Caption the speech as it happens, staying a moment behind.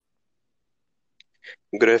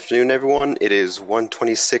Good afternoon, everyone. It is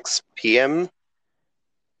 1:26 p.m.,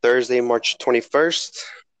 Thursday, March 21st,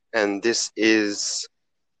 and this is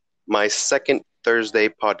my second Thursday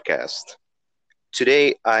podcast.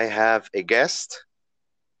 Today, I have a guest.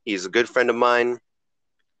 He's a good friend of mine.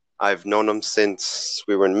 I've known him since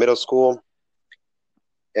we were in middle school.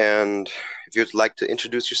 And if you'd like to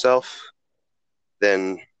introduce yourself,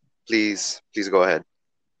 then please go ahead.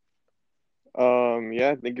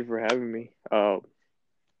 Yeah, thank you for having me.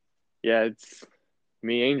 Yeah, it's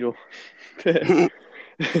me, Angel.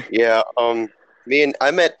 Yeah,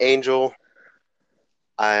 I met Angel.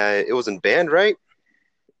 It was in band, right?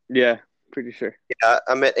 Yeah, pretty sure. Yeah,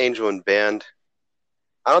 I met Angel in band.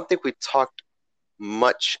 I don't think we talked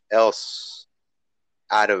much else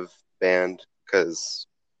out of band because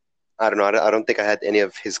I don't know. I don't think I had any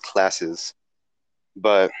of his classes.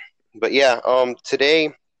 But but yeah.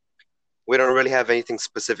 Today we don't really have anything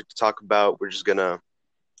specific to talk about. We're just gonna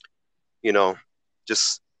you know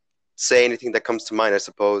just say anything that comes to mind, I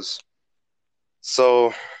suppose.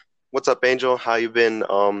 So what's up, Angel? How you been?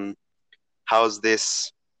 How's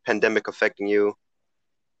this pandemic affecting you?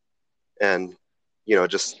 And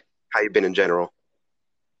just how you been in general?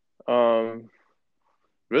 Um,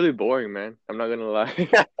 really boring, man. I'm not gonna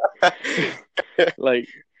lie. Like,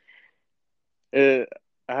 it,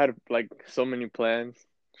 I had like so many plans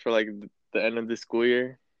for like the end of the school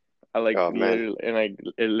year. I like Oh man. literally and like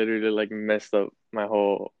it literally like messed up my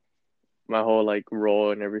whole like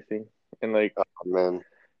role and everything. And like, Oh man.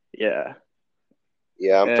 yeah,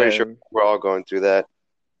 Yeah, I'm pretty sure and we're all going through that.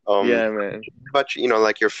 yeah, man. How about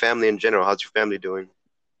like your family in general? How's your family doing?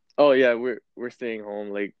 Oh yeah, we're staying home.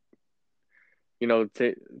 Like, you know,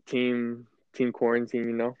 t team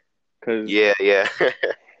quarantine, because Yeah, yeah.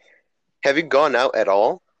 Have you gone out at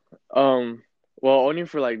all? um, well, only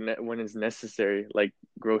for like ne when it's necessary, like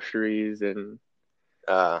groceries, and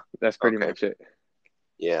that's pretty Okay. much it.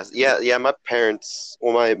 Yeah, yeah, yeah. My parents,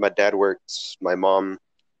 well, my dad works. My mom,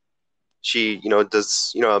 she,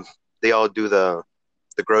 does, they all do the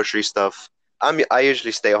grocery stuff. I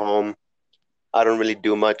usually stay home. I don't really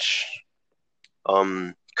do much.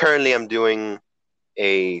 Currently I'm doing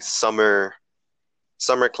a summer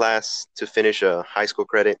class to finish a high school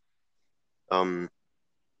credit. Um,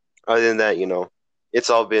 Other than that, it's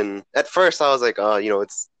all been, at first I was like, oh,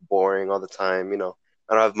 it's boring all the time, I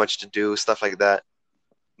don't have much to do, stuff like that.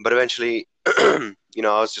 But eventually, I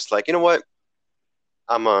was just like, you know what?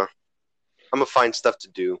 I'm a I'm gonna find stuff to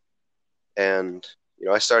do. And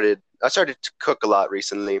I started to cook a lot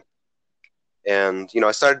recently, and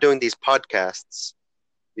I started doing these podcasts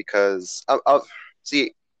because I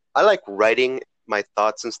see I like writing my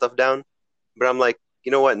thoughts and stuff down, but I'm like,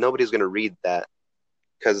 you know what? Nobody's gonna read that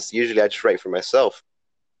because usually I just write for myself.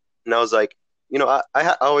 And I was like,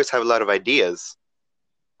 I always have a lot of ideas.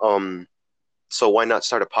 Um, so why not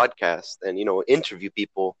start a podcast and interview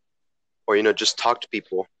people or just talk to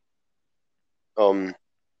people. Um,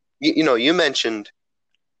 you mentioned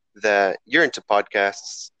that you're into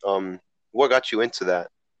podcasts. What got you into that?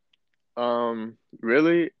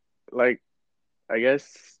 Really, like, I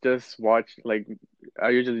guess just watch, like, I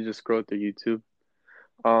usually just scroll through YouTube.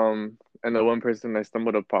 And the one person I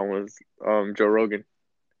stumbled upon was Joe Rogan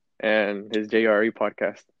and his JRE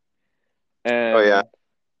podcast. Oh yeah. And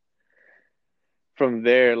from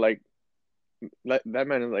there, like, that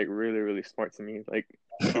man is like really, really smart to me. Like,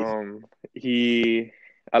 he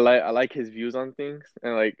I like his views on things,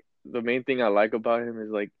 and like the main thing I like about him is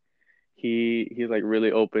like he's like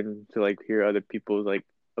really open to like hear other people's like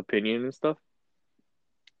opinion and stuff.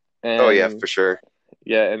 Oh yeah, And for sure.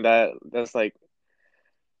 yeah, and that's like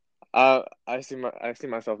I see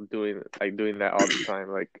myself doing that all the time.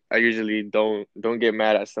 Like, I usually don't get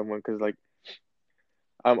mad at someone because like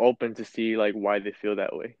I'm open to see like why they feel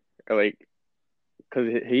that way. Or, like,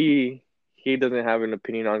 because he doesn't have an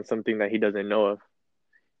opinion on something that he doesn't know of.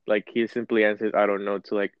 Like, he simply answers "I don't know"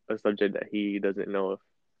 to like a subject that he doesn't know of.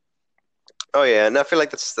 Oh yeah, and I feel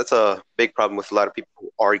like that's a big problem with a lot of people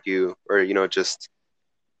who argue or just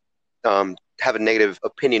have a negative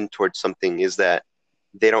opinion towards something is that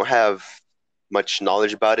they don't have much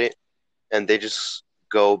knowledge about it, and they just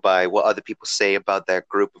go by what other people say about that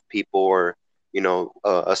group of people or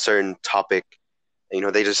a certain topic.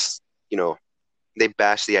 They just they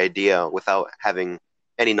bash the idea without having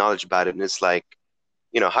any knowledge about it, and it's like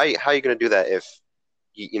how are you going to do that if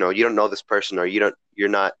you don't know this person or you're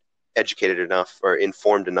not educated enough or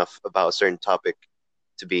informed enough about a certain topic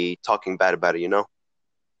to be talking bad about it.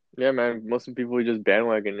 Yeah, man. Most of the people just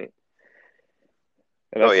bandwagon it,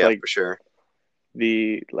 and Oh that's yeah, like for sure.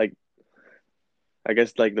 the like I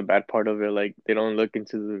guess like the bad part of it. Like, they don't look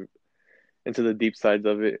into into the deep sides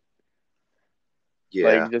of it. Yeah.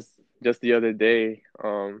 Like just the other day,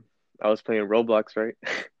 I was playing Roblox, right?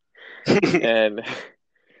 Hey, And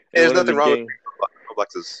in there's one of the nothing wrong with game, Roblox.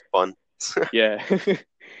 Roblox is fun. yeah.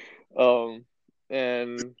 Um,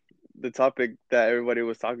 and the topic that everybody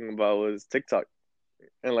was talking about was TikTok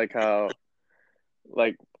and like how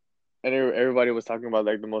like and everybody was talking about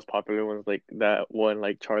like the most popular ones, like that one,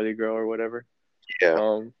 like Charlie Girl or whatever. Yeah.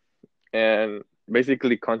 Um, and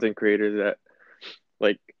basically content creators that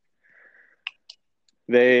like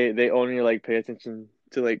they only like pay attention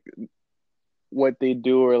to like what they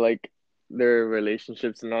do or like their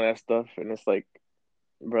relationships and all that stuff. And it's like,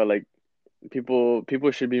 bro, like people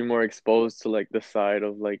should be more exposed to like the side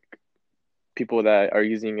of like people that are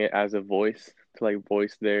using it as a voice to like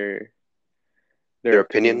voice their Their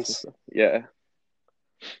opinions and opinions. stuff. Yeah.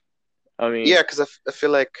 I Yeah, mean, because I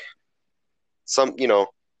feel like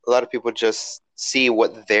a lot of people just see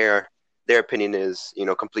what their opinion is,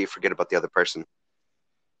 completely forget about the other person.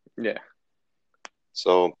 yeah.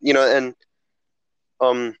 So, and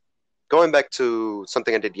um, going back to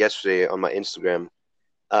something I did yesterday on my Instagram,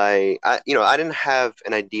 I didn't have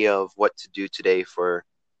an idea of what to do today for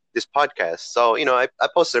this podcast. So, I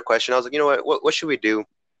posted a question. I was like, what should we do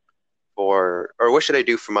or what should I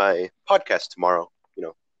do for my podcast tomorrow?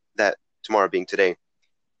 That tomorrow being today.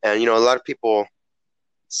 And, a lot of people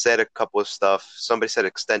said a couple of stuff. Somebody said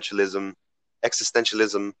existentialism,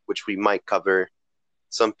 which we might cover.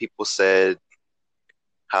 Some people said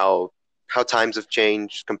how how times have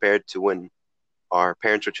changed compared to when our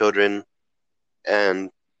parents were children, and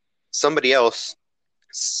somebody else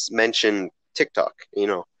mentioned TikTok.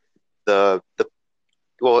 The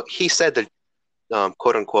well, he said the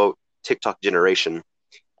quote unquote TikTok generation,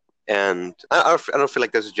 and I don't feel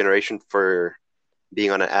like there's a generation for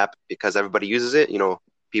being on an app because everybody uses it.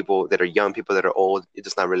 People that are young, people that are old. It's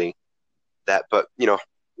just not really that. But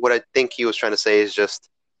what I think he was trying to say is just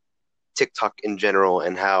TikTok in general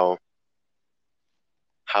and how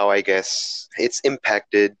I guess it's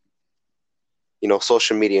impacted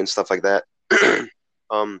social media and stuff like that.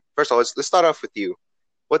 First of all, let's start off with you.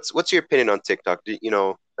 What's your opinion on TikTok?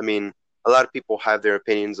 I mean, a lot of people have their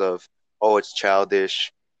opinions of, oh, it's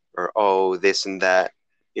childish, or oh, this and that.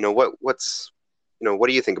 What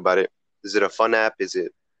do you think about it? Is it a fun app?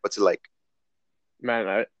 What's it like?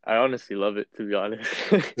 Man, I honestly love it to be honest.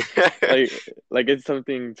 Like it's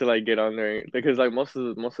something to like get on there because like most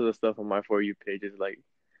of the stuff on my For You page is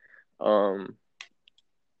um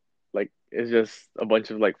like it's just a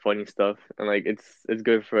bunch of like funny stuff and like it's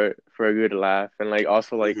good for a good laugh and like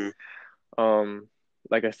also hmm um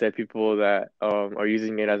like I said, people that are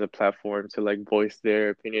using it as a platform to like voice their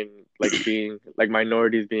opinion, like being like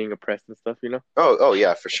minorities being oppressed and stuff, you know? Oh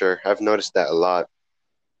yeah, for sure. I've noticed that a lot.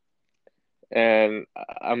 And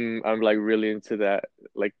I'm like really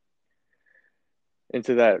like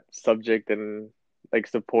into that subject and like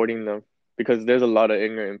supporting them because there's a lot of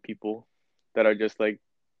ignorant people that are just like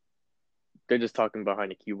they're just talking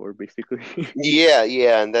behind a keyboard basically. Yeah,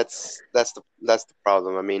 yeah, and that's the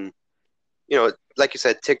problem. I mean, like you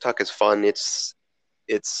said, TikTok is fun. It's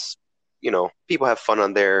people have fun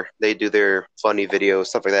on there. They do their funny videos,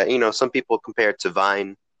 stuff like that. Some people compare it to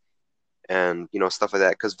Vine and stuff like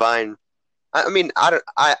that. Because Vine, I mean, I don't,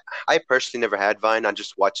 I personally never had Vine. I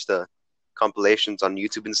just watched the compilations on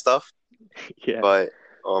YouTube and stuff. Yeah. But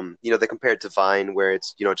they compare it to Vine, where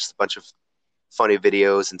it's just a bunch of funny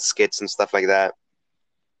videos and skits and stuff like that.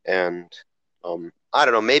 And I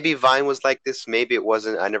don't know, maybe Vine was like this, maybe it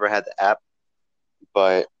wasn't. I never had the app,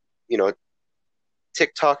 but you know,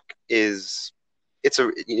 TikTok is it's a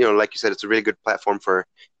like you said, it's a really good platform for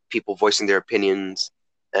people voicing their opinions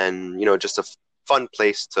and just a fun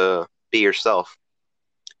place to be yourself.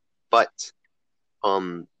 But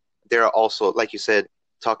um, there are also, like you said,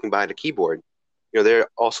 talking behind a keyboard. There are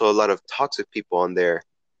also a lot of toxic people on there,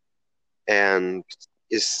 and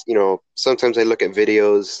sometimes I look at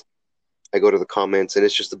videos, I go to the comments, and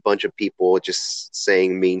it's just a bunch of people just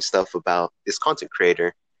saying mean stuff about this content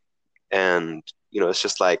creator, and it's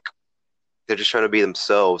just like they're just trying to be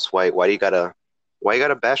themselves. Why you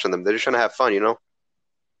gotta bash on them? They're just trying to have fun.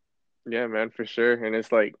 Yeah, man, for sure. And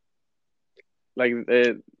it's like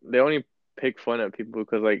they only pick fun at people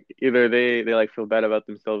because like either they like feel bad about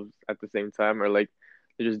themselves at the same time or like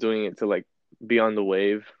they're just doing it to like be on the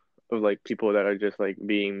wave of like people that are just like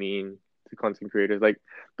being mean to content creators. Like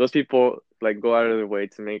those people like go out of their way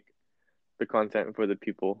to make the content for the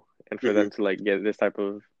people and for hmm them to like get this type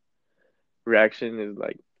of reaction is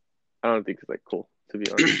like I don't think it's like cool to be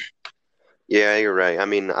honest. Yeah, you're right. I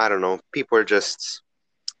mean, I don't know. People are just,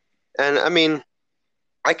 and I mean,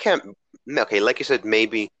 I can't. Okay, like you said,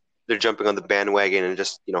 maybe they're jumping on the bandwagon and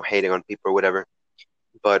just, hating on people or whatever.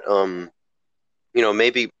 But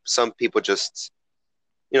maybe some people just,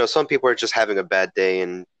 some people are just having a bad day,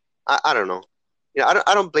 and I don't know.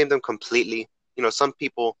 I don't blame them completely. Some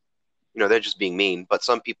people, they're just being mean, but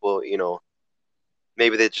some people,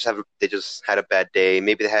 maybe they just had a bad day.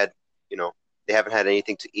 Maybe you know, they haven't had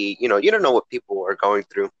anything to eat. You don't know what people are going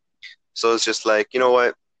through. So it's just like, you know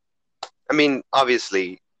what? I mean,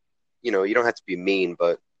 obviously, you don't have to be mean,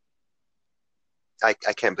 but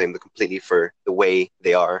I can't blame them completely for the way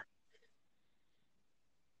they are.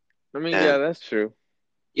 I mean, yeah, And that's true.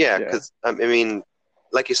 yeah, Yeah. because I mean,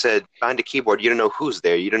 like you said, behind the keyboard, you don't know who's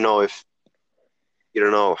there. You don't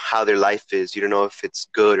know how their life is. You don't know if it's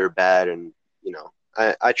good or bad. And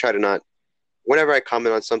I try to not. Whenever I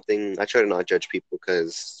comment on something, I try to not judge people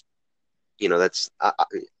because that's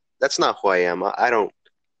not who I am. I don't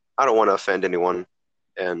want to offend anyone,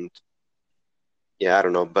 and yeah, I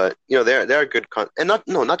don't know, but there are good and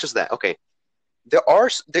not just that. Okay, there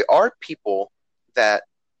are people that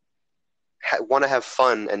want to have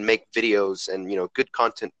fun and make videos and good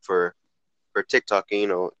content for TikTok,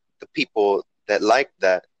 and the people that like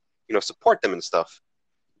that support them and stuff.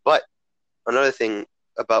 But another thing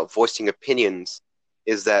about voicing opinions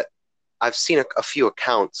is that I've seen a few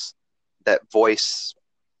accounts that voice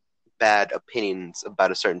bad opinions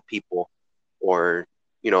about a certain people, or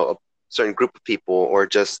a certain group of people, or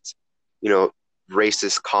just you know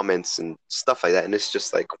racist comments and stuff like that. And it's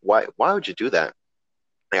just like, why would you do that?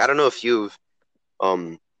 Like, I don't know if you've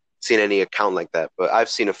um seen any account like that, but I've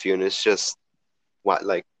seen a few, and it's just,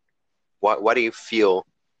 like, why do you feel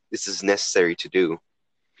this is necessary to do?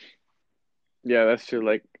 Yeah, that's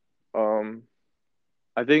true. Um,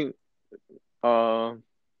 I think, uh,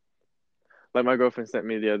 like my girlfriend sent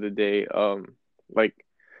me the other day, like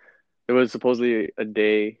there was supposedly a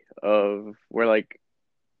day of where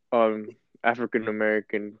um African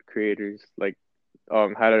American creators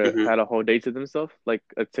had a Hmm. had a whole day to themselves, like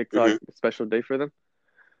a TikTok Hmm. special day for them.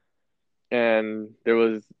 And there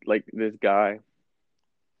was like this guy,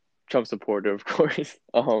 Trump supporter, of course.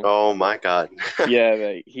 Oh my God. Yeah,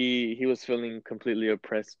 like he was feeling completely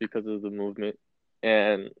oppressed because of the movement,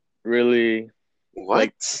 and really,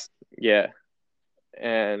 like, What? yeah,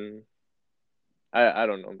 and I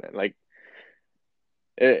don't know, man. Like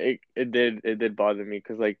it did bother me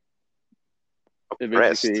because like it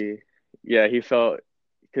Pressed. basically, yeah, he felt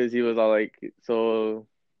because he was all like, so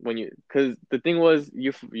when you, because the thing was,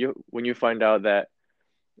 you when you find out that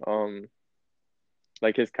um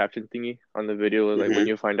like his caption thingy on the video was like, when Hmm.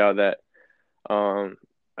 you find out that um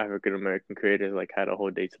African American creators like had a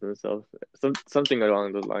whole day to themselves, something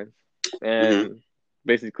along those lines, Hmm. and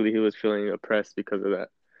basically he was feeling oppressed because of that.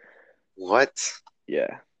 What?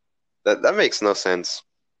 Yeah, That makes no sense.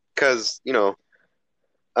 Because,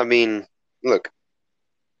 I mean, look,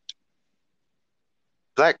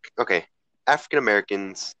 okay, African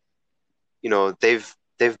Americans,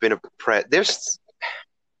 they've been oppressed.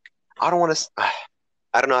 I don't want to,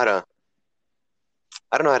 I don't know how to,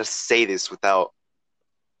 I don't know how to say this without,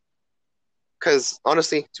 because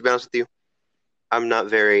honestly, to be honest with you, I'm not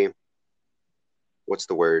very, what's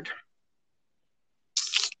the word?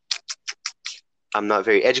 I'm not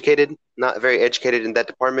very educated in that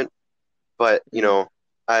department, but, mm,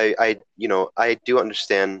 I do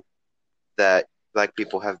understand that Black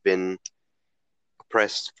people have been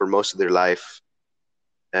oppressed for most of their life,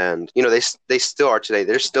 and they still are today.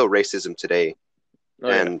 There's still racism today,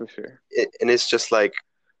 oh yeah, and for sure. it's just like,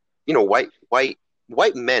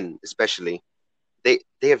 white men especially, they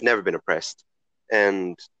have never been oppressed,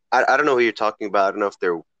 and I don't know who you're talking about. I don't know if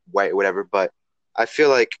they're white or whatever, but I feel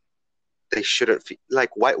like they shouldn't feel like,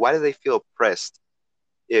 why do they feel oppressed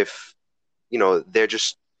if they're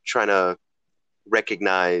just trying to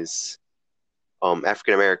recognize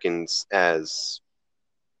African Americans as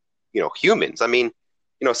humans. I mean,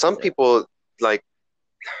 some Yeah, people, like,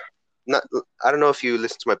 not, I don't know if you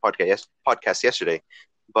listened to my podcast yesterday,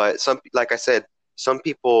 but like I said, some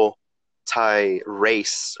people tie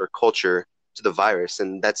race or culture to the virus,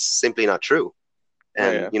 and that's simply not true. oh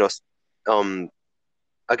And yeah, um,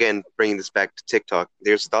 again, bringing this back to TikTok,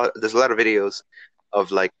 there's a lot of videos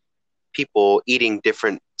of, like, people eating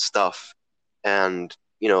different stuff, and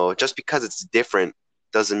just because it's different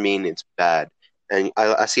doesn't mean it's bad. And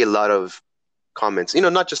I see a lot of comments,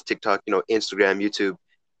 not just TikTok, Instagram, YouTube,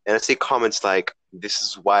 and I see comments like, this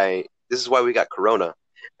is why we got corona.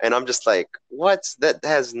 And I'm just like, what? That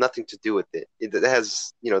has nothing to do with it. It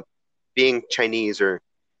has, being Chinese, or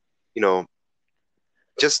you know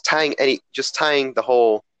just tying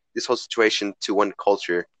this whole situation to one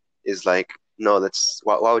culture is like, no,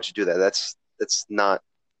 why would you do that? That's not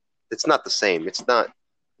it's not the same. It's not.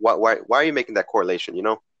 Why are you making that correlation? You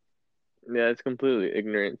know? Yeah, it's completely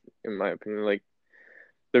ignorant in my opinion. Like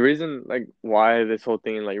the reason like why this whole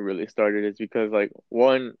thing like really started is because like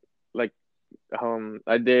one like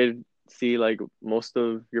I did see like most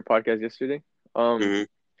of your podcast yesterday. Um Hmm.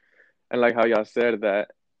 and like how y'all said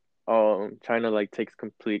that China like takes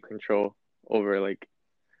complete control over like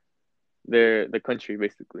the country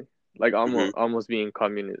basically. Like Hmm. almost being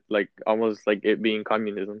communist, like almost like it being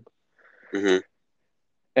communism. Hmm.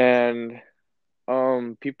 And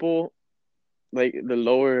people like the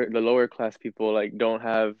lower class people like don't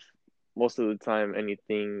have most of the time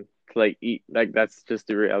anything to like eat. Like that's just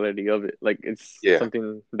the reality of it. Like it's Yeah.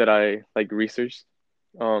 something that I like researched.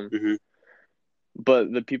 Um, Hmm.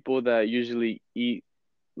 but the people that usually eat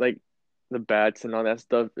like the bats and all that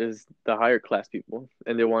stuff is the higher class people,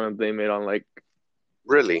 and they want to blame it on like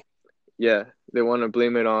Really? yeah, they want to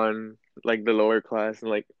blame it on like the lower class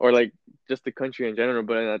and like or like just the country in general.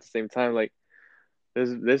 But at the same time, like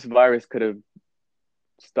this virus could have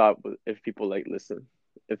stopped if people like listen,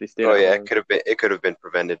 if they stayed Oh at yeah, it home. could have been. It could have been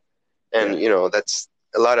prevented. And Yeah, you know, that's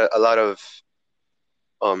a lot of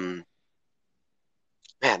um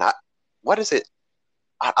man, what is it?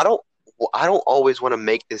 I don't always want to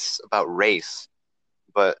make this about race,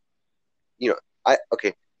 but you know,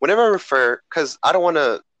 okay, whenever I refer, because I don't want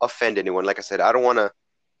to offend anyone. Like I said, I don't want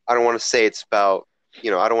to say it's about, I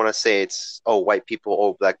don't want to say it's, oh, white people,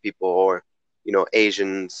 oh, black people, or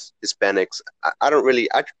Asians, Hispanics. I don't really.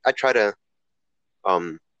 I try to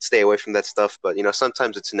stay away from that stuff, but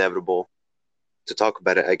sometimes it's inevitable to talk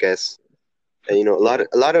about it, I guess. And yeah,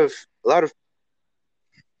 a lot of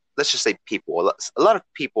let's just say people, a lot of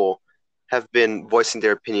people have been voicing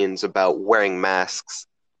their opinions about wearing masks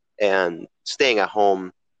and staying at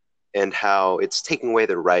home and how it's taking away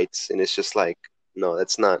their rights. And it's just like, no,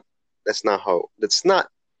 that's not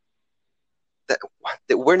that,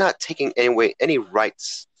 that we're not taking any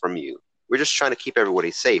rights from you. We're just trying to keep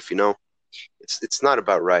everybody safe. It's not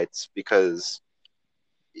about rights because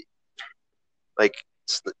like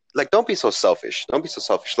like don't be so selfish. Don't be so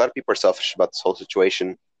selfish. A lot of people are selfish about this whole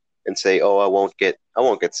situation and say, "Oh, I won't get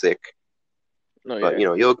sick." no, But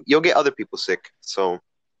yeah. you'll get other people sick. So,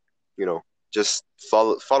 you know, just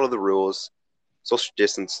follow the rules, social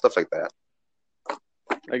distance, stuff like that.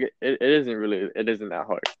 Like it isn't that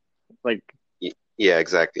hard. Like Yeah,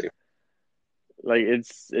 exactly.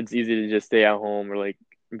 it's easy to just stay at home or like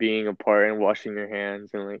being apart and washing your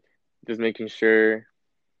hands and like just making sure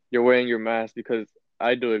you're wearing your mask because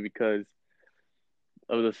I do it because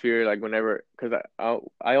of the fear. Like whenever, because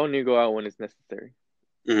I only go out when it's necessary,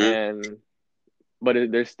 Hmm. and but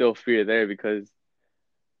there's still fear there because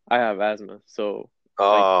I have asthma. So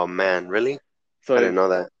like Oh man, really? so I if didn't know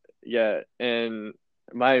that. yeah, and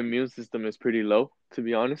my immune system is pretty low to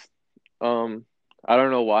be honest. Um, I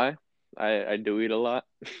don't know why. I do eat a lot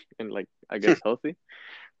and like I guess healthy.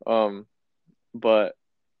 Um, but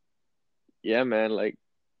yeah, man, like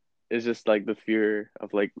it's just like the fear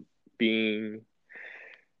of like being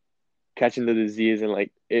catching the disease and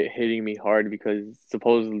like it hitting me hard because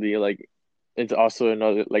supposedly like it's also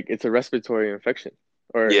another like it's a respiratory infection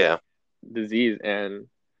or Yeah. disease and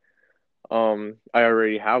I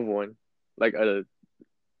already have one like a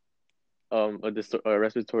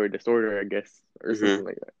respiratory disorder I guess or Hmm. something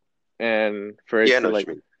like that and for it Yeah, I to know what like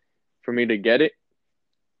you mean. for me to get it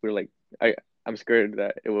we're like I I'm scared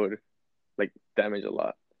that it would like damage a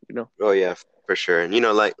lot, you know? Oh yeah, for sure. And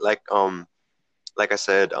like I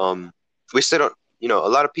said, we still don't. A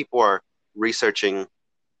lot of people are researching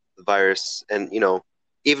the virus, and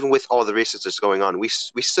even with all the research that's going on, we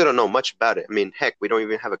still don't know much about it. I mean, heck, we don't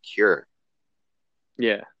even have a cure.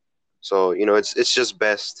 Yeah. So, it's just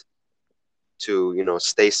best to,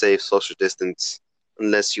 stay safe, social distance,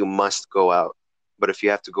 unless you must go out. But if you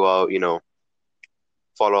have to go out,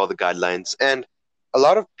 follow all the guidelines. And a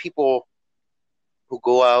lot of people who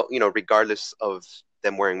go out, regardless of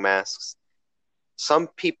them wearing masks, some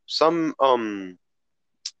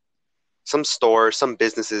stores, some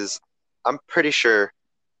businesses, I'm pretty sure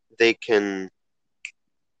they can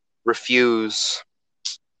refuse,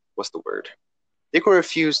 what's the word? They can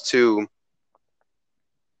refuse to,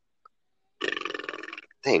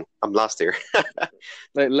 dang, I'm lost here.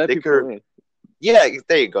 Like let They can, people in. yeah,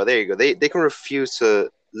 there you go, there you go. They can refuse to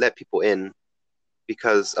let people in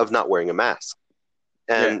because of not wearing a mask.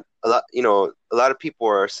 Yeah. And a lot of people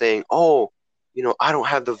are saying, "Oh, I don't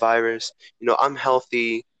have the virus. I'm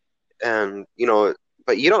healthy." And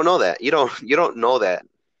but you don't know that. You don't know that.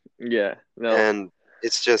 Yeah. No. And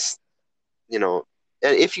it's just, you know,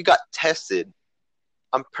 and if you got tested,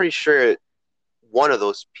 I'm pretty sure one of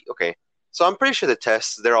those. Okay, So I'm pretty sure the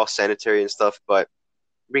tests they're all sanitary and stuff, but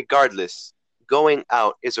regardless, going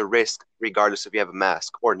out is a risk regardless if you have a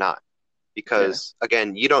mask or not. Yeah. Because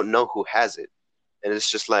again, you don't know who has it. And it's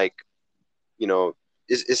just like, you know,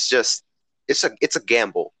 it's just it's a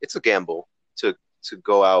gamble. It's a gamble to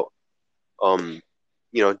go out, um,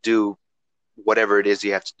 do whatever it is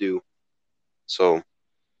you have to do. So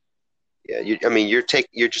yeah, I mean, you're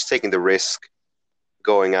just taking the risk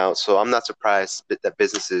going out. So I'm not surprised that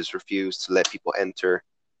businesses refuse to let people enter.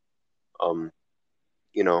 Um,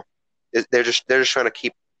 you know, they're just trying to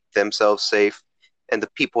keep themselves safe and the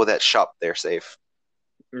people that shop there safe.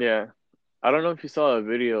 Yeah. I don't know if you saw a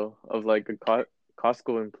video of like a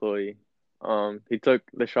Costco employee. He took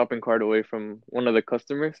the shopping cart away from one of the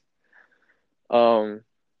customers. Um,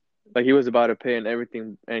 like he was about to pay and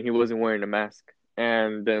everything, and he wasn't wearing a mask.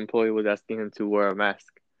 And the employee was asking him to wear a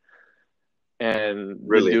mask. And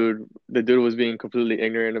Really. the dude was being completely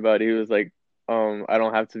ignorant about it. He was like, I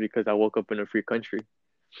don't have to because I woke up in a free country.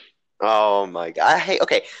 Oh my God. I hate.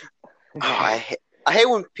 Okay. Oh, I hate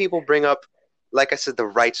when people bring up, like I said, the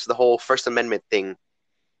rights, the whole First Amendment thing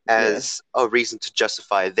Yeah, as a reason to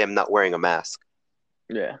justify them not wearing a mask.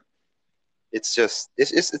 yeah. It's just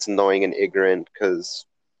it's annoying and ignorant because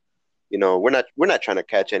we're not trying to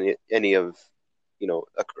catch any of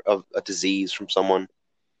of a disease from someone.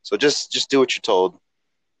 So just do what you're told.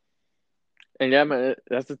 And yeah, man,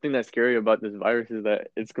 that's the thing that's scary about this virus is that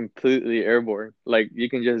it's completely airborne. Like you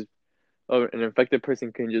can just, an infected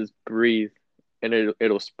person can just breathe, and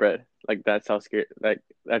it'll spread. Like that's how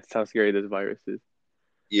scary this virus is.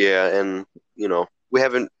 Yeah, and we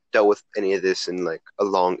haven't dealt with any of this in like a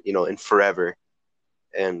long, in forever.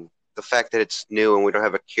 And the fact that it's new and we don't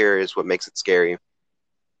have a cure is what makes it scary.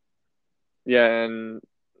 Yeah, and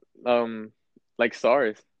um, like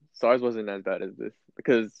SARS wasn't as bad as this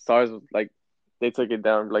because SARS was like they took it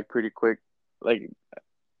down like pretty quick. Like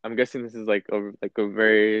I'm guessing this is like a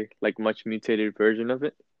very like much mutated version of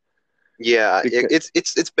it. Yeah, Because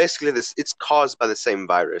it's basically this. It's caused by the same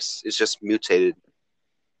virus. It's just mutated.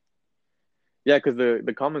 yeah, because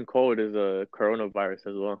the common cold is a coronavirus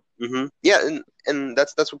as well. Yeah, and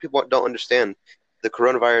that's what people don't understand. The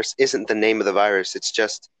coronavirus isn't the name of the virus. It's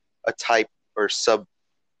just a type or sub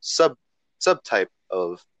subtype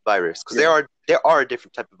of virus because there Yeah, are there are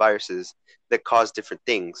different type of viruses that cause different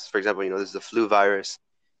things. For example, this is the flu virus,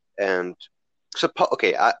 and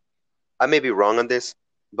okay, I may be wrong on this,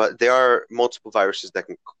 but there are multiple viruses that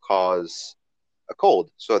can cause a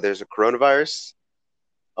cold. So there's a coronavirus,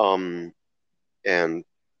 um, and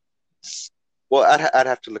well, I'd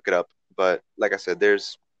have to look it up. But like I said,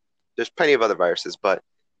 there's plenty of other viruses. But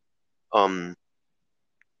um,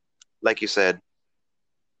 like you said,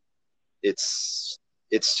 it's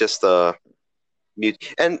it's just a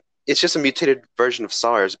and it's just a mutated version of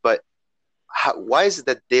SARS. But why is it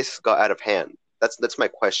that this got out of hand? That's my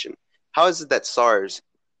question. How is it that SARS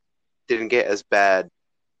didn't get as bad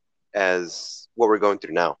as what we're going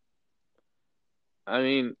through now? I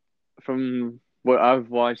mean, from what I've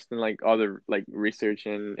watched and like other like research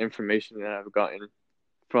and information that I've gotten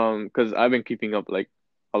from, because I've been keeping up like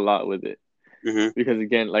a lot with it. Hmm. Because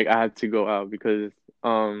again, like I had to go out because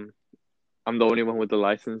I'm the only one with the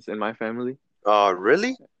license in my family.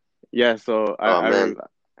 Really? Yeah, so Oh man.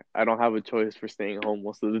 I don't have a choice for staying home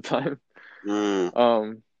most of the time. Mm,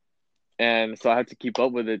 Um, and so I had to keep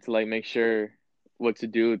up with it to like make sure what to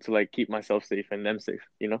do to like keep myself safe and them safe,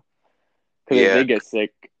 you know? Because if yeah. they get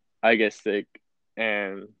sick, I get sick,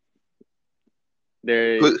 and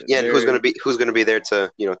And they're who's gonna be there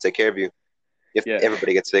to take care of you if yeah,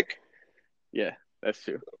 everybody gets sick? yeah, that's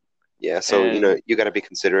true. Yeah. So And you got to be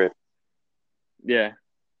considerate. yeah,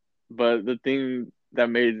 but the thing that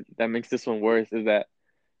makes this one worse is that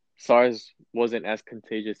SARS wasn't as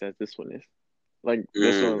contagious as this one is. Like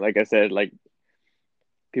this one, Mm, like I said, like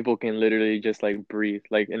people can literally just like breathe.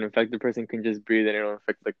 Like an infected person can just breathe and it'll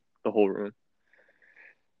infect like the whole room.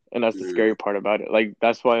 And that's the mm, scary part about it. Like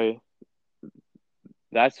that's why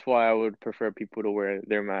I would prefer people to wear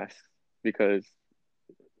their masks because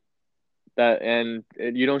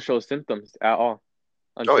you don't show symptoms at all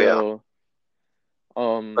oh yeah. until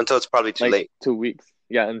um Until it's probably too like late. 2 weeks.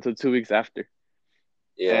 Yeah, until 2 weeks after.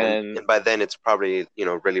 Yeah, and And by then it's probably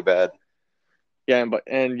really bad. yeah,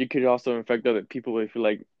 and you could also infect other people if you're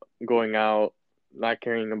like going out, not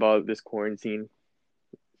caring about this quarantine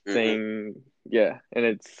Hmm. thing. Yeah,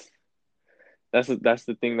 and that's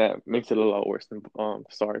the thing that makes it a lot worse than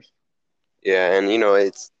SARS. Yeah, and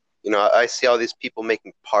it's I see all these people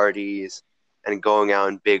making parties and going out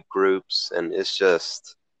in big groups, and it's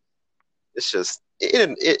just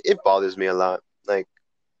it bothers me a lot, like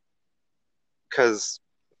because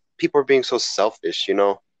people are being so selfish, you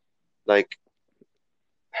know? Like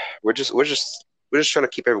we're just trying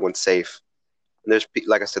to keep everyone safe. And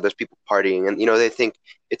like I said, there's people partying, and they think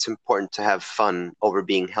it's important to have fun over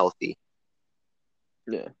being healthy.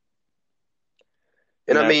 Yeah,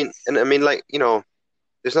 And and I mean, that's like,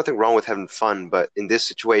 there's nothing wrong with having fun, but in this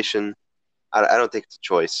situation, I don't think it's a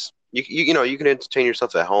choice. You can entertain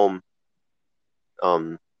yourself at home,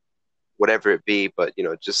 um, whatever it be, but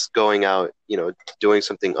just going out, doing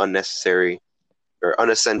something unnecessary or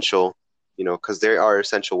unessential, because there are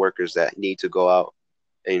essential workers that need to go out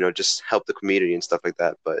and just help the community and stuff like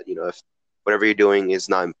that. But if whatever you're doing is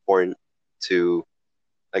not important to,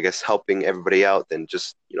 I guess, helping everybody out, then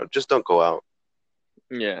just don't go out.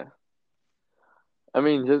 yeah. I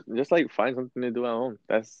mean, just like find something to do at home.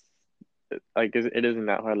 That's like it isn't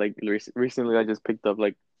that hard. Like recently, I just picked up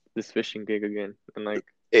like this fishing gig again, and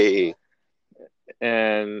Hey,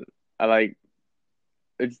 and I like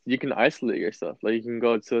it's you can isolate yourself. Like you can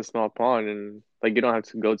go to a small pond and like you don't have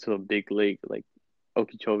to go to a big lake like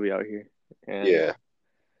Okeechobee out here. And yeah,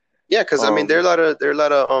 yeah, because I mean um there are a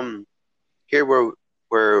lot of here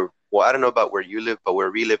where well, I don't know about where you live, but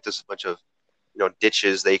where we live, there's a bunch of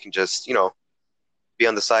ditches that you can just be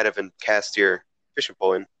on the side of and cast your fishing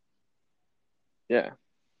pole in. yeah.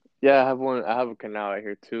 Yeah, I have one. I have a canal out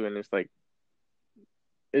here too, and it's like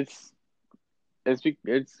it's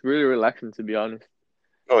it's really relaxing to be honest,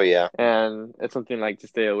 Oh yeah. and it's something like to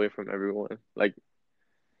stay away from everyone. Like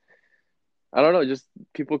I don't know, just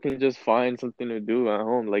people can just find something to do at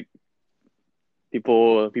home. Like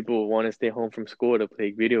people want to stay home from school to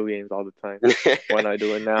play video games all the time. Why not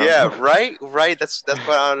do it Yeah, now? right, right. That's what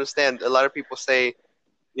I understand. A lot of people say,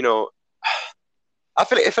 you know, I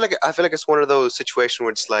feel like it's one of those situations where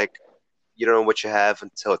it's like you don't know what you have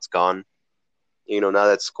until it's gone. Now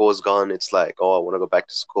that school is gone, it's like, oh, I want to go back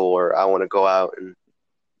to school or I want to go out, and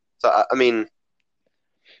so I mean,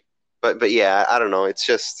 but yeah, I don't know. It's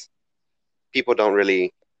just people don't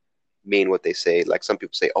really mean what they say. Like some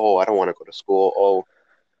people say, oh, I don't want to go to school. Oh,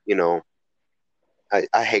 you know,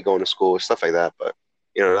 I hate going to school, stuff like that. But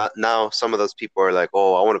now some of those people are like,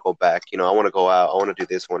 oh, I want to go back. I want to go out. I want to do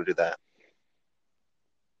this. I want to do that.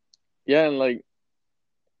 Yeah, and like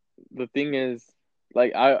the thing is,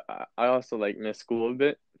 like I also like miss school a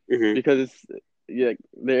bit Hmm. because it's yeah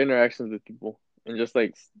the interactions with people and just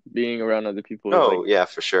like being around other people is Oh like yeah,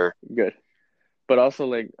 for sure. good. But also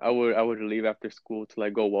like I would leave after school to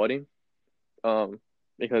like go welding, um,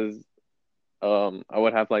 because I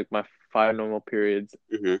would have like my 5 normal periods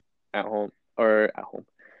Hmm. at home or at home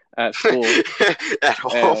at school, At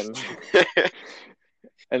home. and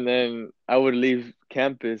and then I would leave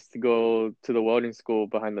campus to go to the welding school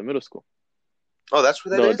behind the middle school, Oh, that's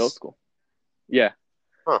what that the adult is? school. Yeah,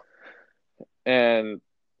 Huh. and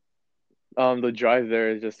the drive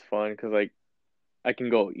there is just fun because like I can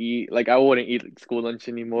go eat. Like I wouldn't eat like, school lunch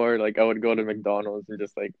anymore. Like I would go to McDonald's and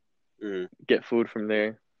just like Mm. get food from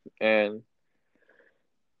there. And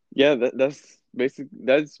yeah,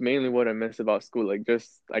 that's mainly what I miss about school. Like just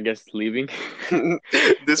I guess leaving,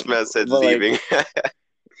 This man said but like leaving.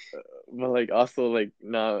 also like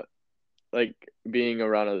not like being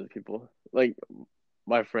around other people, like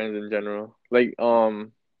my friends in general. Like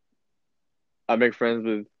I make friends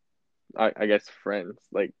with I guess friends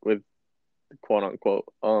like with quote unquote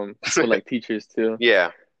with like teachers too.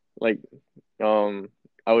 Yeah. Like um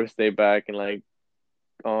I would stay back and like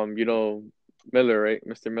Miller, right?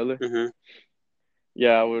 Mr. Miller. Hmm.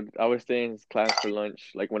 Yeah, I would stay in his class for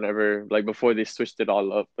lunch, like whenever like before they switched it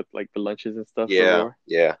all up with like the lunches and stuff Yeah. galore.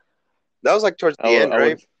 Yeah. That was like towards I the would end, I right?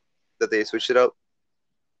 would That they switched it up.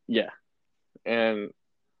 yeah. And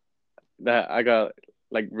that I got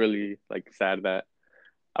like really like sad that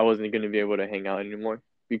I wasn't gonna be able to hang out anymore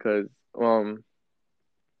because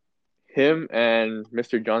him and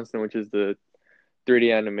Mr. Johnson, which is the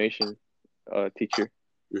 3D animation teacher,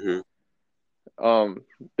 Hmm. um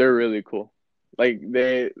they're really cool. Like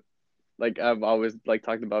they like I've always like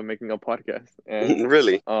talked about making a podcast and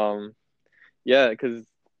Really? um yeah, because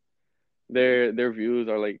their views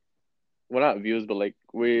are like well not views but like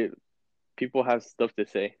we people have stuff to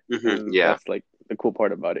say Hmm. and Yeah. that's like the cool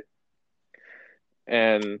part about it.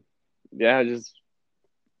 And yeah, just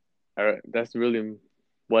that's really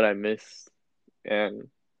what I miss. And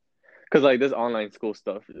because like this online school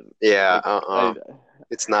stuff is Yeah. like I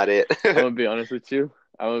It's not it. I'm gonna be honest with you.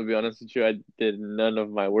 I'm gonna be honest with you. I did none of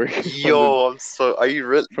my work from the Yo, I'm so. Are you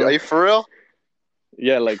real? Are from you for real?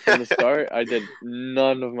 yeah, like from the start. I did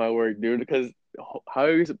none of my work, dude. Because how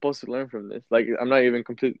are you supposed to learn from this? Like I'm not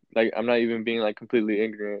even being like completely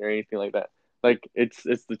ignorant or anything like that. Like it's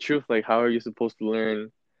the truth. Like how are you supposed to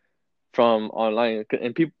learn from online,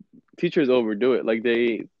 and people teachers overdo it. Like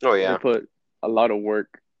Oh they yeah. put a lot of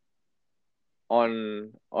work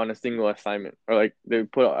on a single assignment, or like they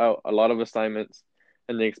put out a lot of assignments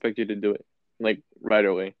and they expect you to do it like right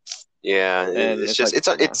away. Yeah, And it's it's just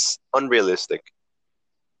like, nah, it's unrealistic.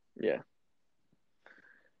 yeah.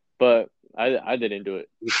 But I didn't do it.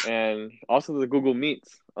 And also the Google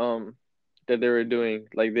Meets that they were doing,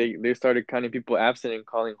 like they started counting people absent and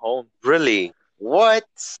calling home. Really? What?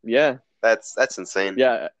 Yeah. That's insane.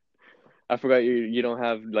 Yeah. I forgot you don't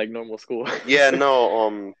have like normal school. Yeah,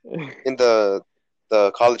 no, in the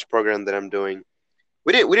college program that I'm doing,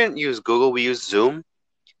 we didn't use Google, we used Zoom.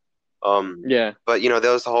 Yeah. But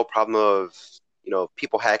there was the whole problem of,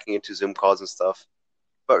 people hacking into Zoom calls and stuff.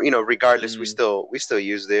 But regardless, we Mm, still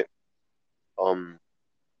used it. Um,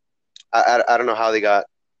 I don't know how the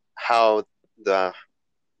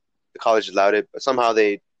the college allowed it, but somehow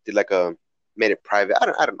they did like a made it private. I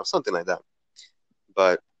don't know, something like that.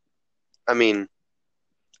 But I mean,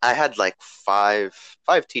 I had like five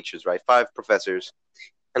teachers, right? Five professors,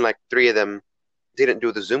 and like three of them didn't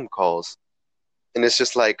do the Zoom calls. And it's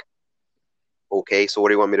just like, okay, so what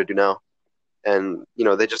do you want me to do now? And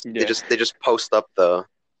they just they yeah. just they just post up the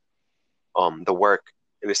work,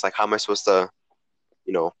 and it's like, how am I supposed to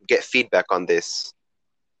get feedback on this?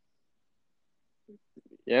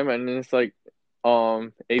 Yeah, man. And it's like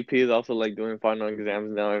AP is also like doing final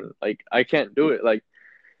exams now, and like I can't do it. Like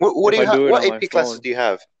What do if you I have? do it What on my AP classes phone, do you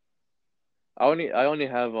have? I only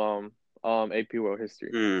have AP World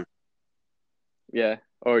History. Hmm. Yeah.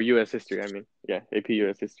 Or US History, I mean. Yeah, AP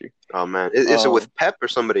US History. Oh man, is it Um with Pep or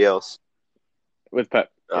somebody else? with Pep.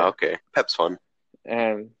 Oh, Yeah. okay, Pep's fun.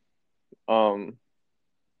 And um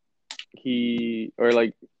he or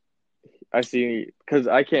like I see because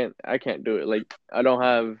I can't do it. Like I don't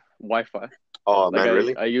have Wi-Fi. Oh Like man,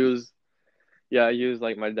 really? I use yeah, I use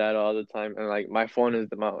like my data all the time, and like my phone is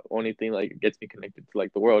only thing like gets me connected to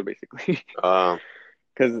like the world basically. Uh,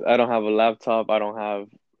 Because I don't have a laptop, I don't have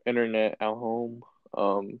internet at home,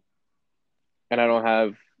 and I don't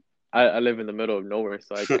have. I live in the middle of nowhere,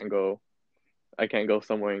 so I can't go. I can't go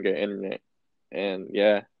somewhere and get internet. And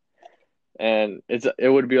yeah, and it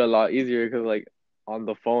would be a lot easier because like on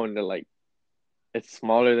the phone, they're like it's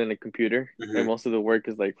smaller than a computer, and hmm. most of the work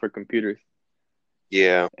is like for computers.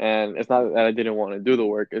 Yeah, And it's not that I didn't want to do the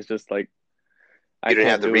work; it's just like I you didn't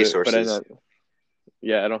have can't the do it. But I resources, not,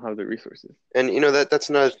 yeah, I don't have the resources. and that's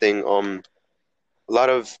another thing. A lot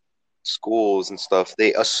of schools and stuff,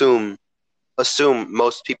 they assume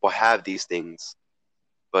most people have these things.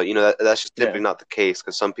 But that's just simply Yeah, not the case,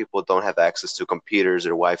 because some people don't have access to computers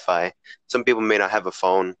or Wi-Fi. Some people may not have a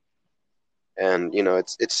phone, and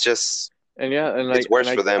it's just and yeah, and it's like worse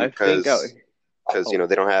and for them I think out. because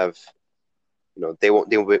they don't have they won't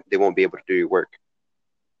be able to do your work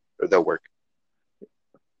or their work.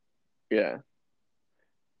 Yeah,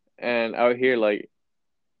 and out here like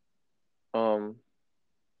um.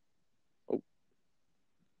 Oh,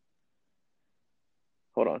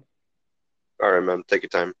 hold on. All right, man, take your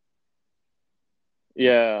time.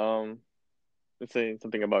 Yeah, let's say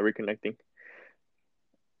something about reconnecting.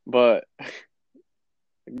 But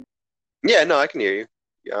Yeah, no, I can hear you.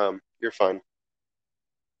 You're fine.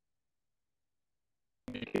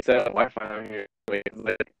 you can set up Wi-Fi out here. Like,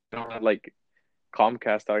 I don't have like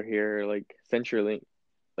Comcast out here, like CenturyLink.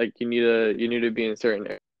 Like you need to be in certain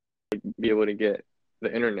areas to be able to get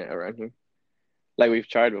the internet around here. Like we've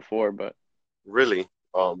tried before, but Really?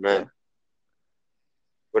 Oh yeah. man,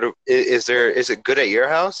 is it good at your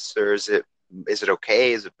house, or is it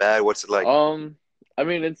okay? Is it bad? What's it like? I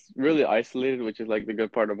mean it's really isolated, which is like the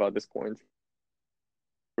good part about this quarantine.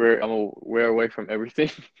 We're away from everything,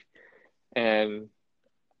 and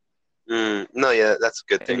No, yeah, that's a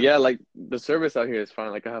good and thing. yeah, like the service out here is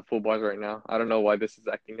fine. Like I have full bars right now. I don't know why this is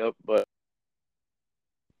acting up, but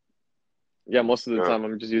yeah, most of the No. time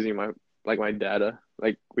I'm just using my data.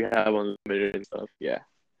 Like we have unlimited and stuff. Yeah.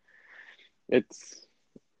 It's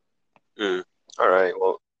Mm. All right.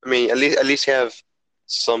 Well, I mean, at least you have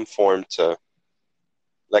some form to,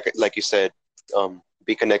 like you said,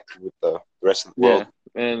 be connected with the rest of the world.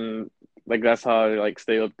 yeah. And like that's how I like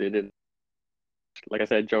stay updated. Like I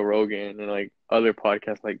said, Joe Rogan and like other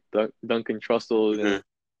podcasts like Duncan Trussell and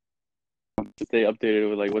Hmm. to stay updated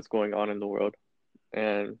with like what's going on in the world.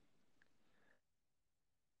 And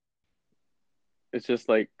it's just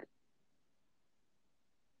like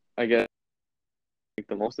I get like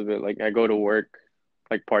the most of it. Like I go to work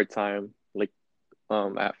like part time, like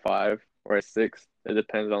at 5 or at 6. It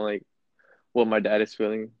depends on like what my dad is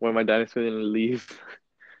feeling, when my dad is feeling to leave.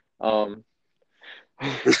 Um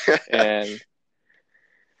and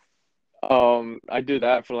I do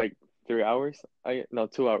that for like 3 hours. I no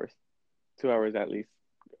 2 hours, 2 hours at least,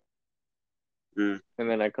 Mm. and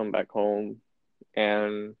then I come back home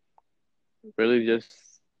and really just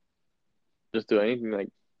do anything like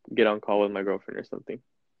get on call with my girlfriend or something,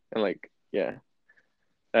 and like yeah,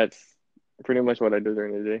 that's pretty much what I do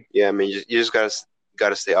during the day. Yeah, I mean, you just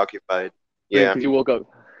gotta stay occupied. I mean, Yeah, because you woke up,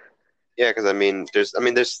 yeah, because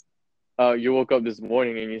there's you woke up this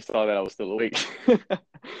morning and you saw that I was still awake.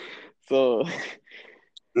 So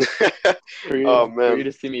oh for you man,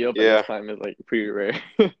 to see me up at this yeah, time is like pretty rare.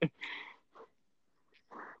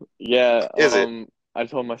 Yeah, is it? I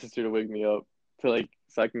told my sister to wake me up to like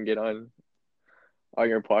so I can get on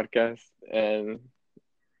your podcast, and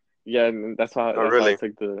yeah, and Oh that's how I really?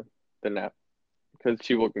 took the nap because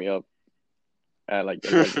she woke me up at like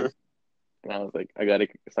 11, and I was like, I gotta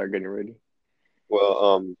start getting ready.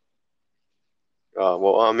 Well,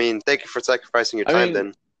 well, I mean, thank you for sacrificing your I time. mean,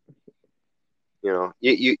 Then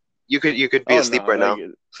you could be oh asleep no, right like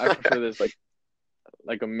now. I prefer this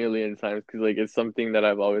like a million times because like it's something that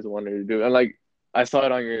I've always wanted to do, and like I saw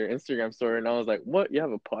it on your Instagram story, and I was like, what? You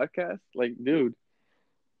have a podcast? Like, dude,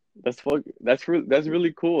 that's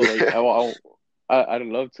really cool. Like, I'd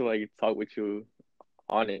love to like talk with you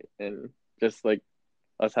on it and just like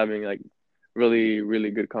us having like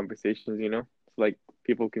really good conversations, so, like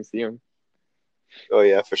people can see them. Oh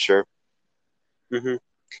yeah, for sure. Hmm.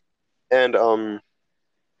 And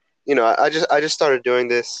I just started doing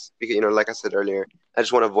this because like I said earlier, I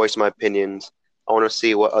just want to voice my opinions. I want to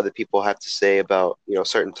see what other people have to say about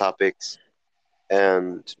certain topics,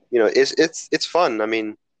 and it's fun. I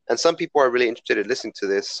mean, and some people are really interested in listening to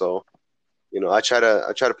this, so I try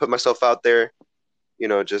to put myself out there.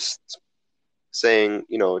 Just saying,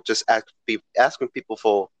 just asking people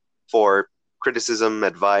for criticism,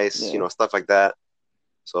 advice, Yeah, stuff like that,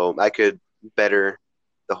 so I could better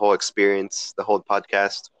the whole experience, the whole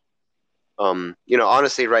podcast.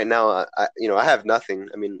 Honestly, right now, I have nothing.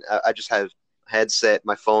 I mean, I just have a headset,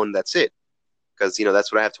 my phone. That's it, because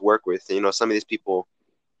that's what I have to work with. Some of these people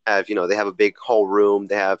they have a big whole room.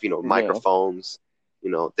 They have yeah, microphones.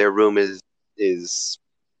 Their room is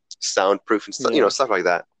soundproof and stuff. yeah, Stuff like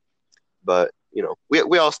that. But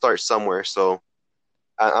we all start somewhere. So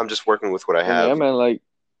I'm just working with what I and yeah, have. man. Like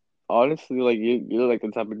honestly, like you're like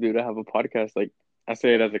the type of dude to have a podcast. Like I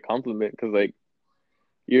say it as a compliment because like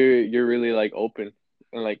you're really like open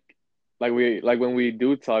and like we like when we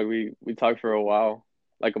do talk, we talk for a while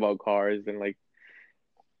like about cars and like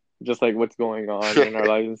just like what's going on in our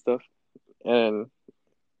lives and stuff. And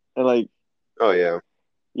and like Oh yeah,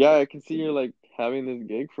 yeah, I can see you're like having this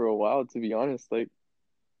gig for a while, to be honest. Like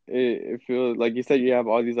it feels like you said you have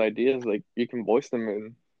all these ideas, like you can voice them,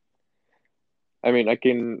 and I mean I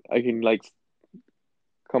can like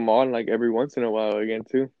come on like every once in a while again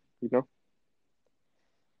too, you know?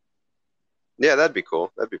 yeah, that'd be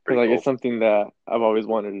cool. That'd be Because pretty like it's cool. something that I've always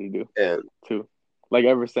wanted to do And too. Like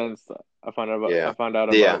ever since yeah, I found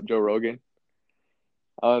out yeah. about Joe Rogan,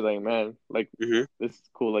 I was like, man, like Hmm. this is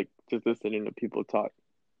cool, like just listening to people talk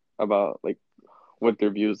about like what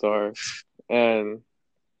their views are, and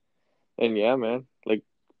and yeah, man, like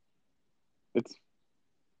it's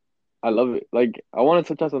I love it. Like I want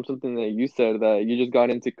to touch on something that you said that you just got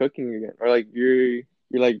into cooking again, or like you're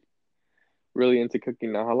like really into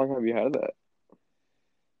cooking now. How long have you had that?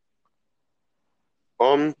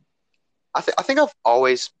 Um, I think I've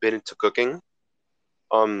always been into cooking.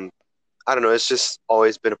 Um, I don't know. It's just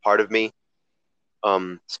always been a part of me.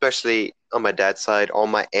 Especially on my dad's side, all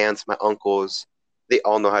my aunts, my uncles, they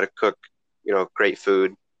all know how to cook, great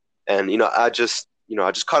food. And I just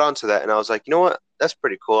caught on to that, and I was like, you know what? That's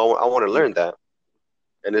pretty cool. I want to learn that.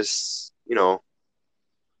 And it's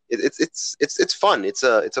fun. It's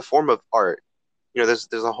a form of art. There's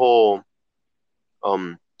a whole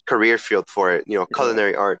career field for it. Yeah,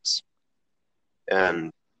 Culinary arts,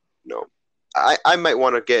 and you know, I might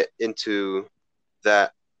want to get into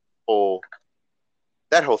that whole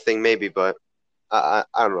that whole thing maybe, but I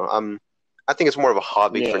don't know. I think it's more of a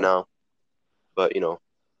hobby for yeah, now. But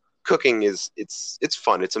cooking it's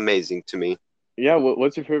fun. It's amazing to me. yeah.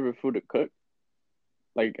 What's your favorite food to cook?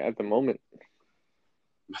 Like at the moment?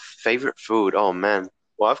 My favorite food. Oh man.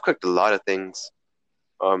 Well, I've cooked a lot of things.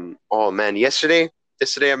 Oh man, yesterday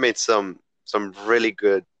I made some really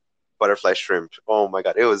good butterfly shrimp. Oh my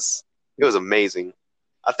God, it was amazing.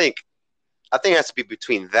 I think I think it has to be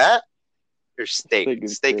between that or steak. Steak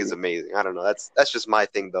is Steak is great. amazing. I don't know. That's just my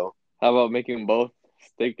thing though, How about making both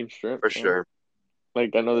steak and shrimp, for man? sure.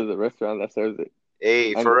 Like I know there's a restaurant that serves it.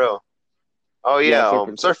 Hey, I'm for real. Oh Yeah, yeah, surf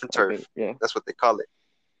and turf, surf and I think. turf. Yeah, That's what they call it.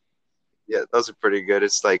 Yeah, those are pretty good.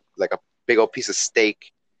 It's like a big old piece of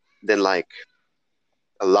steak, then like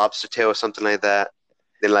a lobster tail or something like that.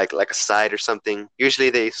 Then like a side or something. Usually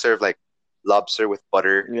they serve like lobster with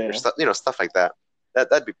butter or Yeah. stuff, stuff like that.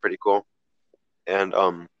 That'd be pretty cool. And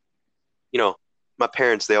you know, my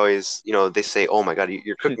parents they always, they say, "Oh my God,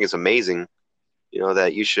 your cooking is amazing.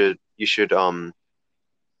 That you should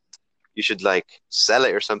like sell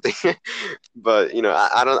it or something." But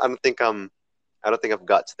I don't think I've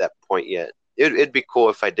got to that point yet. It'd be cool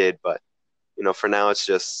if I did, but for now it's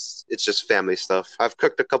just family stuff. I've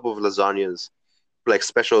cooked a couple of lasagnas for like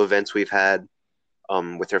special events we've had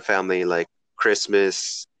with her family, like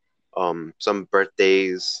Christmas, some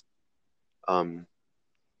birthdays, um,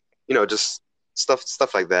 just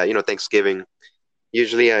stuff like that. Thanksgiving.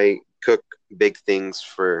 Usually I cook big things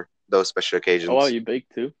for those special Oh, wow, occasions. you bake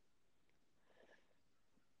too?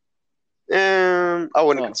 I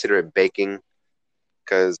wouldn't Oh, consider it baking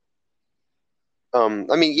because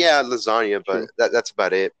I mean, yeah, lasagna, but true. that's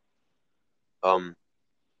about it. Um,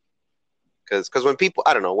 because when people,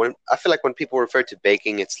 I don't know, when I feel like when people refer to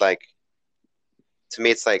baking, it's like to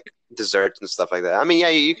me, it's like desserts and stuff like that. I mean, yeah,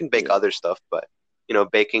 you can bake Yeah. other stuff, but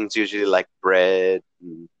baking's usually like bread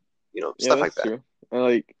and Yeah, stuff like that's that. true. And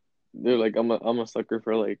like, dude, like I'm a sucker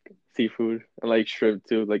for like seafood and like shrimp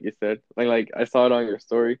too, like you said. Like I saw it on your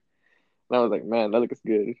story and I was like, man, that looks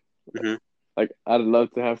good. Hmm. Like I'd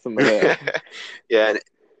love to have some of that.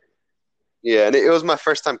 Yeah, and it was my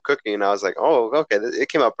first time cooking, and I was like, oh, okay, it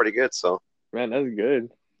came out pretty good. So Man, that's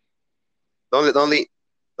good. the only the only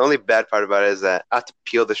the only bad part about it is that I have to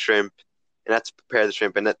peel the shrimp and I have to prepare the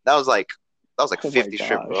shrimp, and that was like Oh my 50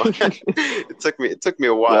 shrimp, gosh. bro. It took me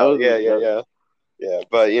a Yeah, while. Yeah, yeah, yeah. Yeah,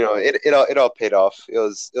 but it all paid off. It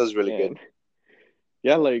was really good. man.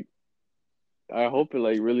 Yeah, like I hope it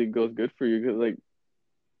like really goes good for you because like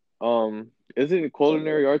isn't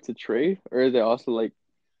culinary arts a trade or is it also like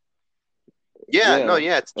Yeah, no, yeah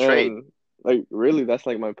yeah, it's a trade. and like really that's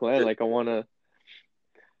like my plan like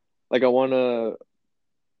like I wanna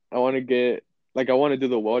I wanna get like I wanna do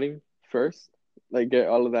the welding first like get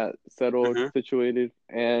all of that settled Hmm. situated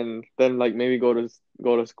and then like maybe go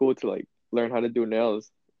to school to like learn how to do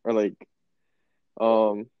nails or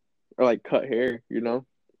um or like cut hair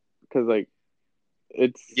because like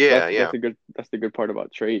it's Yeah, that's yeah. that's the good part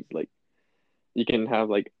about trades like you can have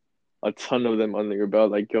like a ton of them under your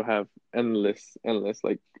belt. Like you'll have endless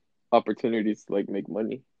like opportunities to like make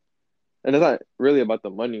money. And it's not really about the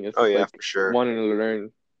money. It's Oh just yeah, like for sure. wanting to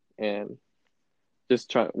learn and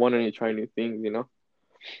just wanting to try new things.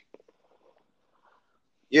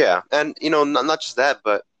 Yeah, and not just that,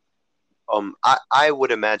 but I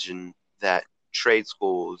would imagine that trade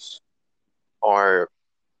schools are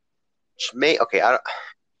okay.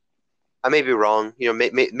 I may be wrong.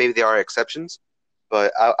 Maybe there are exceptions,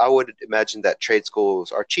 but I would imagine that trade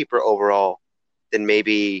schools are cheaper overall than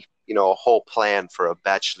maybe a whole plan for a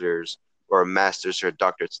bachelor's or a master's or a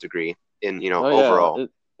doctorate's degree in Oh yeah, overall.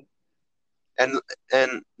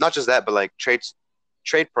 And not just that, but like trade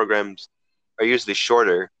programs are usually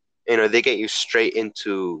shorter. They get you straight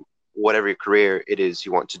into whatever career it is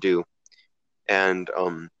you want to do. And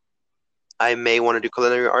I may want to do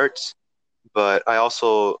culinary arts, but I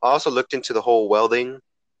also looked into the whole welding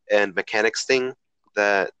and mechanics thing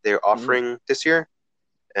that they're mm, offering this year,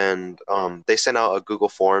 and they sent out a Google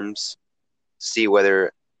Forms to see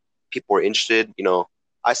whether people were interested.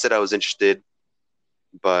 I said I was interested,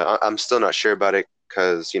 but I'm still not sure about it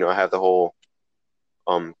because I have the whole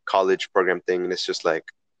college program thing, and it's just like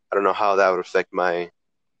I don't know how that would affect my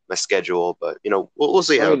schedule, but we'll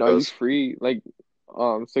see I how mean, it are you goes. free like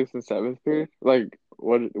sixth and seventh period? Like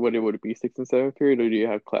what it would be sixth and seventh period, or do you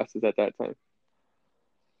have classes at that time?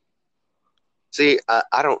 See,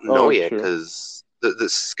 I don't know Oh, yet true. because the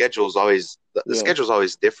schedule's always the Yeah. schedule's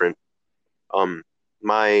always different. Um,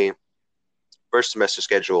 my first semester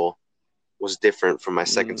schedule was different from my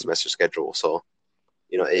second Mm. semester schedule, so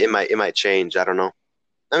it might change. I don't know.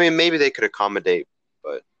 I mean, maybe they could accommodate,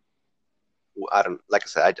 but I don't. Like I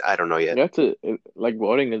said, I don't know yet. You have to like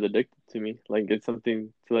voting is addictive to me. Like it's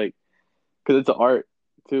something to like because it's an art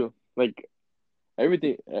too.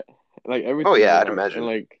 Everything, like Oh everything is yeah, an I'd art, and imagine.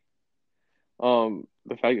 like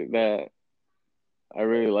the fact that I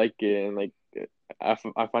really like it and like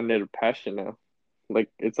I find it a passion now. Like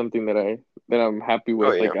it's something that I'm happy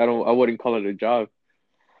Oh with. yeah, Like I wouldn't call it a job.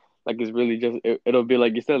 Like it's really just it'll be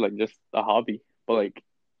like you said, like just a hobby. But like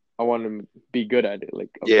I want to be good at it, like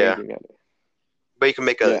yeah. amazing at it. But you can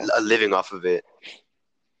make a, Yeah. a living off of it,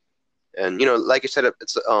 and like you said,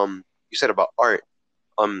 it's you said about art.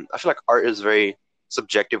 I feel like art is a very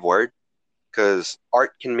subjective word because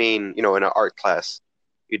art can mean, in an art class,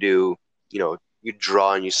 you do, you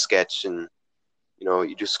draw and you sketch and,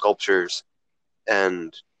 you do sculptures.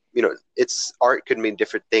 and it's art could mean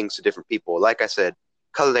different things to different people. Like I said,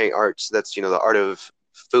 culinary arts, that's the art of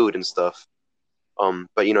food and stuff.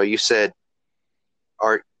 But you said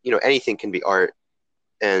art, anything can be art.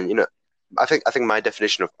 And I think my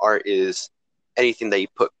definition of art is anything that you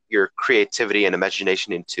put your creativity and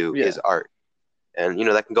imagination into is Yeah, art. And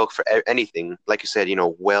that can go for anything. Like you said,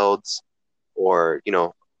 welds, or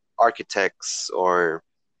architects, or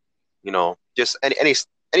just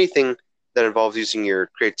anything that involves using your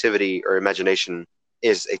creativity or imagination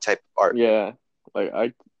is a type of art. yeah. Like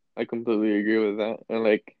I completely agree with that. And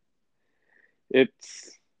like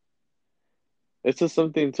it's it's just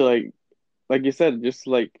something to like you said, just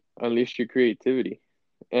like unleash your creativity.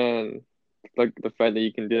 And like the fact that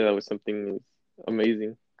you can do that with something is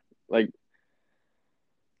amazing. Like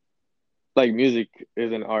like music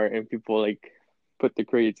is an art and people like put the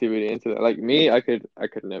creativity into that. Like me, I could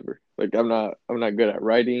never. Like I'm not good at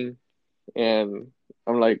writing and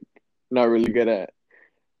I'm like not really good at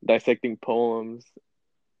dissecting poems.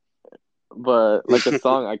 But like a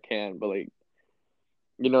song I can, but like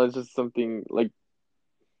it's just something like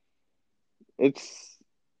it's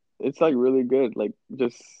it's like really good. Like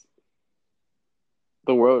just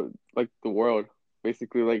the world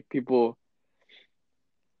basically like people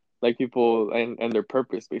and their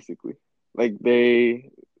purpose basically. Like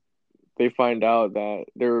they find out that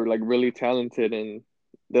they're like really talented and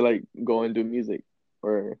they like go and do music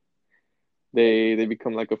or they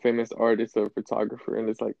become like a famous artist or photographer and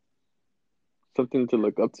it's like something to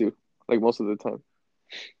look up to like most of the time.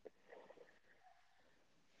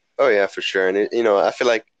 Oh yeah, for sure. And I feel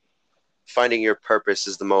like finding your purpose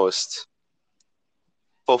is the most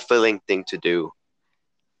fulfilling thing to do.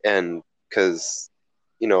 And because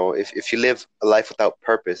if you live a life without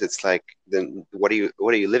purpose, it's like, then what are you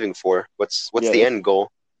living for? What's Yeah, the that's end goal?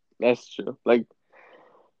 that's true. Like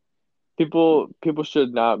people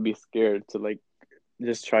should not be scared to like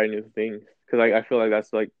just try new things because I feel like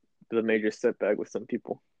that's like the major setback with some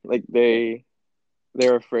people. Like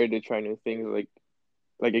they're afraid to try new things.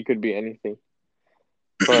 Like it could be anything,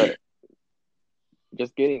 but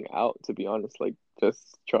just getting out. To be honest, like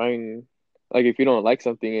just trying. Like if you don't like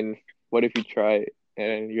something, and what if you try it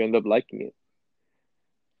and you end up liking it?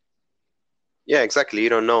 Yeah, exactly. You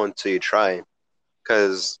don't know until you try.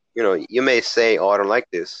 Because you may say, "Oh, I don't like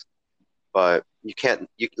this," but you can't.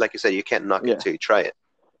 Like you said, you can't knock it Yeah, till you try it.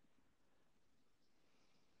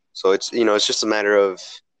 So it's just a matter of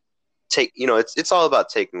it's all about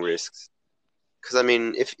taking risks. Because I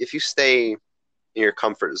mean, if you stay in your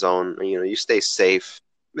comfort zone, you stay safe.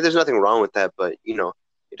 I mean, there's nothing wrong with that, but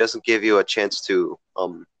it doesn't give you a chance to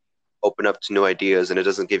open up to new ideas, and it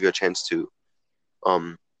doesn't give you a chance to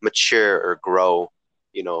mature or grow,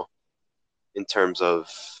 you know, in terms of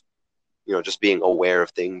just being aware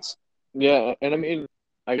of things. yeah, and I mean,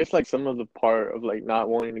 I guess like some of the part of like not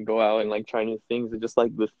wanting to go out and like try new things is just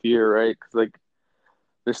like the fear, right? Because like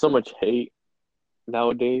there's so much hate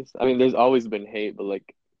nowadays. I mean, there's always been hate, but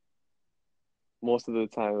like most of the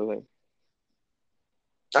time, like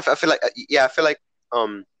I feel like yeah, I feel like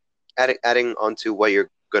um adding on to what you're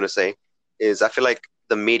gonna say is I feel like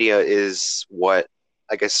the media is what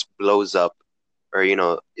I guess blows up, or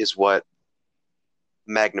is what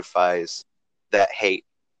magnifies that hate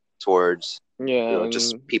towards yeah,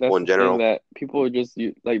 just and people that's in the thing general. that people would just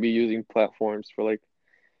like be using platforms for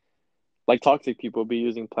like toxic people be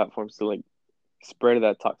using platforms to like spread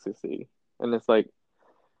that toxicity, and it's like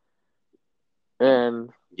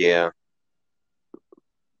and Yeah.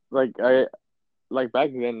 like I like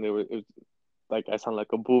back then it was like I sound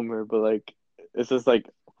like a boomer, but like it's just like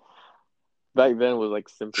back then was like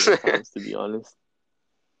simpler times to be honest,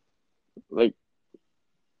 like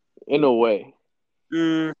in a way,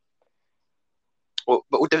 Mm, well,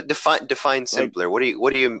 but define like simpler. What are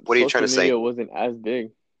you trying social to say? media wasn't as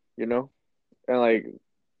big, you know, and like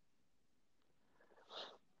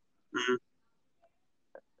Mm,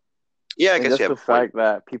 yeah, I and guess you just have the a point. fact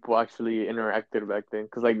that people actually interacted back then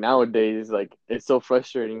because like nowadays like it's so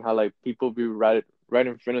frustrating how like people be right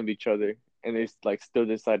in front of each other and they like still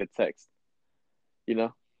decide to text, you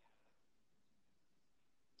know.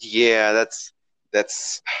 Yeah, that's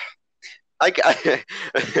I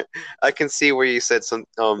I can see where you said some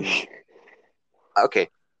okay.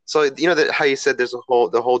 So that how you said there's the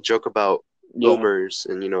whole joke about Yeah, boomers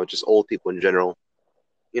and just old people in general.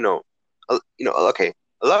 Okay,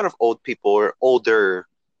 a lot of old people or older,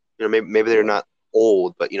 maybe they're yeah, not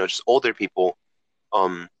old, but just older people.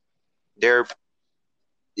 Um, they're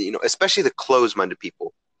especially the closed-minded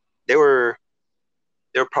people. They were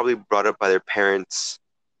they were probably brought up by their parents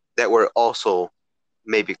that were also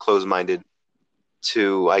maybe closed-minded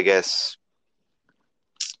to, I guess,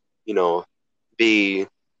 you know, be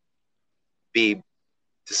be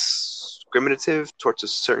discriminative towards a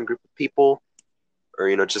certain group of people,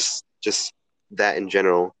 or just that in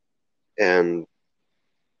general. And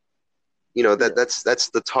Yeah. that's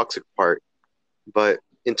the toxic part. But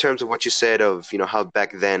in terms of what you said of how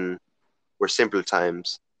back then were simpler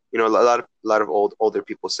times, a lot of older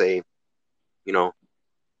people say, you know,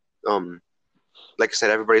 um, like I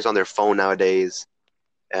said, everybody's on their phone nowadays,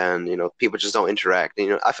 and people just don't interact.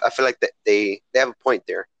 I feel like that they have a point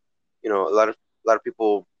there. A lot of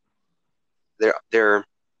people, they're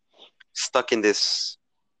stuck in this.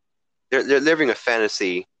 They're living a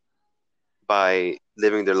fantasy by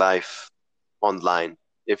living their life online.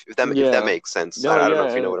 If that Yeah. makes sense, No, I don't know yeah,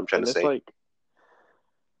 if you know what I'm trying and to it's say. like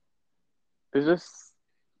it's just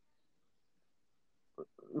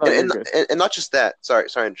no, And you're and good. and not just that. Sorry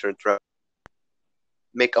to interrupt.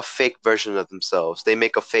 Make a fake version of themselves. They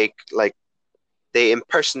make a fake, like, they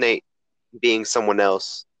impersonate being someone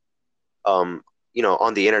else, um,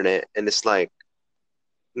 on the internet, and it's like,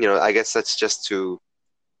 I guess that's just to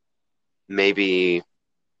maybe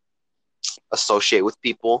associate with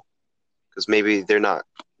people, because maybe they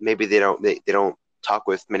don't talk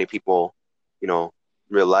with many people,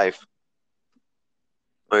 real life,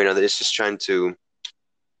 or they're just trying to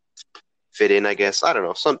fit in, I guess. I don't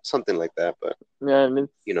know, something like that, but Yeah, and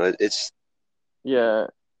it's it's yeah,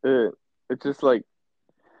 it, it's just like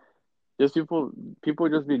just people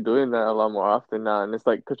just be doing that a lot more often now, and it's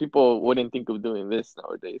like because people wouldn't think of doing this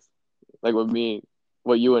nowadays, like with me,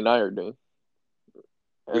 what you and I are doing,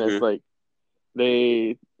 and it's hmm like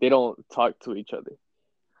they don't talk to each other,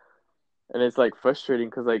 and it's like frustrating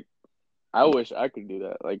because like I wish I could do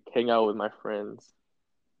that, like hang out with my friends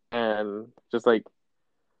and just like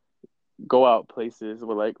go out places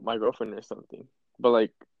with like my girlfriend or something, but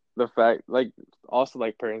like the fact like also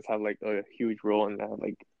like parents have like a huge role in that,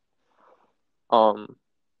 um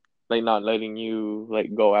like not letting you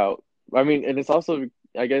like go out. I mean, and it's also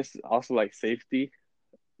I guess also like safety,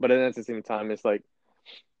 but then at the same time it's like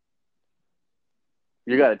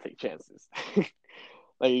you gotta take chances.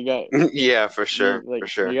 Like yeah, for you sure, like for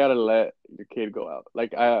you sure. gotta let your kid go out.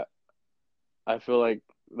 Like I feel like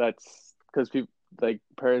that's because people like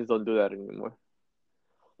parents don't do that anymore.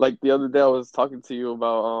 Like the other day I was talking to you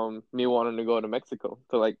about me wanting to go to Mexico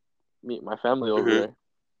to like meet my family over hmm there.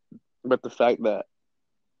 But the fact that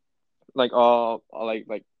like all like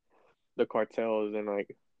the cartels and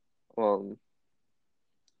like um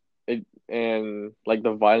it and like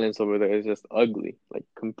the violence over there is just ugly, like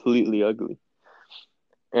completely ugly.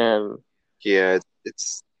 And Yeah,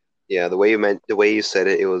 yeah, the way you said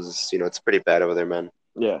it, it was, it's pretty bad over there, man.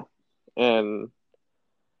 yeah, and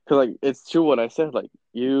cause like it's true what I said. Like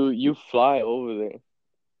you fly over there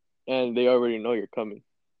and they already know you're coming.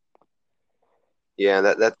 Yeah,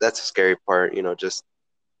 that's a scary part, just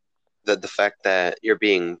the fact that you're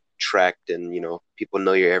being tracked, and people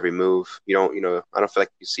know your every move. I don't feel like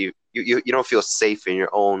you don't feel safe in your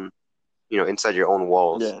own, inside your own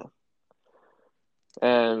walls. Yeah,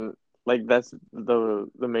 and like that's the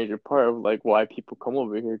major part of like why people come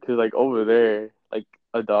over here. Cause like over there, like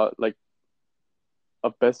like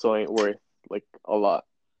a peso ain't worth like a lot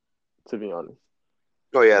to be honest.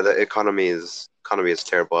 Oh yeah, the economy is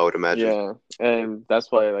terrible, I would imagine. Yeah, and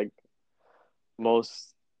that's why like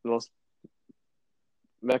most most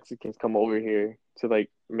Mexicans come over here to like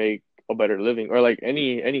make a better living or like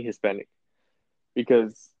any Hispanic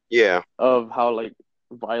because Yeah. of how like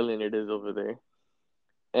violent it is over there.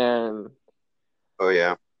 And Oh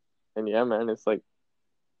yeah. and yeah, man, it's like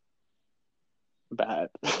bad.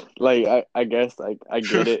 Like I guess like I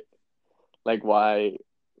get it like why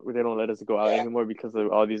they don't let us go out anymore because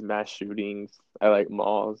of all these mass shootings at like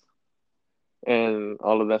malls and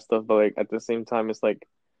all of that stuff. But like at the same time, it's like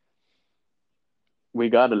we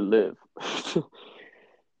gotta live,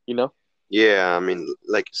 you know? Yeah, I mean,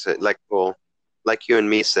 like you said, like you and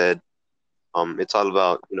me said, it's all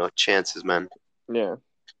about, chances, man. Yeah,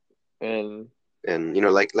 and And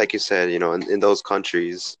like you said, in those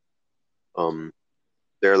countries, um,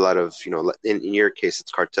 there are a lot of, in your case,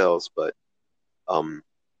 it's cartels, but um,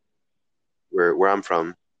 where I'm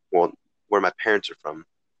from, well, where my parents are from,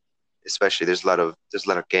 especially, there's a lot of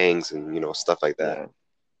gangs and stuff like that, yeah,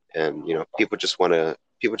 and people just want to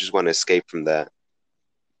escape from that.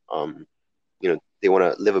 They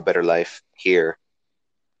want to live a better life here.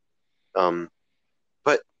 Um,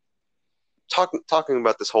 but talking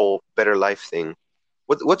about this whole better life thing,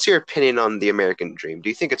 what's your opinion on the American dream? Do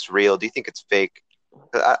you think it's real? Do you think it's fake?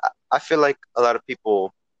 'Cause I feel like a lot of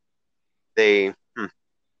people, they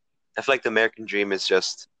I feel like the American dream is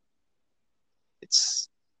just, it's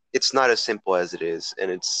it's not as simple as it is,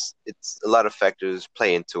 and it's a lot of factors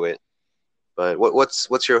play into it. But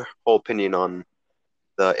what's your whole opinion on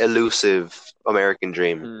the elusive American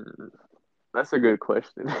dream? Hmm, that's a good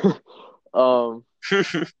question. Um,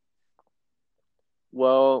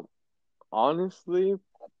 well, honestly,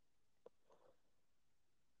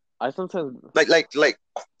 I sometimes Like like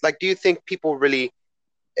like do you think people really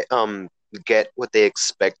um get what they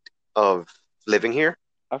expect of living here?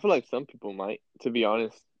 I feel like some people might, to be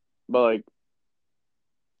honest, but like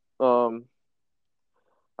um,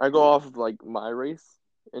 I go off of like my race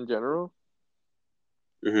in general,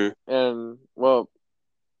 Hmm. and well,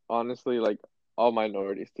 honestly, like all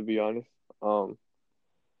minorities, to be honest. Um,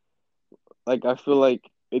 like I feel like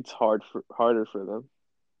it's harder for them.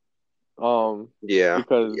 Yeah,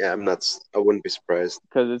 Because yeah, I wouldn't be surprised.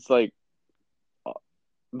 it's like uh,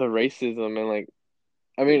 the racism and like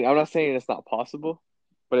I mean I'm not saying it's not possible,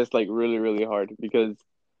 but it's like really really hard because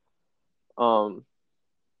um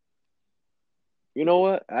you know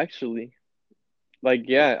what actually like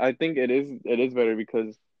yeah I think it is better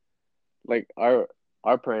because like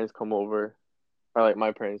our parents come over or like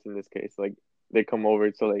my parents in this case like they come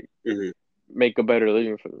over to like Hmm. make a better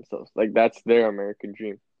living for themselves like that's their American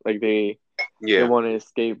dream like they Yeah. want to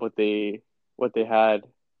escape what they had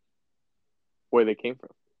where they came from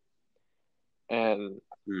and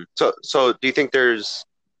Mm. So do you think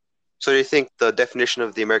the definition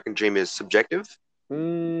of the American dream is subjective?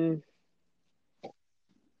 mm,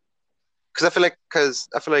 Because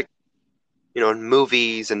I feel like in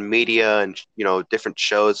movies and media and different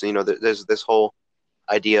shows, there's this whole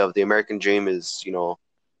idea of the American dream is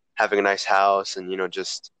having a nice house and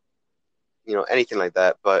just anything like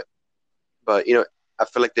that. But I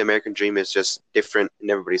feel like the American dream is just different in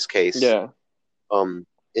everybody's case. yeah. Um,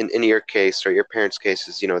 in your case or your parents'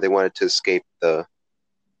 cases, they wanted to escape you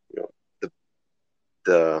know the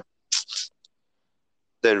the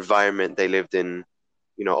the environment they lived in,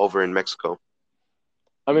 over in Mexico.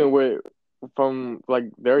 I mean, we're from like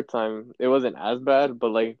their time, it wasn't as bad,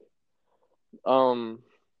 but um,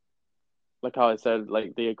 like how I said,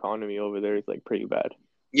 like the economy over there is like pretty bad,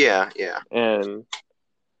 Yeah, yeah. and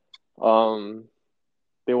um,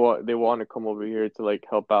 they want to come over here to like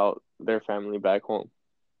help out their family back home.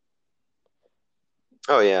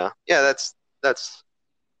 Oh yeah. Yeah, that's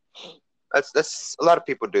a lot of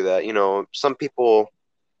people do that. Some people,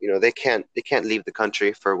 they can't leave the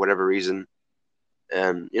country for whatever reason.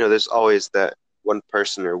 And there's always that one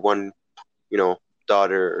person or one, you know,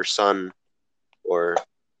 daughter or son or,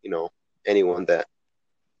 you know, anyone that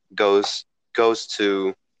goes goes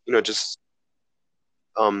to, just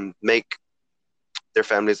make their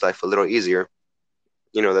family's life a little easier.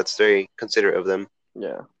 That's very considerate of them.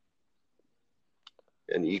 Yeah,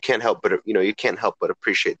 And you can't help but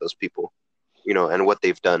appreciate those people, and what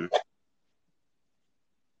they've done.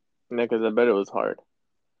 yeah, because I bet it was hard.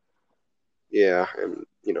 Yeah,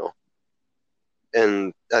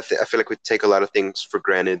 and I feel like we take a lot of things for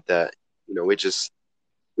granted that we just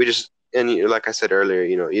and like I said earlier,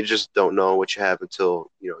 you just don't know what you have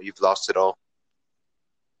until you've lost it all.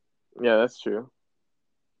 Yeah, that's true.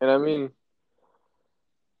 And I mean,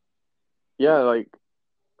 yeah, like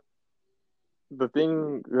the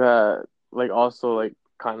thing that like also like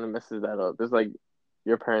kind of messes that up is like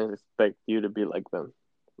your parents expect you to be like them,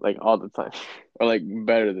 like all the time, or like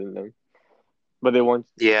better than them. but they want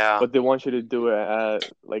Yeah. but they want you to do it at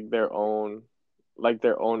like their own like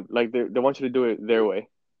they want you to do it their way,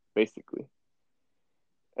 basically.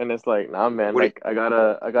 And it's like, nah man, What do like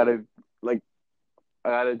like I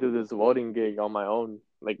gotta do this welding gig on my own.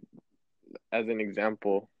 Like as an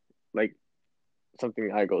example, like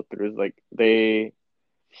something I go through is like they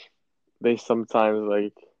sometimes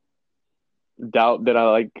like doubt that I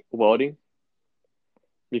like welding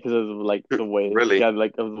because of like you the ways really? yeah,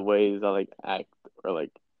 like of the ways I like act or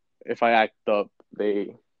like if I act up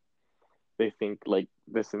they think like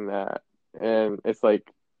this and that, and it's like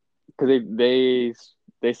because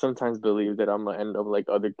they sometimes believe that I'm gonna end up like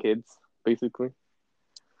other kids, basically.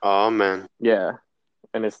 Oh man, Yeah,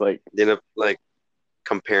 and it's like they end up like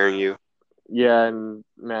comparing you. yeah, and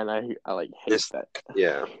man, I like hate It's that.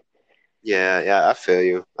 Yeah, yeah, yeah. I feel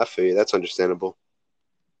you. I feel you. That's understandable.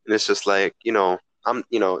 And it's just like I'm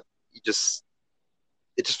you just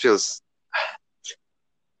it just feels.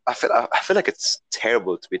 I feel like it's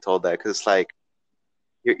terrible to be told that because it's like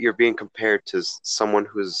you're being compared to someone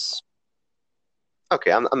who's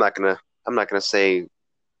okay. I'm not gonna say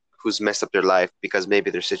who's messed up their life because maybe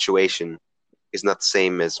their situation is not the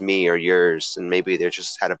same as me or yours, and maybe they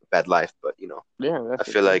just had a bad life. But Yeah, I that's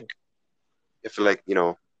the feel like thing. I feel like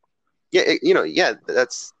yeah, yeah.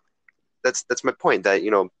 That's my point. That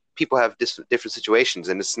people have different situations,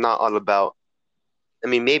 and it's not all about. I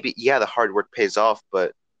mean, maybe yeah, the hard work pays off,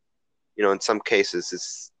 but in some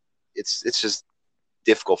cases, it's just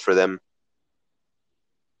difficult for them.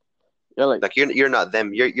 Yeah, like, Like you're not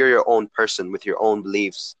them. You're your own person with your own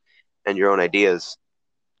beliefs and your own ideas.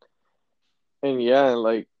 and yeah,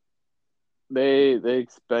 like they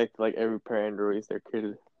expect like every parent to raise their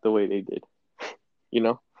kid the way they did, you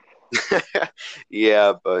know?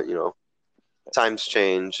 Yeah, but times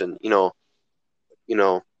change, and you know,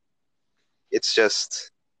 it's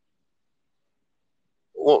just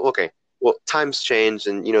well, okay. Well, times change,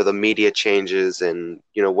 and the media changes, and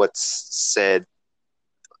you know, what's said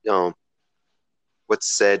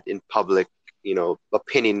in public.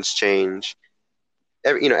 Opinions change.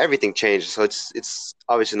 Everything changes, so it's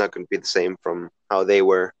obviously not going to be the same from how they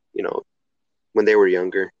were, when they were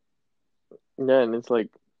younger. Yeah, and it's like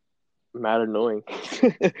mad annoying,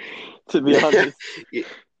 to be honest.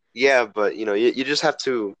 Yeah, but you just have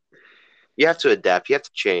to adapt. You have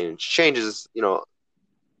to change. Change is,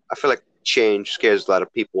 I feel like change scares a lot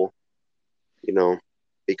of people, you know,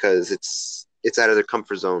 because it's out of their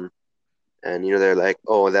comfort zone, and they're like,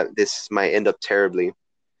 oh, that this might end up terribly.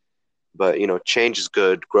 But change is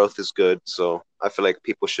good, growth is good, so I feel like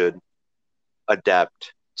people should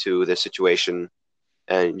adapt to their situation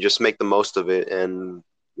and just make the most of it, and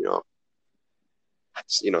you know,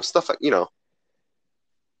 stuff like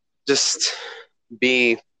just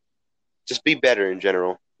be just be better in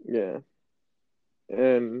general. Yeah.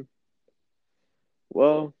 And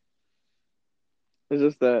well, it's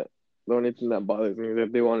just that the only thing that bothers me is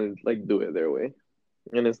that they want to like do it their way.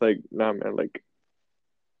 And it's like, nah, man, like,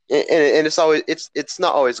 And it's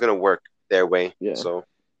not always gonna work their way. yeah, So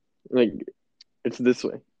like it's this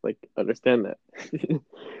way. Like, understand that.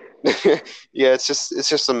 yeah, it's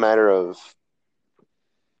just a matter of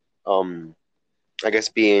um I guess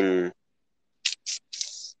being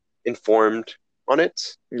informed on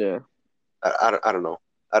it. Yeah. I don't know.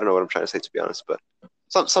 I don't know what I'm trying to say, to be honest, but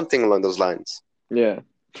something along those lines. Yeah.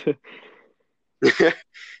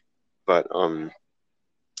 But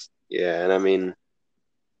yeah, and I mean,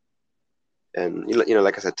 and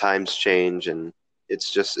like I said, times change, and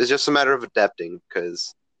it's just a matter of adapting,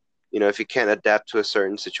 because if you can't adapt to a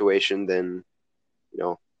certain situation, then you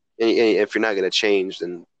know and if you're not going to change,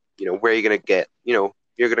 then where are you going to get, you're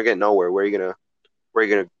going to get nowhere. Where are you going to where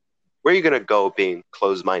are you going to go being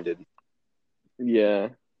closed-minded? Yeah.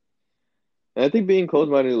 And I think being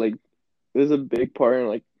closed-minded, like, is a big part in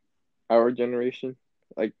like our generation.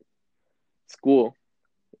 Like, school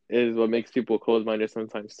is what makes people closed-minded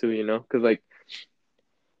sometimes too, you know? Because like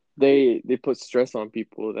they put stress on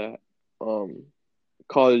people that um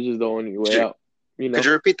college is the only way could you, out, you could know?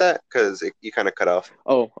 you repeat that, because you kind of cut off?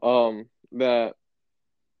 Oh, that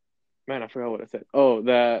man, I forgot what I said. Oh,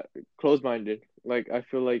 that closed-minded. Like, I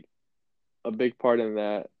feel like a big part in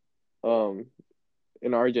that, um,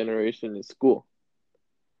 in our generation is school.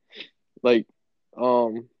 Like,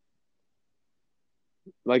 um,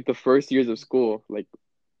 like the first years of school, like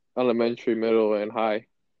elementary, middle, and high,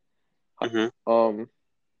 Hmm. um,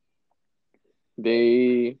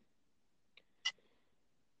 they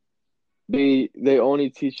they only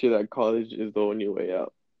teach you that college is the only way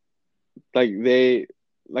out. Like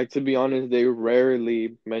like to be honest, they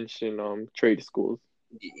rarely mention trade schools.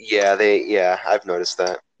 Yeah, I've noticed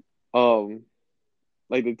that. Um,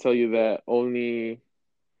 like they tell you that only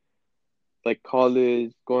like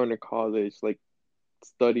college, going to college, like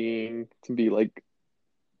studying to be like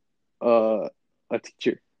uh a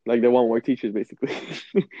teacher. Like they want more teachers basically.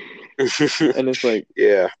 And it's like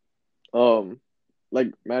Yeah. um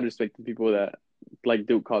like mad respect to people that like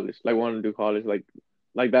do college, like want to do college,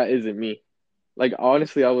 like that isn't me. Like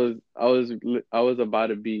honestly, I was about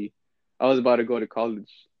to go to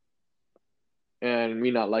college, and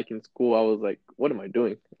me not liking school, I was like, what am I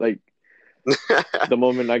doing? Like the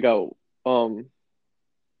moment I got um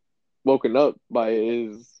woken up by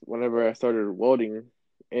is whenever I started welding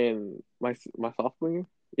in my sophomore year.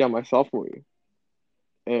 Yeah, my sophomore year.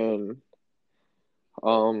 And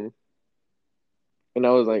um and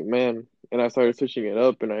I was like, man, and I started switching it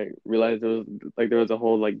up, and I realized there was a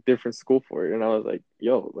whole like different school for it, and I was like,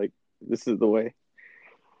 yo, like this is the way.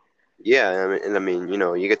 Yeah, I mean,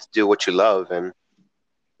 you get to do what you love, and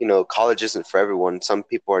college isn't for everyone. Some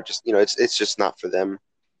people are just, it's just not for them.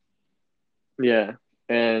 Yeah.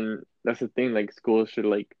 And that's the thing, like schools should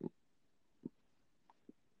like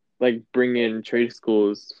bring in trade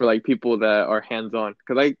schools for like people that are hands on.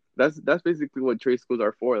 Cause like that's basically what trade schools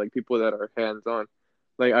are for, like people that are hands on.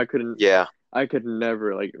 Like Yeah. I could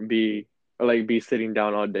never like be sitting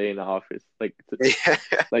down all day in the office. Like Yeah,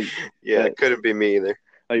 like yeah, that it couldn't be me either.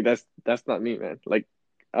 Like that's not me, man. Like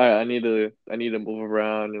I need to move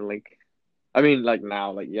around and like I mean like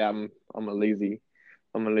now like yeah I'm a lazy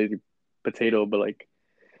potato, but like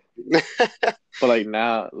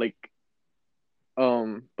now like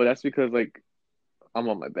but that's because like I'm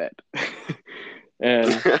on my bed.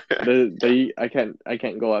 And I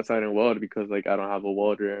can't go outside and weld because like I don't have a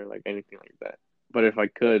welder or like anything like that. But if I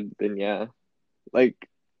could, then yeah. Like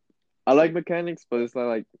I like mechanics, but it's not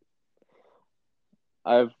like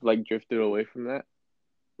I've like drifted away from that.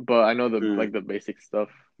 But I know Mm, the basic stuff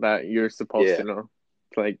that you're supposed yeah, to know.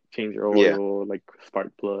 To like change your yeah, oil, like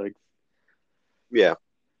spark plugs. yeah.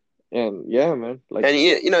 And yeah, man. Like And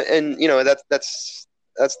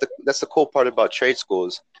that's the cool part about trade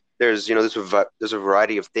schools. There's a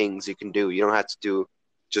variety of things you can do. You don't have to do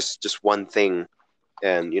just one thing,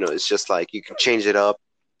 and it's just like you can change it up,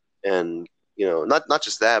 and not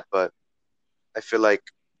just that, but I feel like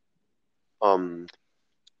um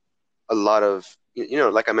a lot of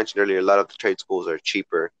like I mentioned earlier, a lot of the trade schools are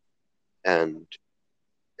cheaper, and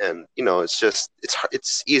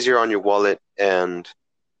it's easier on your wallet, and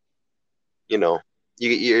you know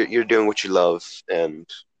you're doing what you love, and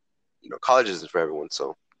college isn't for everyone.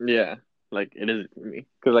 So yeah, like it is for me.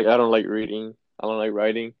 Cause like I don't like reading. I don't like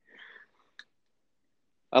writing.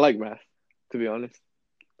 I like math, to be honest.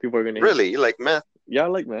 People are gonna hate. really, you like math? Yeah, I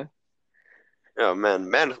like math. Oh man,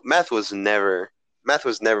 math was never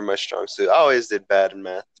my strong suit. I always did bad in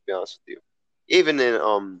math, to be honest with you. Even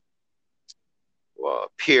in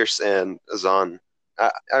Pierce and Azan.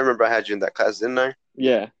 I remember I had you in that class, didn't I?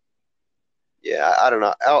 Yeah. Yeah, I don't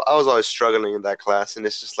know. I was always struggling in that class, and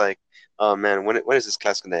it's just like, oh man, when is this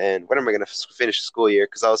class going to end? When am I going to finish the school year?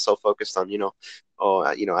 Because I was so focused on,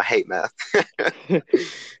 I hate math.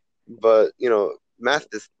 But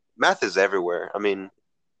math is everywhere. I mean,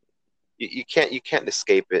 you can't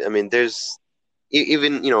escape it. I mean, there's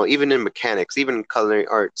even in mechanics, even in culinary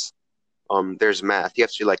arts, there's math. You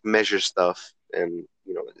have to like measure stuff, and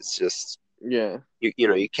it's just Yeah. you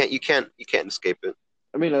can't escape it.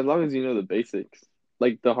 I mean, as long as you know the basics,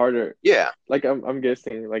 like the harder, Yeah, like I'm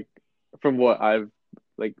guessing, like from what I've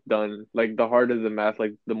like done, like the harder the math,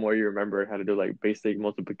 like the more you remember how to do like basic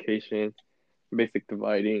multiplication, basic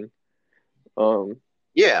dividing, um,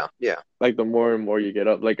 yeah, yeah, like the more and more you get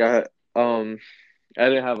up. Um I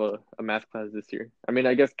didn't have a math class this year. I mean,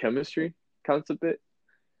 I guess chemistry counts a bit.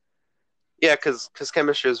 yeah. Because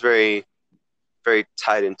chemistry is very very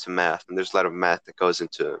tied into math, and there's a lot of math that goes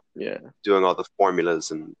into Yeah, doing all the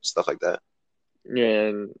formulas and stuff like that. yeah,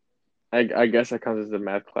 and I guess that counts as a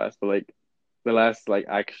math class, but like the last like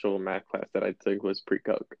actual math class that I took was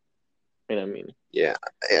pre-calc, and I mean, Yeah,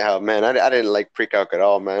 yeah, man, I didn't like pre-calc at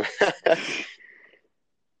all, man.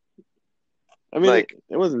 I mean Like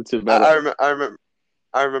it wasn't too I, bad.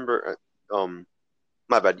 I remember.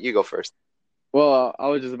 My bad. You go first. Well, I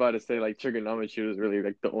was just about to say like trigonometry was really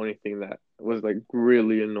like the only thing that was like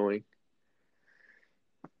really annoying.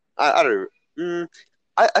 I don't. Mm,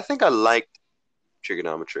 I think I liked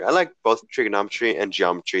trigonometry. I like both trigonometry and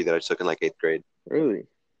geometry that I took in like eighth grade. Really,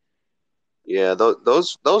 Yeah,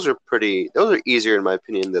 those are pretty. Those are easier in my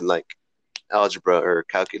opinion than like algebra or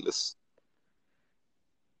calculus.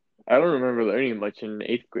 I don't remember learning much in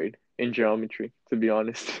eighth grade in geometry, to be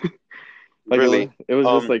honest. Like Really. it was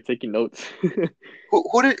just Um, like taking notes.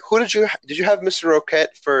 who did you have Mr.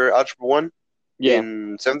 Roquette for algebra one Yeah,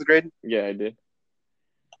 in seventh grade? yeah, I did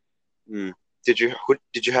Hmm. Did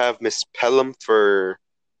you have Miss Pelham for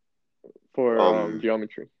for um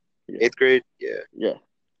geometry. Yeah, eighth grade? Yeah. yeah.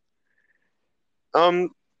 Um,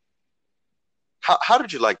 how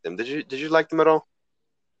did you like them? Did you like them at all?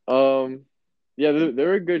 Um, yeah, they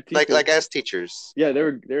were good teachers. Like as teachers? Yeah, they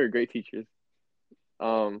were great teachers.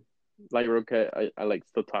 Um, like Roquette, I like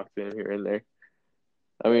still talk to him here and there.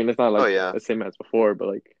 I mean, it's not Oh like yeah. the same as before, but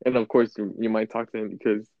like, and of course you might talk to him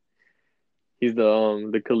because he's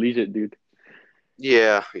the collegiate dude,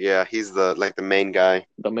 Yeah, yeah, he's the main guy.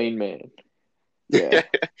 the main man. Yeah,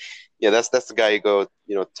 Yeah, that's the guy you go,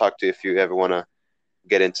 talk to if you ever want to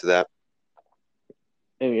get into that.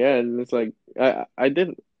 and yeah, and it's like I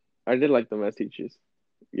did like them as teachers.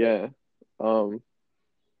 Yeah, um,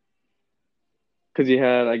 because you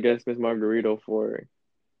had I guess Miss Margarito for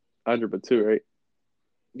algebra two, right?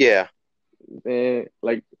 Yeah. And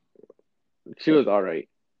like she was all right,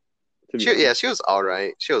 to be Yeah, honest. she was all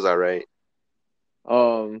right. She was all right.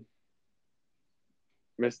 Um,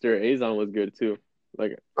 Mr. Azon was good too.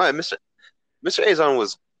 Like, All right, Mr. Azon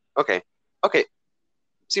was okay. Okay.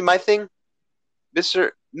 See, my thing,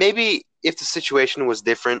 Mr. Maybe if the situation was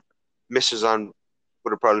different, Mr. Zahn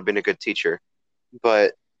would have probably been a good teacher.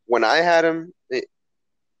 But when I had him,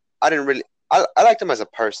 I didn't really. I liked him as a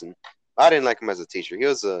person. I didn't like him as a teacher.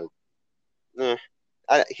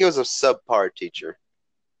 Eh, he was a subpar teacher.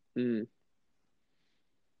 Mm.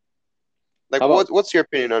 Like, How about what's your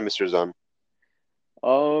opinion on Mr. Zahn?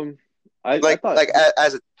 I thought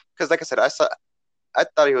As a, because like I said, I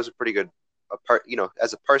thought he was a pretty good a part.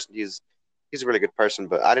 As a person, he's a really good person,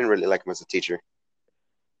 but I didn't really like him as a teacher.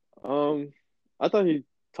 um I thought he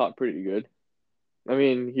taught pretty good. I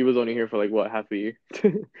mean, he was only here for like what, half a year.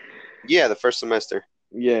 Yeah, the first semester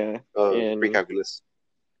Yeah, of and pre-calculus.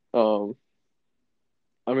 um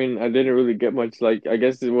I mean, I didn't really get much. Like, I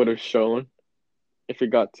guess it would have shown if it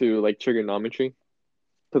got to like trigonometry,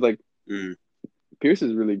 because like Mm. Pierce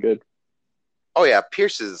is really good. Oh yeah,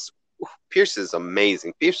 Pierce is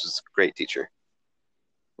amazing. Pierce is a great teacher.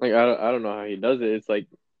 Like, I don't know how he does it. It's like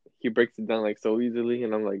he breaks it down like so easily,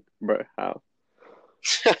 and I'm like, bro, how?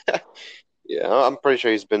 Yeah, I'm pretty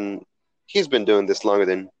sure he's been doing this longer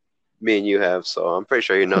than me and you have, so I'm pretty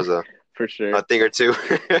sure he knows For a sure. thing or two.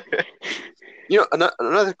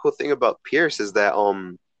 Another cool thing about Pierce is that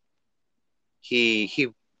he he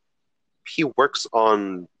he works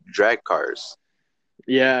on drag cars.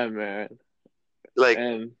 Yeah, man. Like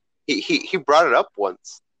And he brought it up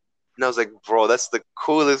once, and I was like, bro, that's the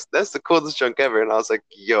coolest junk ever. And I was like,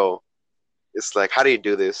 yo, it's like, how do you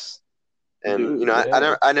do this? And dude,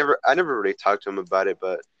 yeah, I never really talked to him about it,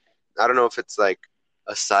 but I don't know if it's like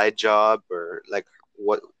a side job or like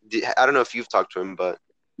what. I don't know if you've talked to him, but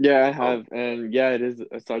yeah, I um, have, and yeah, it is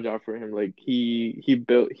a side job for him. Like he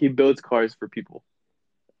builds cars for people.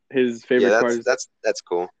 His yeah, favorite cars that's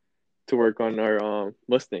cool. to work on are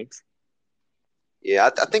Mustangs. Yeah,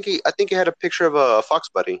 I think he had a picture of a fox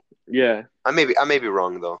buddy. Yeah. I may be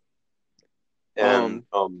wrong though. And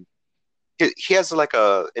Um. he has like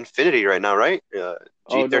a Infinity right now, right? Oh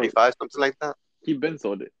no, G35, something like that. he been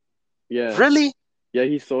sold it. Yeah. Really? Yeah,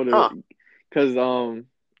 he sold it Huh. because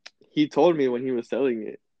he told me when he was selling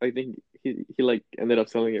it. I think he like ended up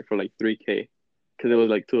selling it for like 3K because it was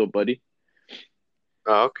like to a buddy.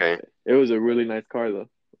 Oh, okay. It was a really nice car though.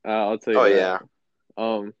 I'll tell you Oh that. yeah.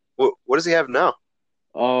 Um What does he have now?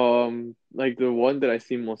 like the one that I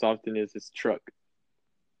see most often is his truck.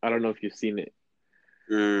 I don't know if you've seen it.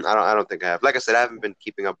 I don't think I have. Like I said, I haven't been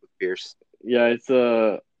keeping up with Pierce. Yeah, it's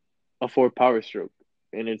a Ford Power Stroke,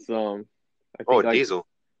 and it's I Oh, think like diesel.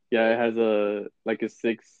 yeah, it has a like a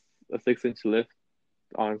 6-inch lift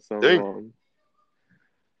on some Dang.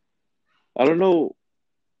 I don't know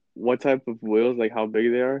what type of wheels, like how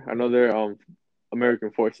big they are. I know they're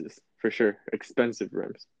American Forces for sure, expensive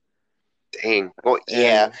rims. Dang. Oh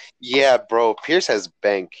yeah. And Yeah, bro. Pierce has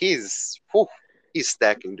bank. He's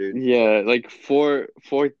stacking, dude. yeah, like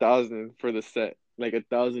 4,000 for the set, like a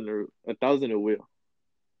thousand a wheel.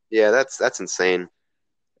 Yeah, that's insane.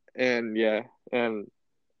 And yeah, and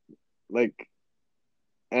like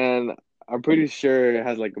and I'm pretty sure it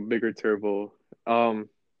has like a bigger turbo.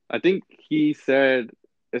 I think he said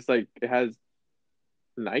it's like it has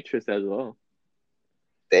nitrous as well.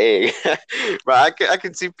 Dang. Bro, I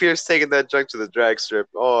can see Pierce taking that junk to the drag strip.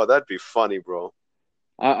 Oh, that'd be funny, bro.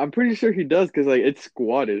 I'm pretty sure he does because like it's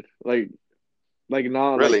squatted, like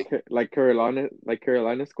not Really? like Carolina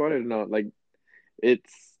squatted. No, like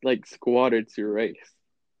it's like squatted to race.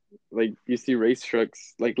 Like you see race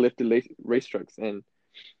trucks, like race trucks, and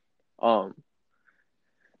um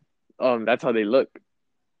that's how they look,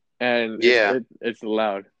 and Yeah. it's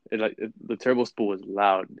loud. The turbo spool is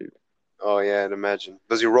loud, dude. Oh yeah, I'd imagine.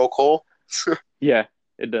 Does he roll coal? Yeah,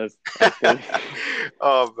 it does actually.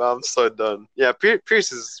 Oh, I'm so done. Yeah,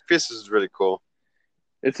 Pierce is really cool.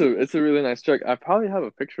 It's a really nice truck. I probably have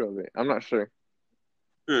a picture of it. I'm not sure.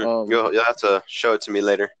 Um, You'll have to show it to me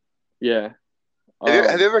later. yeah.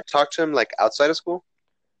 Have you ever talked to him like outside of school?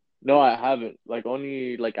 No, I haven't. Like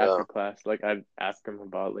only like Uh, after class. Like I'd ask him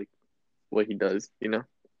about like what he does, you know?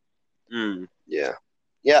 yeah.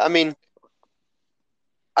 Yeah, I mean,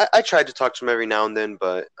 I tried to talk to him every now and then,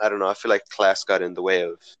 but I don't know. I feel like class got in the way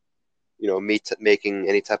of, me making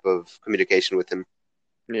any type of communication with him.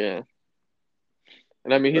 Yeah.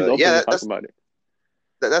 And I mean, he's But open yeah, to talk about it.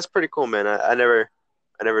 that's pretty cool, man. I never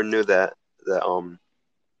knew that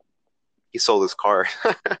he sold his car.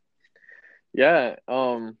 Yeah.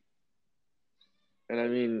 And I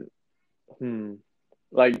mean, hmm,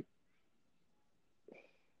 like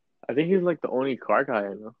I think he's like the only car guy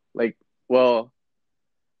I know. Like, well,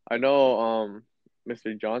 I know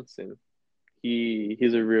Mr. Johnson.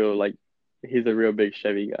 He's a real big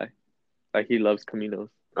Chevy guy. Like he loves Caminos.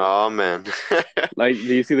 Oh man. Like,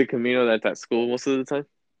 do you see the Camino that's at school most of the time?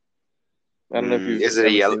 I don't know if you've ever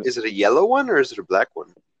seen it. Is it a yellow one or is it a black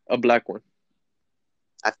one? A black one.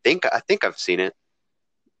 I think I've seen it.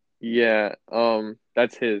 Yeah,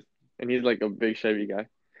 that's his, and he's like a big Chevy guy.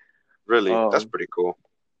 Really? That's Um, pretty cool.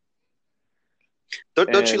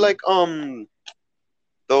 Don't you and like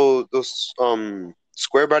those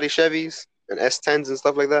square body Chevys and S10s and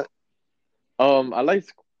stuff like that? I like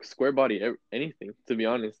square body anything, to be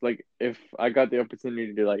honest. Like if I got the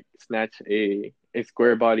opportunity to like snatch a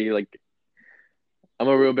square body, like I'm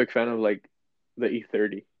a real big fan of like the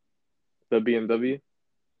E30, the BMW.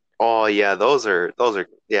 Oh yeah, those are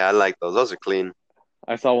yeah, I like those. Those are clean.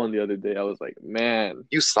 I saw one the other day. I was like, man,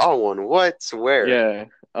 You saw one. What? Where? yeah.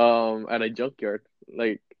 At a junkyard.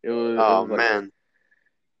 Like it Oh was like man.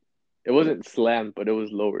 it wasn't slammed, but it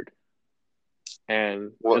was lowered,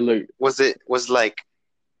 and it What looked was like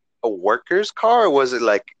a worker's car or was it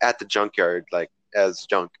like at the junkyard like as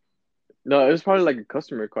junk? no, it was probably like a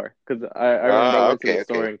customer car because I remember I Ah, went to the okay,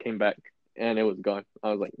 store okay. and came back and it was gone.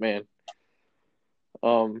 I was like, man.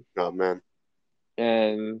 Um, Oh man.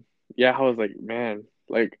 and yeah, I was like, man,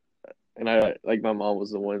 like, and I like my mom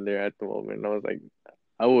was the one there at the moment, and I was like,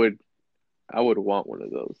 I would I would want one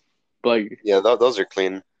of those, but like Yeah, those are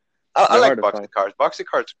clean. I they're hard like to boxy find. cars. Boxy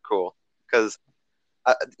cars are cool because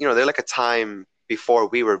they're like a time before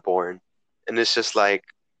we were born, and it's just like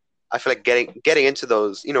I feel like getting into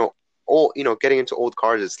those, getting into old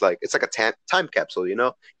cars. It's like a time capsule,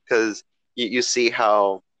 because you see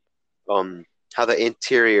um how the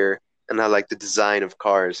interior and how like the design of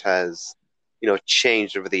cars has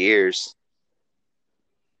changed over the years.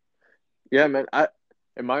 Yeah, man.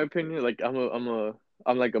 In my opinion, like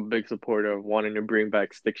I'm like a big supporter of wanting to bring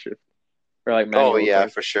back stick shift or like Oh manual yeah,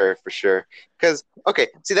 cars. for sure, for sure. Because okay,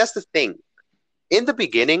 see that's the thing. In the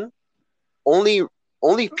beginning, only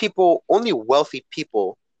only wealthy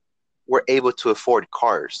people were able to afford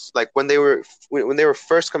cars. Like when they were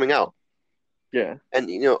first coming out, Yeah. and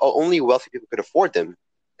only wealthy people could afford them.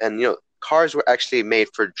 And cars were actually made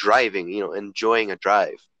for driving, enjoying a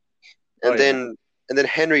drive. Oh And yeah. then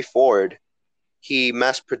Henry Ford, he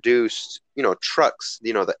mass produced, trucks,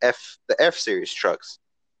 the F series trucks.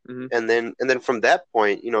 Hmm. And then from that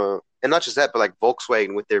point, and not just that, but like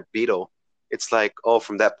Volkswagen with their Beetle, it's like, oh,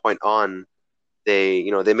 from that point on, they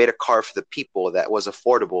made a car for the people that was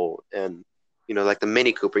affordable, and like the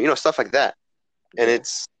Mini Cooper, stuff like that. And Yeah.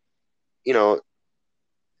 it's you know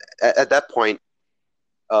at that point,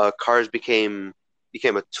 cars became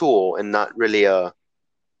a tool and not really a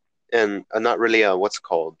what's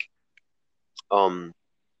called um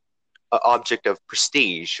a object of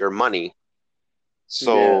prestige or money.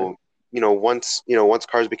 Yeah. So once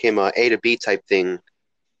cars became a A to B type thing,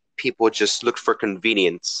 people just looked for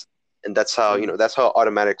convenience, and Hmm. that's how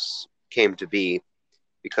automatics came to be,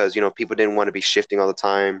 because people didn't want to be shifting all the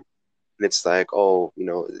time, and it's like, oh,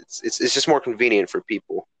 it's just more convenient for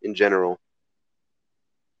people in general.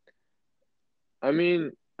 I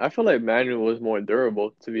mean, I feel like manual was more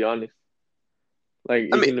durable, to be honest. Like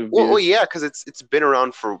I you mean, can well, abuse. yeah, because it's been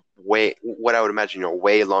around for way what I would imagine,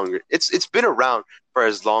 way longer. It's been around for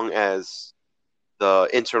as long as the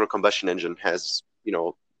internal combustion engine has,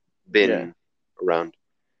 Yeah. been around.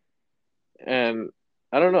 And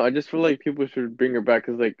I don't know. I just feel like people should bring her back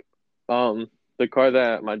because um, the car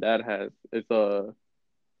that my dad has, it's a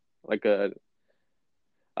like a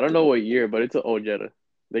I don't know what year, but it's an old Jetta.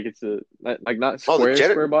 Like it's a like not Oh, square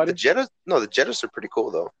The body. Jetta, no, the Jettas are pretty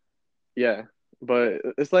cool though. Yeah, but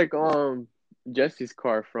it's like Jesse's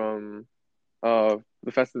car from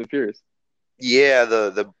the Fast and the Furious. Yeah,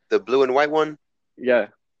 the blue and white one. Yeah,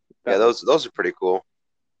 Yeah, that one. those are pretty cool.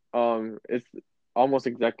 It's almost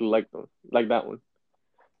exactly like that one,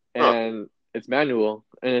 Huh. and it's manual,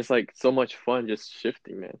 and it's like so much fun just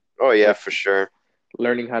shifting, man. Oh yeah, Like for sure.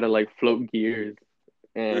 learning how to like float gears,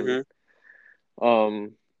 and Hmm.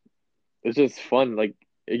 um, it's just fun. Like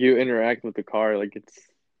you interact with the car, like it's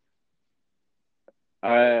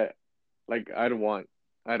I like I'd want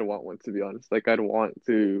one to be honest. Like I'd want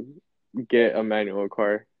to get a manual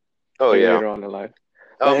car Oh like yeah. later on in life.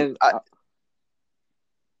 But Um, I,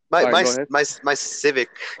 my all right, my go ahead. my Civic,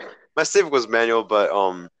 my Civic was manual, but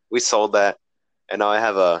we sold that, and now I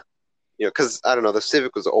have a, because I don't know, the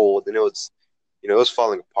Civic was old and it was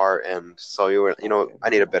falling apart, and so Okay. I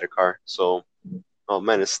need a better car. So, oh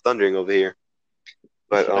man, it's thundering over here.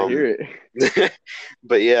 But I hear it.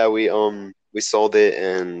 but yeah, we sold it,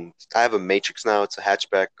 and I have a Matrix now. It's a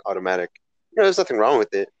hatchback, automatic. There's nothing wrong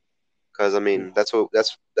with it, because I mean that's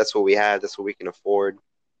what we had. That's what we can afford.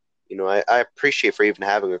 I appreciate for even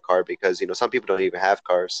having a car, because some people don't even have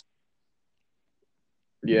cars.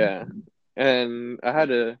 Yeah. And I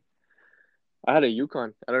had a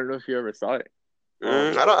Yukon. I don't know if you ever saw it.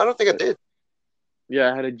 I don't think I But did.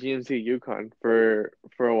 yeah, I had a GMC Yukon for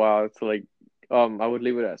a while to like I would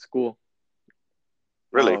leave it at school,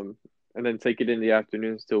 Really? and then take it in the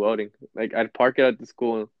afternoons to welding. Like I'd park it at the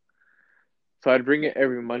school, so I'd bring it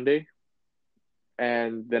every Monday,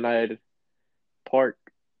 and then I'd park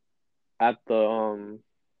at the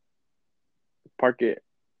park it.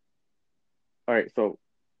 All right, so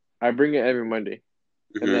I bring it every Monday,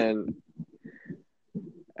 and Mm-hmm.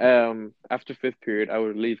 then after fifth period, I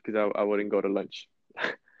would leave because I wouldn't go to lunch.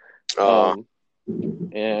 Uh, Um,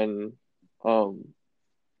 and um,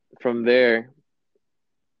 from there,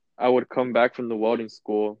 I would come back from the welding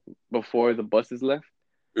school before the buses left,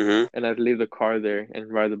 mm-hmm. and I'd leave the car there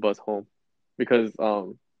and ride the bus home because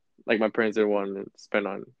like my parents didn't want to spend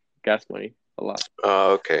on gas money a lot.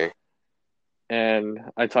 Okay. And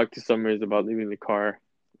I talked to Summers about leaving the car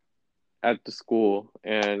at the school,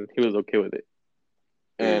 and he was okay with it.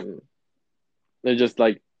 Mm, And they're just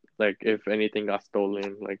like if anything got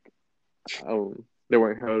stolen, like they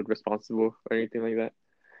weren't held responsible or anything like that.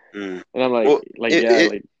 mm. And I'm Well, like yeah,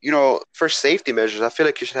 like for safety measures, I feel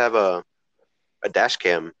like you should have a dash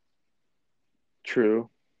cam true.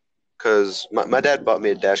 because my dad bought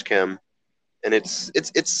me a dash cam, and it's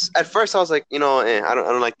at first I was like, I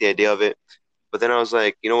don't like the idea of it, but then I was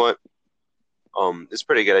like, you know what? It's a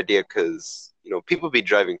pretty good idea because people be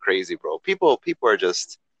driving crazy, bro. People are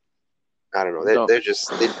just I don't know. Dumb.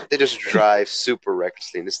 They just drive super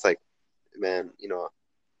recklessly, and it's like, man,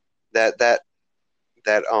 that that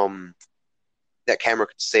that that camera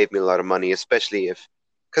could save me a lot of money, especially if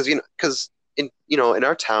because in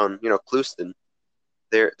our town, Clewiston,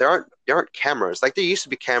 there aren't cameras. Like there used to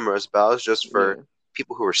be cameras, but it was just for Yeah.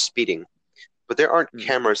 people who were speeding. But there aren't Mm.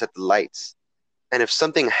 cameras at the lights. And if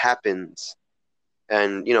something happens,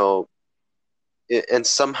 and and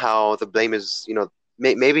somehow the blame is,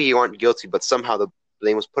 maybe you aren't guilty, but somehow the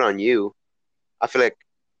blame was put on you. I feel like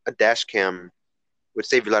a dash cam would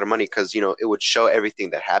save you a lot of money because it would show everything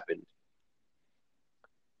that happened.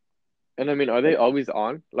 And I mean, are they always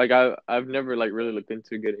on? Like I've never like really looked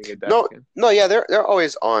into getting a dash No, cam. no, yeah, they're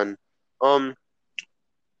always on. Um,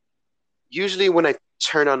 Usually when I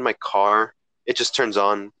turn on my car, it just turns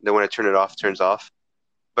on. Then when I turn it off, it turns off.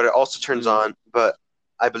 But it also turns Mm. on. But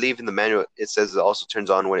I believe in the manual it says it also turns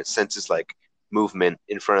on when it senses like movement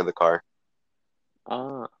in front of the car.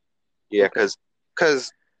 Ah, Yeah, okay.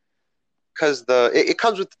 because it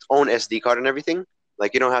comes with its own SD card and everything.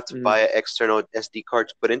 Like you don't have to Mm. buy an external SD card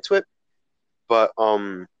to put into it. But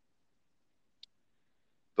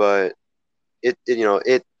but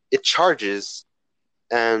it charges,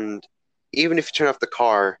 and even if you turn off the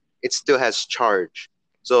car, it still has charge.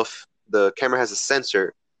 So if the camera has a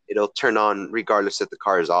sensor, it'll turn on regardless if the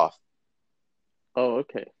car is off. Oh,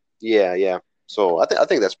 okay. Yeah, yeah. So I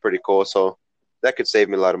think that's pretty cool. So that could save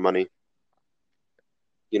me a lot of money,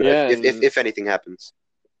 Yeah, if and if anything happens.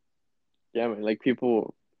 yeah, man, like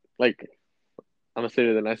people like I'm gonna say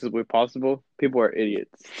it the nicest way possible. People are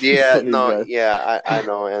idiots. Yeah, Don't need no, drive. yeah, I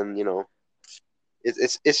know, and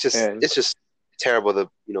it's just And it's just terrible the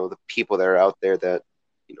people that are out there that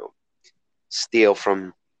you know steal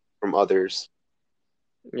from others.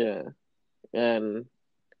 yeah, and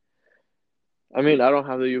I mean I don't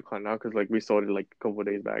have the Yukon now because like we sold it like a couple of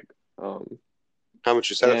days back. Um, How much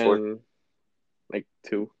you sell it for? and like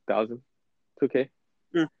 2,000, 2K.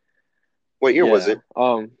 Hmm. What year was Yeah. it?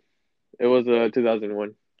 It was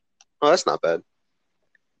 2001. Oh, that's not bad.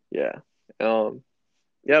 Yeah. Um,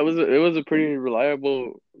 yeah, it was a pretty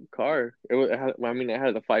reliable car. It had, I mean, it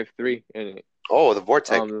had a 5.3 in it. Oh, the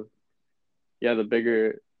Vortec. Um, yeah, the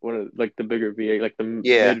bigger one, like the bigger V8, like the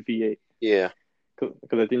Yeah, mid V8, yeah, because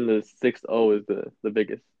I think the 6.0 is the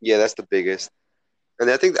biggest. yeah. That's the biggest. And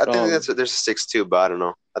I think Um, there's a 6.2, but I don't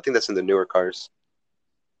know. I think that's in the newer cars.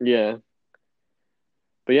 yeah,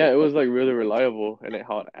 but yeah, it was like really reliable and it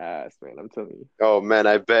hauled ass, man. I'm telling Oh man,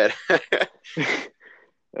 I bet. you.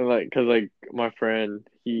 And like, cause like my friend,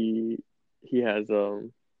 he has I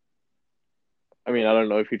mean, I don't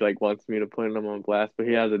know if he like wants me to put him on blast, but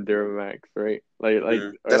he has a Duramax, right? Or That's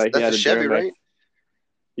like he that's a had a Chevy, Duramax. right?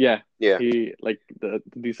 Yeah, Yeah. he like the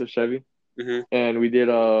diesel Chevy, hmm and we did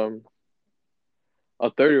a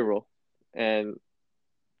 30 roll, and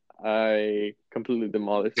I completely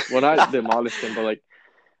demolished. Well, not demolished him, but like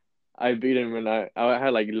I beat him, and I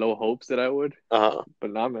had like low hopes that I would, Uh-huh.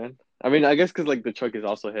 but nah, man. I mean, I guess because like the truck is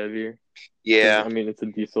also heavier, because Yeah, I mean it's a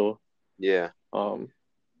diesel, yeah. um,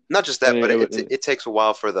 Not just and that, but it and it takes a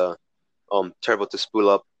while for the turbo to spool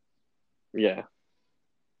up. yeah.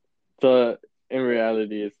 So in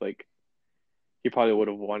reality, it's like he probably would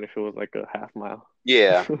have won if it was like a half mile.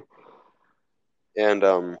 Yeah. And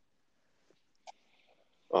um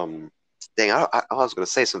dang, I was gonna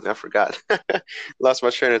say something, I forgot. Lost my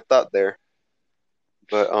train of thought there.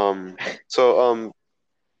 But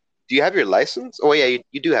do you have your license? Oh yeah,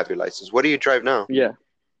 you do have your license. What do you drive now? Yeah.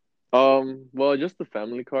 Well, just the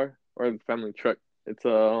family car or the family truck. It's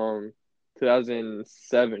a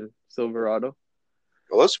 2007 Silverado.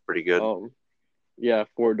 Oh, those are pretty good. Um, yeah,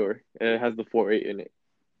 four door. And it has the 4.8 in it,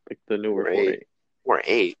 like the newer Or eight, 4.8. or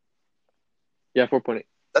eight. Yeah, 4.8.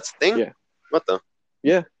 That's the thing. Yeah, What the?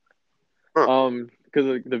 yeah. Huh.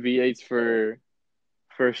 Because the V8s for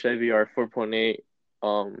Chevy are 4.8,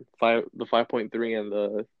 five the 5.3 and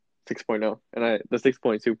the 6.0, and the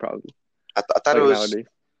 6.2 probably I thought it like was. nowadays.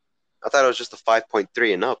 I thought it was just a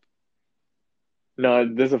 5.3 and up. No,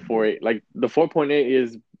 there's a 4.8. Like the 4.8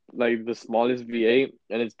 is like the smallest V8,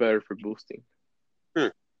 and it's better for boosting. Hmm,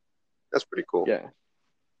 that's pretty cool. Yeah.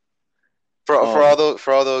 For Um.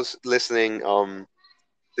 all those listening,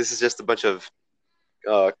 this is just a bunch of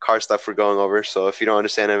car stuff we're going over. So if you don't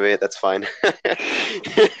understand any of it, that's fine.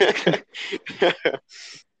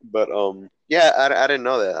 But yeah, I didn't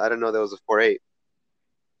know that. I didn't know that was a 4.8.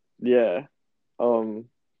 Yeah. Um.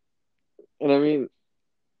 And I mean,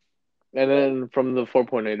 and then from the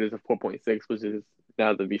 4.8, there's a 4.6, which is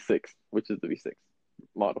now the V6, which is the V6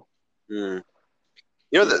 model. Mm.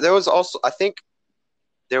 You know, Yeah. there was also I think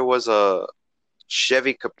there was a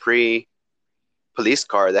Chevy Capri police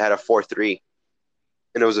car that had a 4.3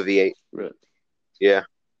 and it was a V8. Right. Yeah,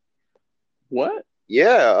 What?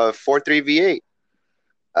 yeah, a 4.3 V8.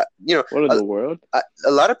 You know, What in the world?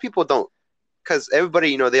 a lot of people don't because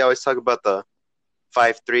everybody, they always talk about the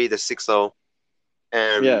 5.3, the 6.0,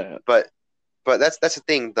 and Yeah. but that's the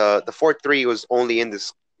thing. The 4.3 was only in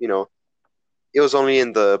this, it was only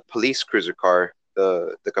in the police cruiser car,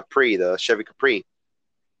 the Capri, the Chevy Capri,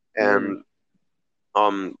 Mm.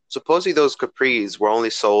 and supposedly those Capris were only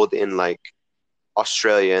sold in like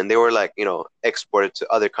Australia, and they were like exported to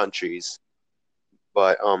other countries.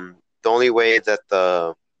 But the only way that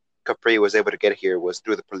the Capri was able to get here was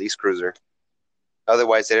through the police cruiser.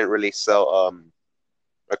 Otherwise, they didn't really sell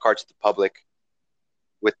a car to the public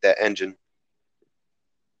with that engine.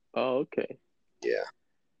 Oh, okay. Yeah,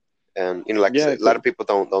 and like I Yeah, said, a lot of people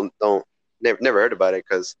don't never heard about it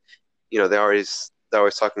because they're always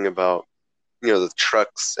talking about the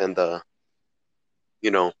trucks and the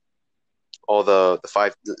you know all the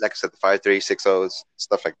five, like I said, the 5.3, 6.0s,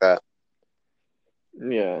 stuff like that.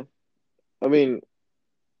 yeah. I mean,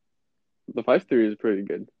 the 5.3 is pretty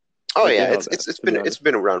good. Oh Like they yeah, held it's that, it's it's to be been it's honest.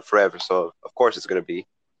 been around forever, so of course it's gonna be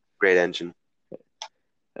great engine.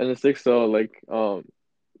 And the 6.0, like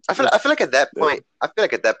I it's feel like at that uh,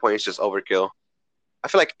 point it's just overkill. I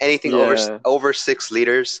feel like anything yeah, over 6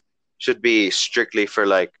 liters should be strictly for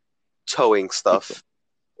like towing diesel. stuff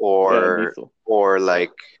Yeah, or diesel.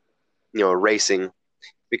 like racing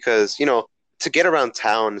because to get around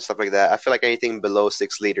town and stuff like that. I feel like anything below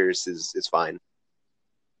 6 liters is fine.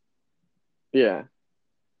 Yeah,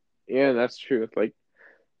 yeah, that's true. Like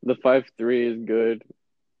the 5.3 is good,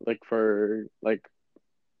 like for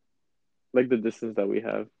like the distance that we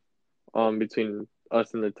have between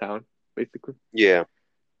us and the town, basically, Yeah,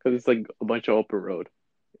 because it's like a bunch of open road,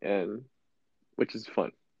 and which is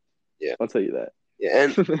fun. yeah, I'll tell you yeah.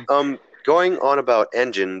 And that. going on about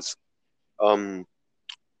engines, um,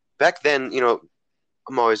 back then,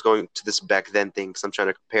 I'm always going to this back then thing because I'm trying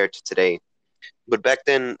to compare it to today. But back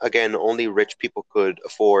then, again, only rich people could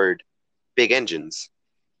afford big engines,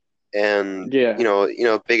 and Yeah,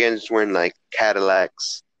 big engines were in like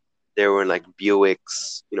Cadillacs, they were in like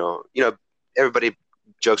Buicks. Everybody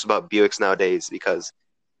jokes about Buicks nowadays because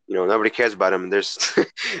nobody cares about them. There's,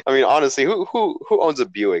 I mean, honestly, who owns a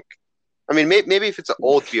Buick? I mean, maybe if it's an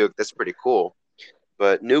old Buick, that's pretty cool.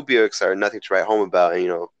 But new Buicks are nothing to write home about. And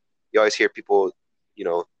you always hear people, you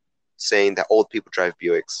know, saying that old people drive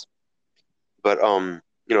Buicks. But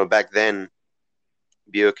back then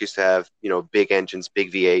Buick used to have big engines,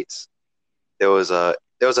 big V8s. There was a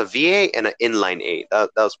V8 and an inline eight. That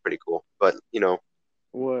was pretty cool. But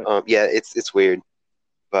what? yeah, it's weird.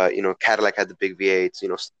 But Cadillac had the big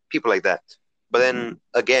V8s. People like that. But then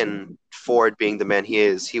again, Ford being the man he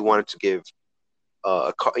is, he wanted to give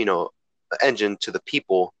a car, an engine to the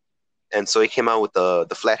people, and so he came out with the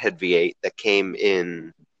flathead V8 that came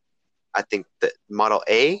in, I think, the Model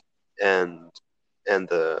A and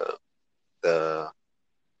the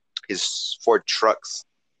his Ford trucks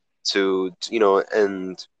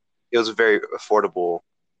and it was a very affordable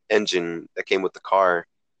engine that came with the car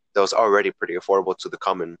that was already pretty affordable to the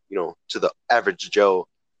common, to the average Joe.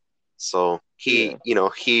 So Yeah,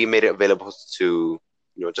 he made it available to,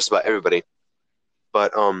 just about everybody.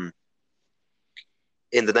 But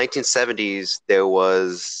in the 1970s, there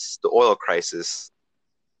was the oil crisis,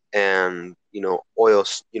 and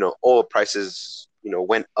oil prices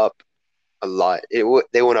went up a lot. They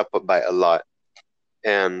went up by a lot,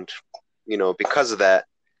 and because of that,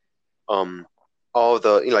 um, all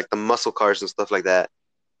the like the muscle cars and stuff like that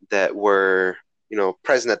that were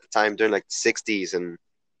present at the time during like the 60s and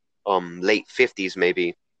late 50s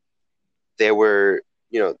maybe, they were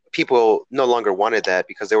people no longer wanted that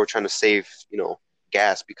because they were trying to save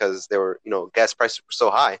gas because gas prices were so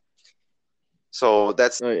high. So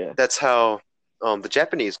that's Oh yeah. that's how the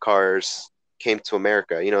Japanese cars came to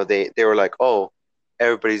America. They were like, oh,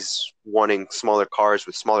 everybody's wanting smaller cars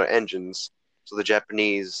with smaller engines. So the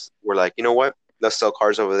Japanese were like, you know what? Let's sell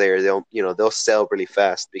cars over there. They'll sell really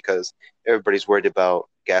fast because everybody's worried about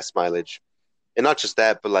gas mileage. And not just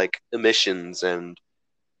that, but like emissions and,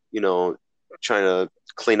 you know, trying to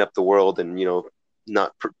clean up the world and,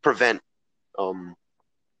 not prevent um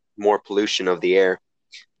more pollution of the air.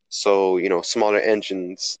 So, smaller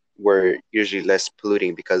engines were usually less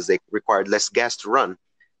polluting because they required less gas to run.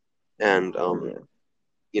 And,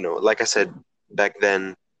 Yeah. like I said, back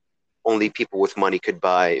then, only people with money could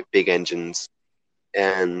buy big engines.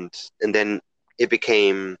 And then it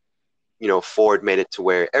became, Ford made it to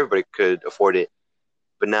where everybody could afford it.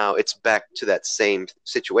 But now it's back to that same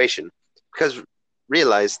situation because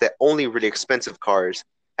realize that only really expensive cars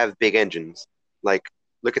have big engines. Like,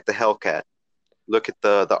 look at the Hellcat. Look at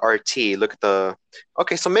the RT. Look at the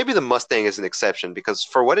okay. So maybe the Mustang is an exception because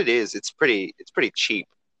for what it is, it's pretty cheap.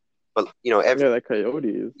 But Yeah, that Coyote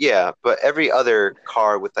is. every other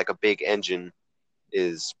car with like a big engine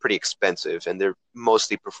is pretty expensive, and they're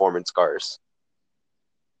mostly performance cars.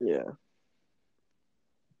 Yeah.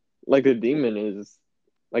 Like the Demon is,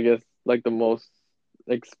 I guess,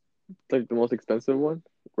 ex like the most expensive one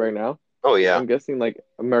right now. Oh yeah, I'm guessing like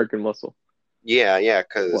American Muscle yeah.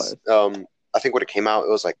 Because wise. I think when it came out, it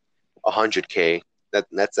was like 100K.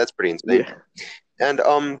 That's pretty insane. Yeah. And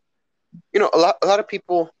a lot of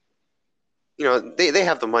people, they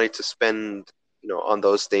have the money to spend, on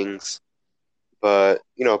those things. But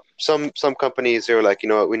some companies they're like,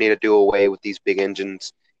 what, we need to do away with these big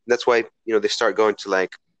engines. And that's why they start going to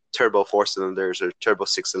like turbo four cylinders or turbo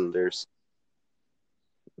six cylinders.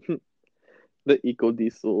 The Eco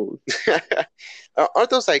Diesels. Aren't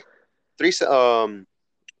those like 3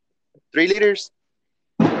 liters?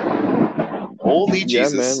 Holy Yeah,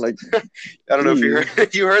 man. Jesus! Like, I don't know if you geez.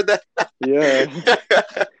 heard you heard Yeah.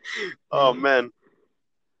 that. Oh man,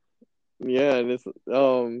 Yeah, and it's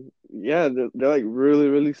yeah, they're like really,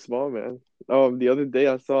 really small, man. The other day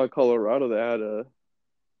I saw a Colorado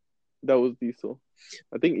that was diesel.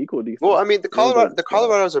 I think Eco well, Diesel. I mean the And it was Colorado like the black.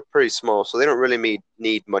 Colorados are pretty small, so they don't really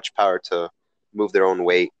need much power to move their own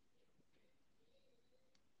weight.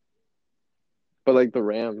 But like the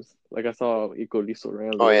Rams, like I saw Eco Diesel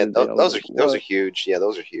Rams Oh the yeah, other day. I was those are like, those are what? huge. Yeah,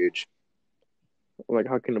 those are huge. Like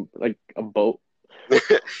how can like a boat,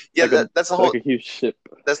 Yeah, like a that's the like whole a huge ship.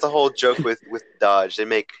 that's the whole joke with Dodge. They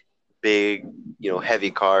make big,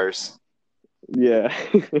 heavy cars. Yeah.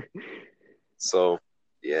 So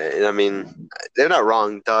yeah, and I mean they're not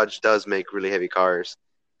wrong. Dodge does make really heavy cars,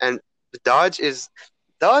 and Dodge is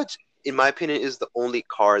Dodge, in my opinion, is the only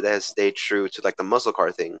car that has stayed true to like the muscle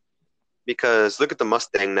car thing. Because look at the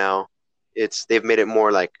Mustang now. They've made it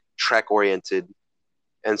more like track oriented,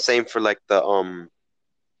 and same for like the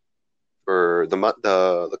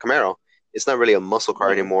Camaro. It's not really a muscle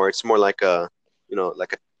car Yeah. anymore. It's more like a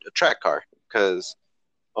track car because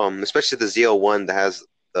especially the ZL1 that has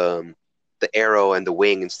the arrow and the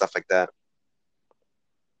wing and stuff like that.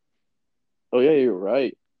 Oh yeah, you're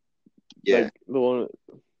right. Yeah, Like the one,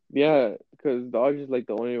 yeah, because Dodge is like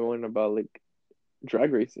the only one about like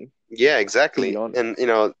drag racing, yeah, to be exactly. honest. And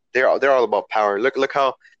they're all about power. Look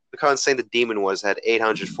how insane the Demon was. Had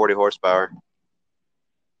 840 horsepower.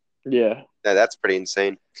 Yeah, That's pretty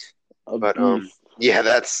insane. a But beast. yeah,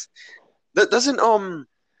 that doesn't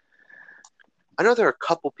I know there are a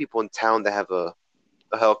couple people in town that have a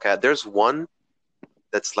Hellcat. There's one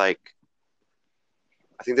that's like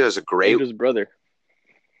I think there's a gray. Angel's brother.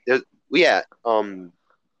 There's yeah,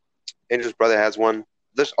 Andrew's brother has one.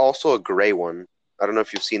 There's also a gray one. I don't know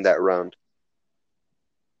if you've seen that around.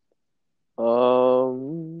 Well,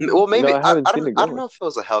 No, maybe I I, haven't I seen don't a I gray don't one. know if it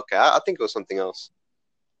was a Hellcat. I think it was something else.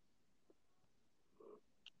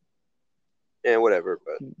 Yeah, whatever.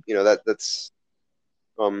 But that's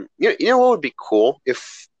you know what would be cool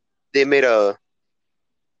they made a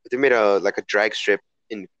if they made a like a drag strip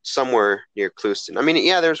in somewhere near Clewiston. I mean,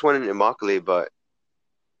 yeah, there's one in Immokalee, but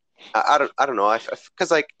I don't know.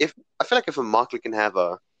 Because like if I feel like if Immokalee can have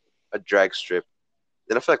a drag strip,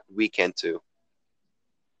 then I feel like we can too.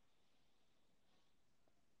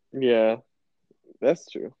 Yeah, that's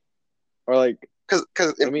true. Or like, Because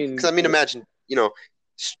I because mean, I mean, imagine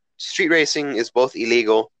street racing is both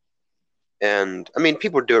illegal and I mean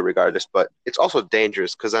people do it regardless, but it's also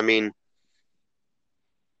dangerous because I mean,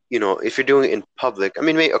 if you're doing it in public, I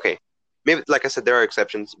mean, maybe like I said, there are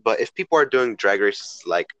exceptions, but if people are doing drag races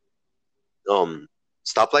like um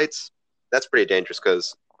stoplights, that's pretty dangerous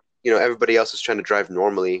because everybody else is trying to drive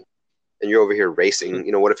normally and you're over here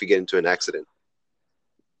racing. What if you get into an accident?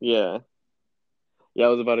 Yeah. Yeah, I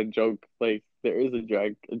was about to joke. Like, there is a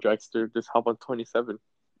dragster. Just hop on 27.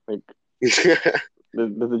 Like, there's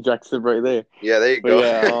a dragster right there. Yeah, there you But go.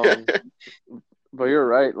 yeah, but you're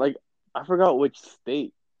right. Like, I forgot which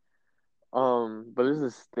state. But there's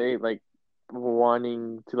a state like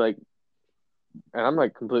wanting to like, and I'm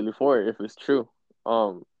like completely for it if it's true.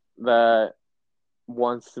 That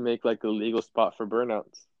wants to make like a legal spot for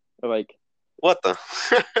burnouts, or like, What the?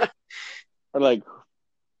 or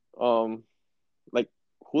um, like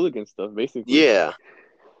hooligan stuff, basically. Yeah,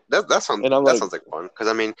 that sounds And I'm that like, sounds like fun because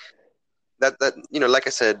I mean that like I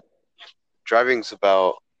said, driving's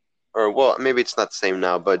about, or well, maybe it's not the same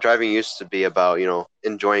now, but driving used to be about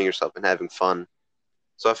enjoying yourself and having fun.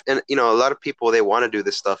 So if and a lot of people they want to do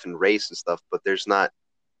this stuff and race and stuff, but there's not,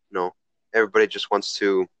 you know, everybody just wants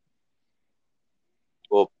to.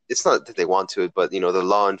 Well, it's not that they want to, but the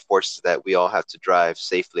law enforces that we all have to drive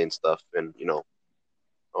safely and stuff, and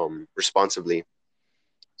responsibly.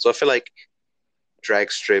 So I feel like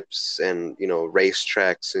drag strips and race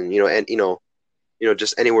tracks and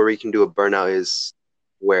just anywhere we can do a burnout is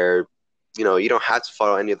where you don't have to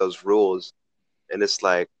follow any of those rules, and it's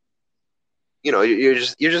like you're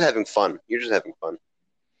just having fun. You're just having fun.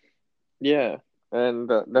 yeah, and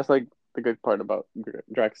that's like the good part about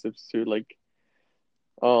drag strips too. Like,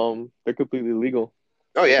 they're completely legal,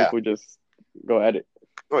 Oh and yeah, people just go at it,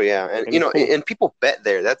 oh yeah, and and it's cool. and people bet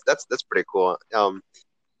there. That's pretty cool.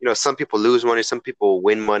 Some people lose money, some people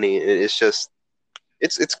win money. It's just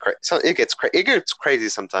it's crazy. So it gets crazy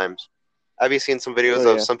sometimes. Have you seen some Oh videos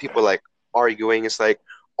of yeah, some people like arguing? It's like,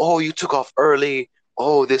 oh, you took off early.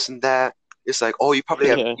 Oh, this and that. It's like, oh,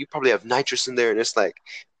 yeah. you probably have nitrous in there, and it's like,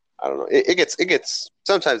 I don't know. It gets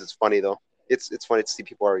sometimes it's funny though. It's funny to see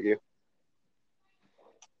people argue.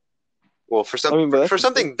 Well, I mean, but that's for the thing.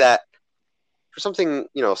 something that for something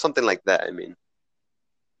something like that. I mean,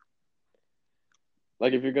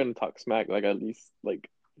 Like, if you're gonna talk smack, like at least like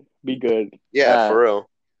be good yeah, for at real.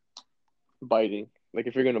 biting. Like,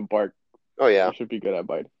 if you're gonna bark, Oh yeah, you should be good at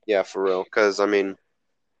biting. yeah, for real. Because I mean,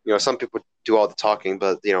 some people do all the talking,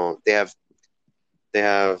 but they have they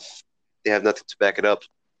have nothing to back it up.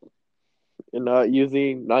 And not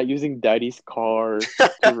using daddy's car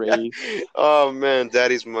to race. Oh man,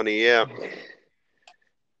 daddy's money. Yeah,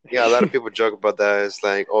 yeah. A lot of people joke about that. It's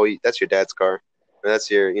like, oh, that's your dad's car, or that's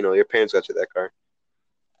your parents got you that car.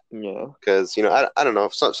 Yeah. Because I don't know.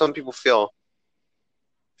 Some people feel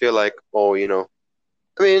like, oh, I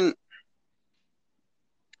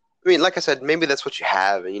mean, like I said, maybe that's what you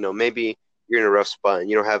have, and maybe you're in a rough spot and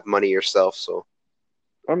you don't have money yourself. So,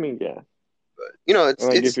 I mean, yeah. but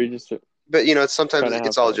Like, if you're just but it's sometimes trying to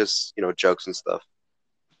it's have all fun. just jokes and stuff.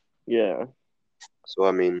 Yeah. So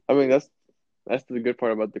I mean, I mean, that's the good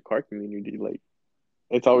part about the car community. Like,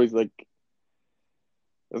 it's always like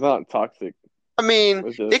it's not toxic.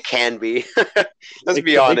 It's it just can be. Let's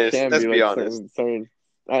be it honest. can Let's be be like honest. certain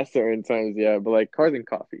at certain times, yeah. But like cars and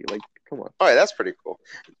coffee, like come on. All right, that's pretty cool.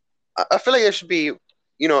 I feel like it should be.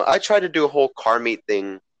 I tried to do a whole car meet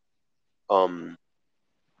thing. Um,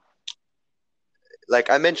 like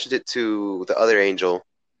I mentioned it to the other angel,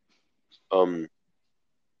 um,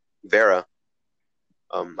 Vera.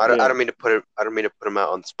 I Yeah. don't mean to put him out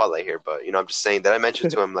on the spotlight here, but I'm just saying that I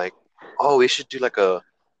mentioned to him like, oh, we should do like a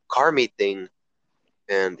car meet thing,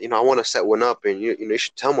 and I want to set one up, and you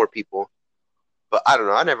should tell more people. But I don't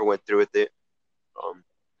know, I never went through with it. Um,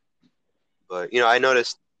 but I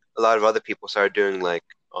noticed a lot of other people started doing like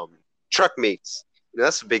um truck meets.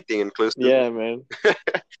 That's a big thing in Clusive. Yeah, man.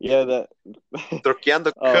 Yeah, that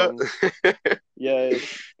Troqueando um yeah,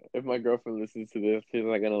 if my girlfriend listens to this, she's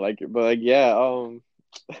not gonna like it. But like yeah,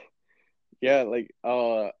 yeah, like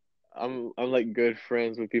I'm like good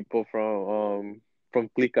friends with people from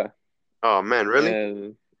Clica. Oh man, really?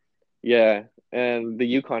 And yeah, and the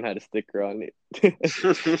Yukon had a sticker on it.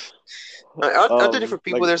 Aren't there different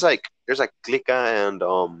people? Like There's like Clica and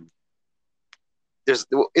there's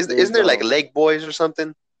isn't there's there like Lake Boys or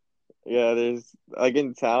something? yeah, there's like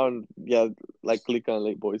in town, yeah, like Clica and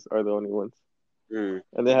Late Boys are the only ones. Hmm,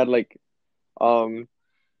 And they had like um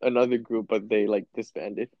another group, but they like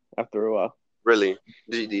disbanded after a while. really?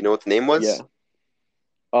 Do you know what the name was? Yeah.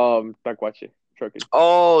 Tacuache trucking.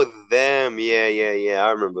 Oh, them. Yeah, yeah, yeah.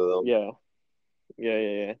 I remember them. Yeah, yeah,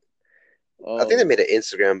 yeah, yeah. I think they Um, made an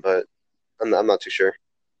Instagram, but I'm not too sure.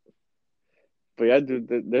 but yeah, dude,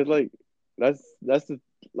 there's like that's the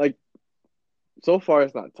like so far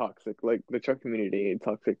it's not toxic. Like the truck community ain't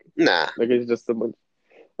toxic. Nah, Like it's just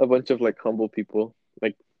a bunch of like humble people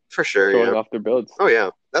like for sure, showing yeah. off their builds. Oh yeah,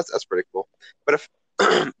 that's pretty cool. But if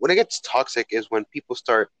when it gets toxic is when people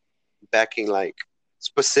start backing like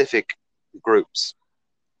specific groups.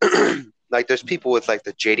 Like there's people with like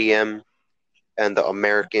the JDM and the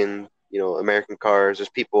American, American cars. There's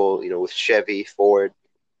people, with Chevy, Ford.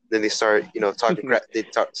 Then they start, talking crap. They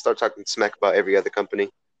start talking smack about every other company.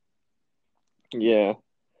 Yeah,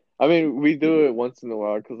 I mean we do it once in a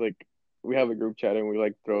while because like we have a group chat and we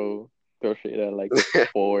like throw shade at like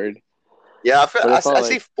Ford, Yeah, but it's not I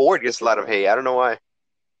see like Ford gets a lot of difficult. hate. I don't know why.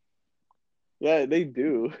 Yeah, they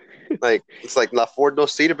do. Like it's like not Ford no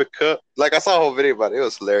cedar but cut. Like I saw a whole video about it. It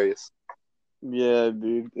was hilarious. Yeah,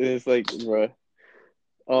 dude. It's like, bruh.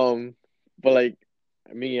 Um, but like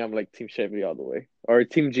me, I'm like Team Chevy all the way, or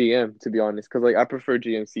Team GM to be honest, because like I prefer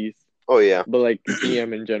GMCs, Oh yeah, but like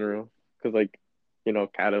GM in general, because like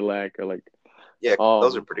Cadillac or like yeah,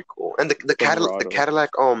 those are um pretty cool. And the Silverado.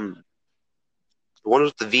 Cadillac, the ones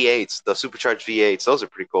with the V8s, the supercharged V8s, those are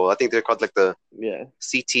pretty cool. I think they're called like the Yeah,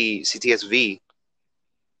 CTSV.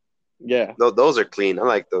 yeah, Those are clean. I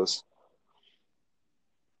like those.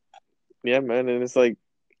 yeah, man. And it's like,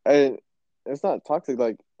 I, it's not toxic.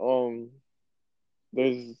 Like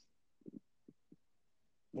there's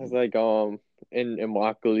there's like in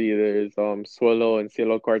Immokalee, there's Suelo and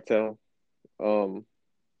Cielo Cartel. Um,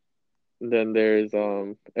 then there's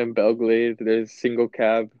in Belglade, there's Single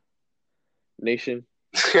Cab Nation.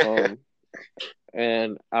 Um,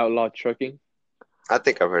 and I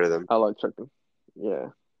think I've heard of them. Outlaw Trucking. Yeah.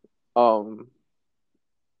 Um,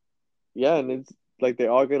 yeah, and it's like they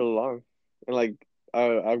all get along, and like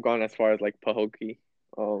I've gone as far as like Pahokee,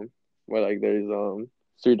 where like there's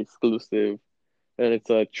street exclusive, and it's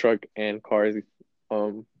a truck and cars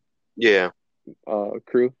um Yeah,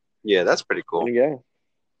 crew, yeah, that's pretty cool. and yeah,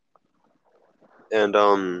 And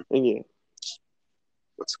and yeah.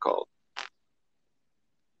 what's it called?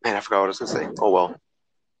 Man, I forgot what I was gonna say. Oh well,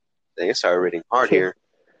 dang, it started raining hard here.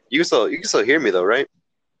 You can still hear me though, right?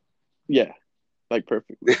 Yeah, like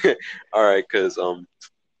perfectly. All right, because you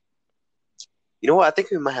know what? I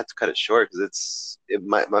think we might have to cut it short because it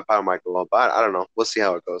might my power might go up. I don't know. We'll see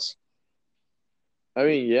how it goes. I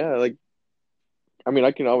mean, yeah, like I mean,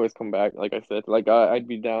 I can always come back. Like I said, like I'd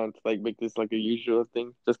be down to like make this like a usual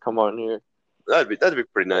thing. Just come on here. That'd be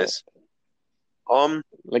pretty Uh, nice. Um,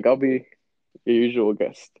 like I'll be your usual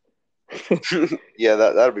guest. yeah,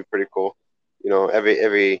 that'd be pretty cool.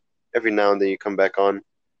 Every now and then you come back on,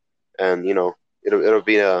 and it'll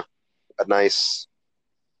be a nice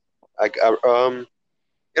like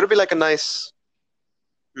it'll be like a nice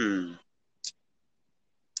hmm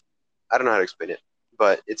I don't know how to explain it,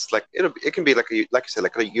 but it's like it can be like I said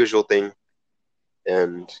like a usual thing,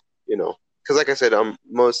 and because like I said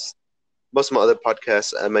most of my other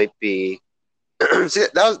podcasts I might be see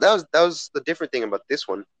that was the different thing about this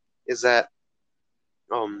one is that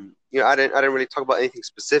I didn't really talk about anything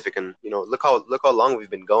specific, and look how long we've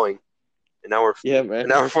been going, an hour Yeah, an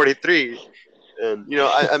man. hour 43, and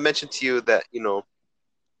I mentioned to you that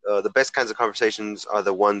the best kinds of conversations are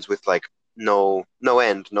the ones with like no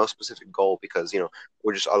end, no specific goal, because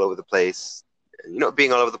we're just all over the place. And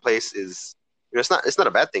being all over the place is it's not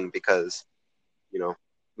a bad thing because you know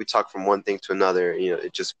we talk from one thing to another.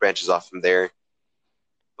 It just branches off from there.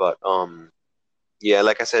 But yeah,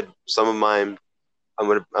 like I said, some of mine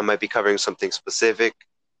I might be covering something specific.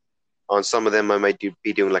 On some of them, I might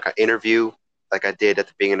be doing like an interview, like I did at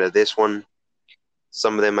the beginning of this one.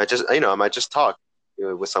 Some of them I might just talk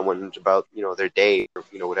with someone about their day or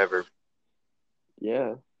whatever.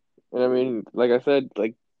 Yeah. And I mean, like I said,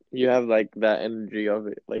 like you have like that energy of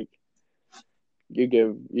it. Like you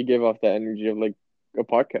give off that energy of like a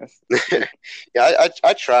podcast. Like Yeah,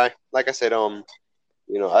 I try. Like I said,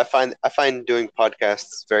 I find doing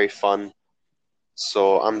podcasts very fun.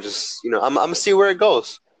 So I'm just I'm gonna see where it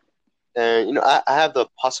goes. And I have the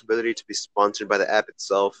possibility to be sponsored by the app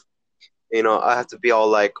itself. I have to be all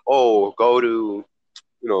like, oh, go to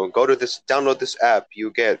this, download this app,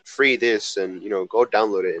 you get free this, and go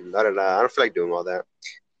download it, and da da da. I don't feel like doing all that.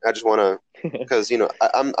 I just wanna, because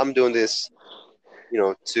I'm doing this,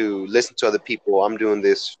 to listen to other people. I'm doing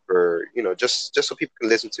this for just so people can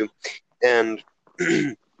listen to, and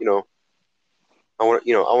you know, I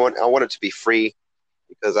want it to be free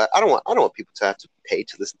because I don't want people to have to pay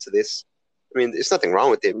to listen to this. I mean, there's nothing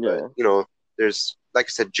wrong with it, but yeah. there's like I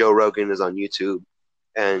said, Joe Rogan is on YouTube,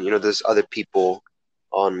 and there's other people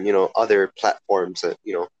on other platforms that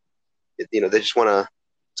They just want to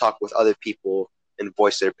talk with other people and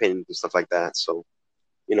voice their opinions and stuff like that. So,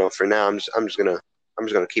 for now, I'm just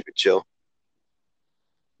gonna keep it chill.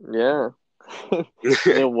 Yeah. And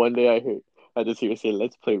then one day I just hear you say,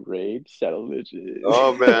 "Let's play Raid Shadow Legends."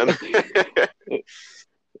 Oh man.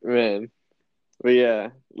 Man, but yeah,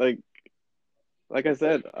 like I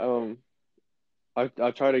said, I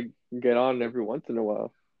try to get on every once in a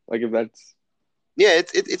while. Like if that's Yeah,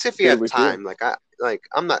 it's if you good have with you. time.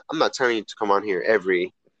 I'm not telling you to come on here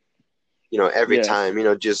every Yeah,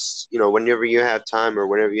 time. Just whenever you have time or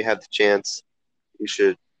whenever you have the chance, you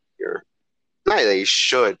should. You're not that you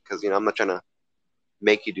should, because I'm not trying to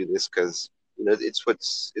make you do this, because it's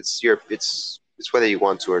whether you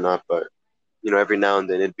want to or not. But every now and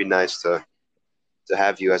then it'd be nice to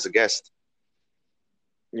have you as a guest.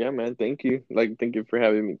 yeah, man. Thank you. Like, thank you for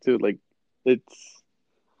having me too. Like, it's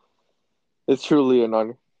it's truly an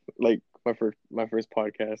honor. Like my first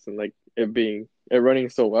podcast and like it running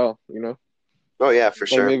so well. Oh yeah, for Like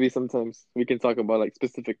sure. maybe sometimes we can talk about like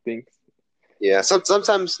specific things. Yeah,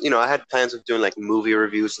 sometimes I had plans of doing like movie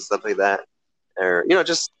reviews and stuff like that, or Oh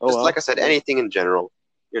just like I well, said, like anything in general.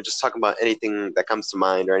 Just talking about anything that comes to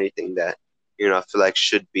mind or anything that I feel like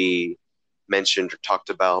should be mentioned or talked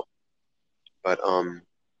about. But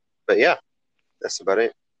yeah, that's about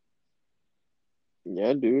it.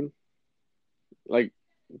 yeah, dude. Like,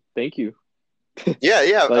 thank you. Yeah,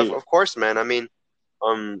 yeah, of, Like, of course, man. I mean,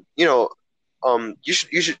 um, you know, you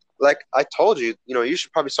should like I told you, you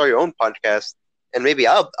should probably start your own podcast, and maybe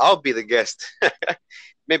I'll be the guest.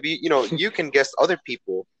 Maybe you can guest other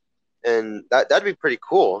people, and that'd be pretty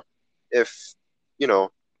cool if you know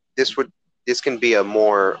this would this can be a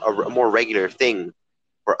more regular thing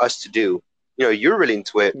for us to do. You're really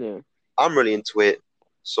into it, yeah, I'm really into it,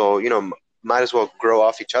 so might as well grow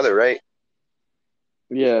off each other, right?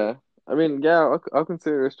 yeah. I mean, yeah, I'll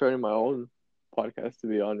consider starting my own podcast. To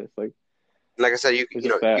be honest, like Like I said, you it's you know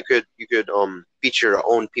just that. you could feature your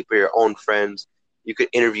own people, your own friends. You could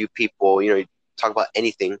interview people. Talk about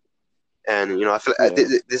anything, and I feel Yeah,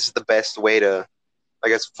 this is the best way to, I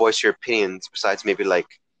guess, voice your opinions. Besides maybe like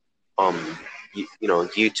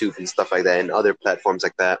YouTube and stuff like that, and other platforms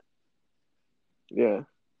like that. yeah,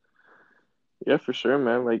 yeah, for sure,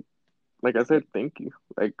 man. Like I said, thank you.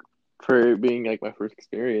 Like for it being like my first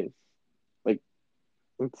experience. Like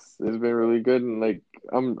it's been really good, and like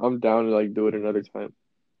I'm down to like do it another time.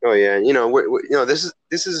 Oh yeah, this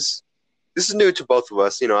is new to both of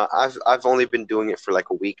us. I've only been doing it for like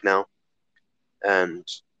a week now, and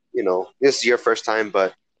this is your first time,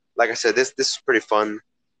 but like I said, this is pretty fun.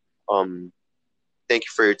 Um, thank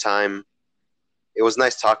you for your time. It was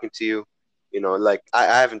nice talking to you. Like I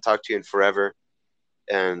haven't talked to you in forever,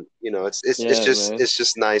 and Yeah, man. it's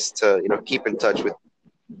just nice to keep in touch with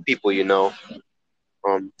people.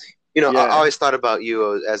 Um, I Yeah, always thought about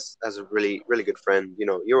you as a really really good friend.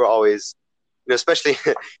 You were always especially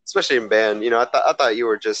especially in band. I thought you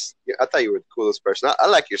were the coolest person. I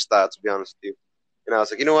like your style, to be honest with you. And I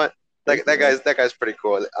was like, you know what, thank you, man. that guy's pretty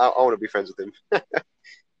cool. I want to be friends with him.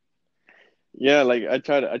 Yeah, like I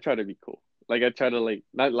try to be cool. Like I try to like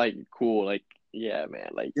not like cool, like yeah, man,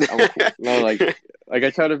 like I'm cool. No, like I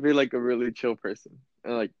try to be like a really chill person.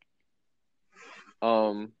 And like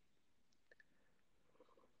um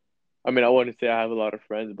I mean I want to say I have a lot of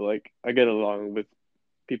friends, but like I get along with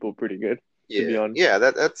people pretty good, to be Yeah, honest. yeah,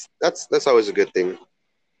 that's always a good thing.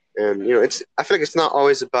 And it's I feel like it's not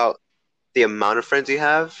always about the amount of friends you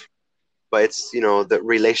have, but it's the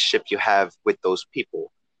relationship you have with those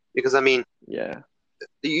people. Because I mean, Yeah.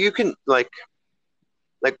 you can like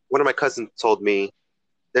one of my cousins told me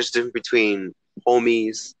there's a difference between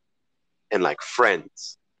homies and like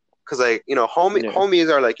friends. Because like Yeah. homies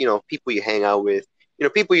are like people you hang out with,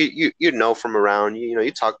 people you know from around.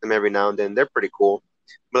 You talk to them every now and then. They're pretty cool.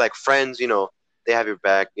 But like friends, they have your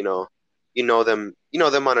back. You know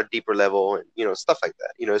them on a deeper level, and stuff like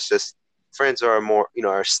that. It's just friends are more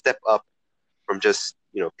are a step up from just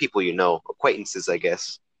people, acquaintances, I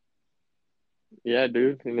guess. Yeah,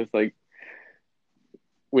 dude. And it's like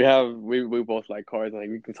we both like cars and like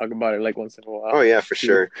we can talk about it like once in a Oh while yeah, for too.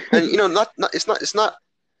 sure. And not it's not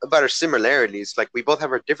about our similarities. Like we both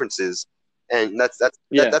have our differences, and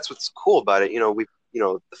Yeah. that's what's cool about it.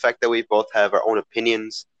 The fact that we both have our own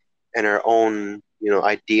opinions and our own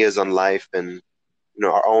ideas on life, and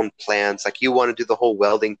our own plans. Like you want to do the whole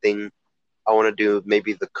welding thing. I want to do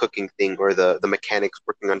maybe the cooking thing or the mechanics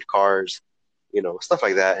working on cars, stuff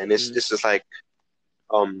like that. And Mm. it's just like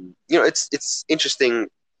it's interesting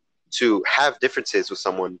to have differences with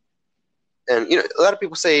someone. And a lot of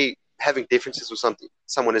people say having differences with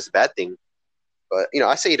someone is a bad thing, but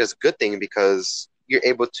I say it as a good thing, because you're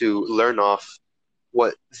able to learn off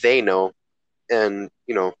what they know, and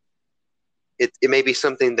it may be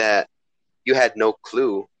something that you had no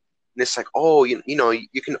clue. And it's like, oh, you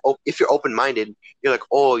can if you're open minded, you're like,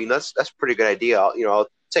 oh, that's a pretty good idea. I'll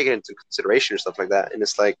take it into consideration or stuff like that. And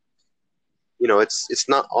it's like, it's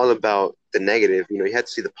not all about the negative. You have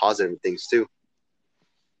to see the positive things too.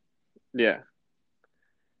 Yeah.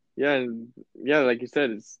 Yeah, and yeah, like you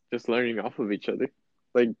said, it's just learning off of each other.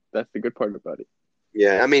 Like that's the good part about it.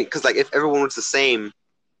 Yeah, I mean, because like if everyone was the same,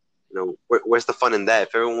 where's the fun in that?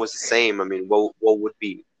 If everyone was the same, I mean, what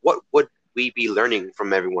would we be learning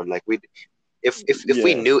from everyone? Like we, if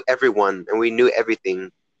we Yeah, knew everyone and we knew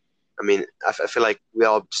everything, I mean, I feel like we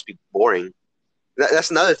all just be boring.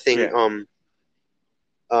 That's another thing. yeah,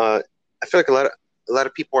 I feel like a lot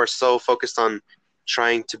of people are so focused on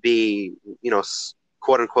trying to be,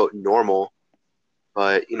 quote unquote normal,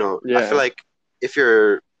 but I feel yeah. like if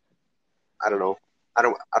you're, I don't know, I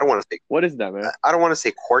don't want to say What is that, man? I don't want to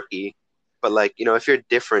say quirky, but like, if you're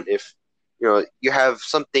different, if you have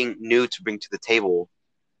something new to bring to the table,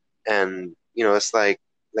 and it's like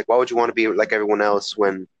why would you want to be like everyone else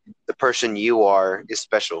when the person you are is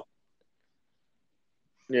special?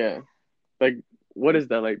 Yeah, like what is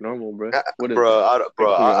that like normal, bro? What is Bro, that? Like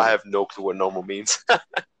to be I have honest. no clue what normal means.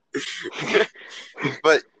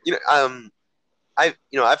 But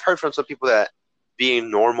I've heard from some people that being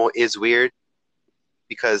normal is weird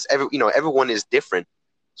because everyone is different.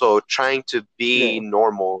 So trying to be Yeah,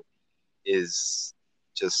 normal is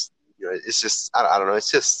just it's just I don't know.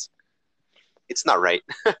 It's not right.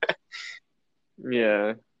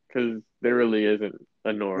 yeah, because there really isn't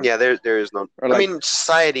a norm, Yeah, there is no. or I like mean,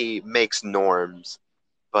 society makes norms,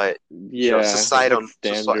 but yeah,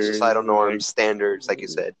 like societal standards, norms, like standards, like you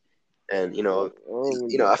said, and oh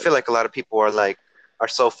my I feel God, like a lot of people are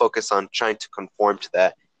so focused on trying to conform to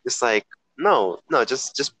that. It's like no, no,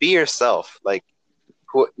 just be yourself. Like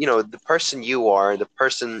the person you are, the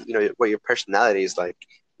person what your personality is like.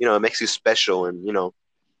 It makes you special, and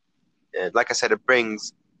like I said, it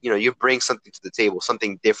brings you bring something to the table,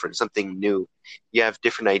 something different, something new. You have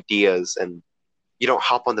different ideas, and you don't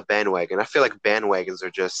hop on the bandwagon. I feel like bandwagons are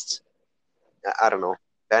just I don't know.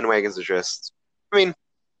 Bandwagons are just I mean,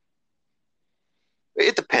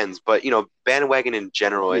 it depends, but bandwagon in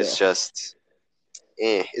general is yeah. just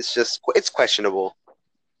it's questionable.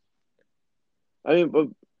 I mean, but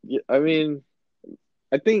yeah, I mean,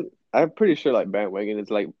 I think I'm pretty sure like bandwagon is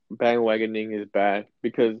like bandwagoning is bad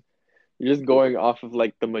because you're just going off of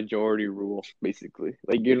like the majority rule, basically.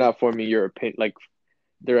 Like you're not forming your opinion, like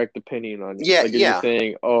direct opinion on it. Yeah, Like you're just yeah,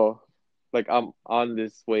 saying, oh, like I'm on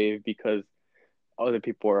this wave because other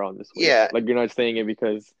people are on this wave. yeah, Like you're not saying it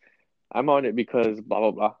because I'm on it because blah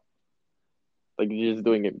blah blah. Like you're just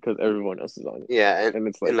doing it because everyone else is on it, yeah, and and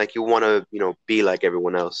it's and like, like you want to be like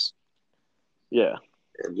everyone else, yeah,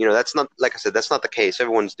 and that's not like I said, that's not the case.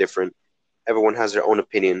 Everyone's different. Everyone has their own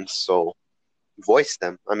opinions, so voice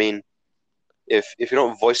them. I mean, if you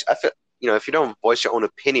don't voice, I feel if you don't voice your own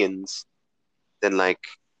opinions, then like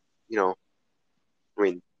you know, I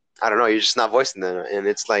mean, I don't know, you're just not voicing them, and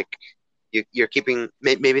it's like you're keeping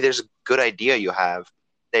maybe there's a good idea you have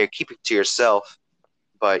that you're keeping to yourself,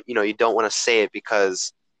 but you don't want to say it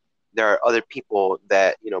because there are other people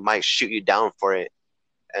that might shoot you down for it,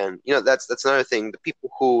 and that's another thing. The people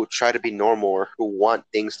who try to be normal or who want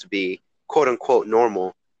things to be quote unquote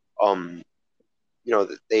normal, um,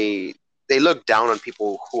 they look down on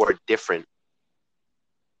people who are different,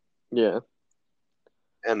 yeah,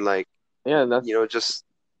 and like yeah. And that's just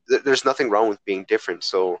there's nothing wrong with being different.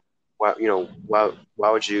 So why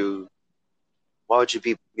would you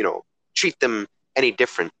be treat them any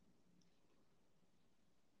different?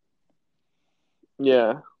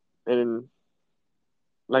 yeah, and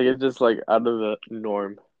like it's just like out of the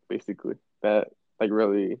norm, basically. That like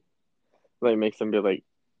really like makes them be like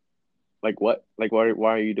what? Like why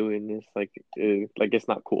are you doing this? Like it's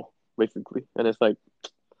not cool, basically. And it's like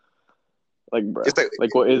It's bruh, like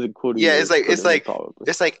like what isn't cool to yeah, you it's is like cool it's to me like probably.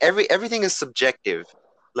 it's like everything is subjective.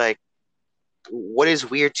 Like what is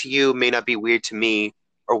weird to you may not be weird to me,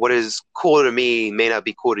 or what is cool to me may not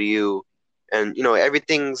be cool to you. And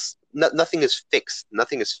everything's nothing is fixed.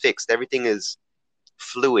 Nothing is fixed. Everything is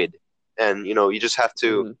fluid, and you just have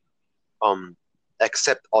to Hmm. um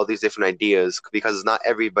accept all these different ideas because not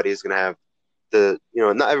everybody is gonna have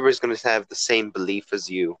not everybody's gonna have the same belief as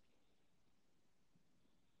you.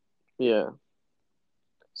 Yeah,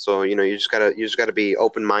 So you just gotta be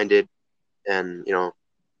open minded, and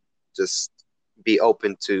just be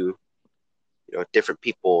open to different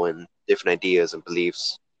people and different ideas and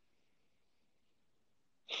beliefs.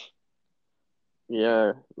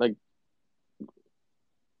 yeah. Like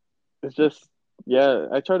it's just yeah,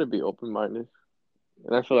 I try to be open minded,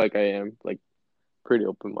 and I feel like I am like pretty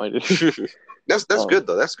open minded. That's um, good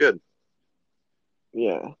though. That's good.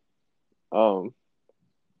 yeah. Um,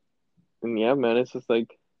 and yeah, man, it's just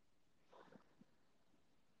like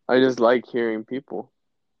I just like hearing people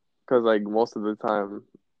because like most of the time,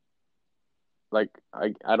 like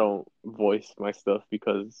I don't voice my stuff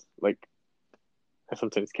because like I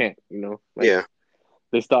sometimes can't, like Yeah.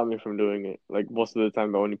 they stop me from doing it. Like most of the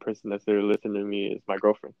time, the only person that's there listening to me is my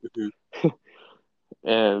girlfriend. Hmm.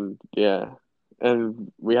 And yeah,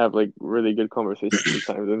 and we have like really good conversations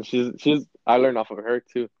sometimes. And she's I learn off of her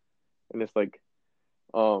too. And it's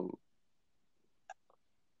um,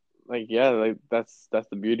 like yeah, like that's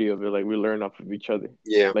the beauty of it. Like we learn off of each other.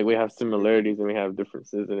 Yeah. Like we have similarities and we have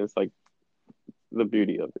differences, and it's like the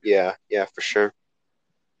beauty of it. Yeah. Yeah, for sure.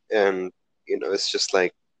 And it's just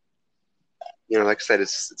like like I said,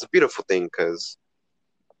 it's a beautiful thing because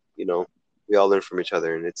you know we all learn from each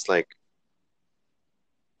other, and it's like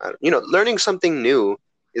learning something new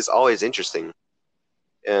is always interesting.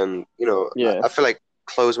 And Yeah, I feel like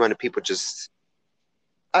closed-minded people just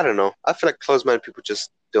I don't know. I feel like closed-minded people just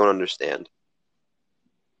don't understand.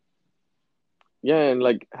 yeah, and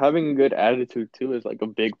like having a good attitude too is like a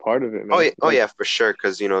big part of it, Oh man. yeah, oh Like yeah, for sure.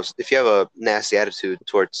 Because if you have a nasty attitude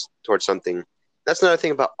towards something, that's another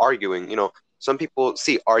thing about arguing. Some people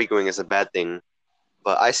see arguing as a bad thing,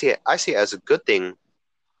 but I see it as a good thing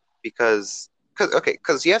because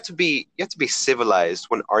you have to be civilized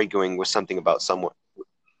when arguing with something about someone.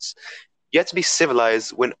 You have to be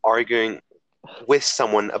civilized when arguing with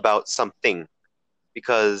someone about something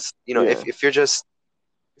because yeah, if you're just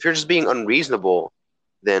being unreasonable,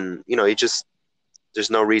 then there's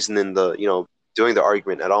no reason in the doing the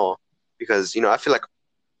argument at all because I feel like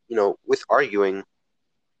with arguing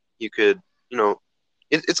you could you know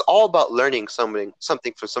it's all about learning something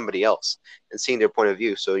from somebody else and seeing their point of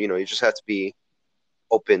view. So you just have to be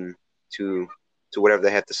open to whatever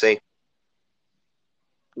they have to say.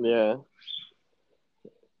 yeah,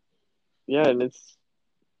 yeah, and it's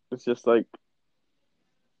just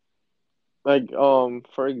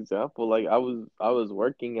for example, like I was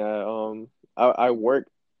working at I work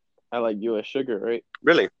at like US Sugar, right?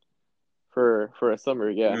 Really. For a summer,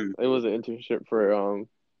 yeah. Mm. It was an internship for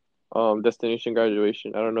destination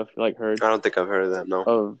graduation. I don't know if you like heard I don't think I've heard of that. No.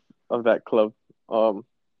 of of that club. Um,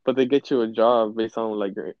 but they get you a job based on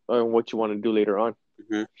like on what you want to do later on.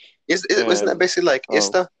 Hmm. Isn't that And basically like um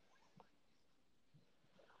ISTA?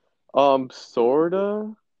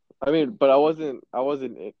 sorta. I mean, but I wasn't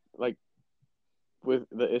like with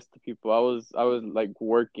the ISTA people. I was like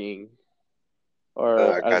working or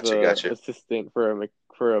as Gotcha, a gotcha. assistant for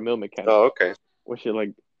a mill mechanic, Oh, okay. which is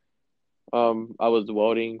like I was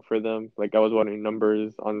welding for them. Like I was welding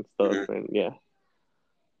numbers on stuff Hmm. and yeah.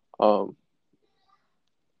 Um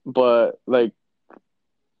but like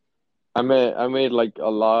I made like a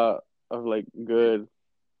lot of like good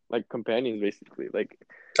like companions basically.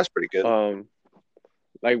 That's pretty good. Um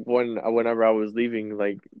like whenever I was leaving,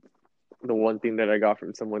 like the one thing that I got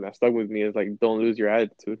from someone that stuck with me is like don't lose your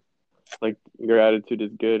attitude. Like your attitude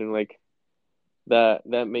is good and like that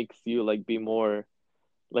makes you like be more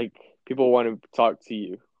like people want to talk to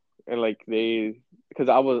you and like they because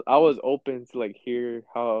I was open to like hear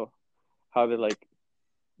how they like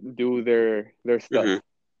do their stuff. Hmm.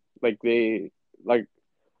 Like they like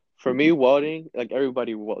for me welding, like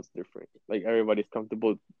everybody welds different. Like everybody's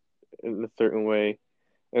comfortable in a certain way.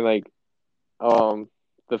 And like um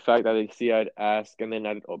the fact that they see I'd ask and then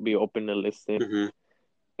I'd be open to listen Hmm.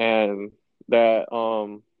 and that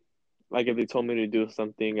like if they told me to do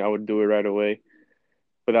something I would do it right away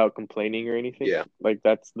without complaining or anything. Yeah. Like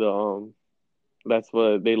that's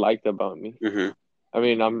what they liked about me. Hmm. I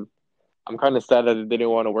mean I'm kind of sad that they didn't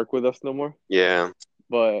want to work with us no more, Yeah.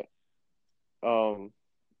 but um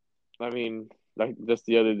I mean, like just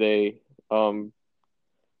the other day, um,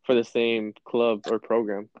 for the same club or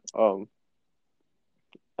program,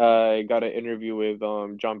 I got an interview with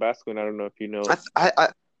John Basquin. I don't know if you know.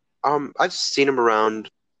 I've seen him around.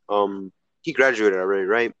 He graduated already,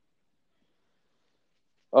 right?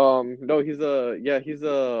 No, he's a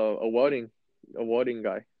welding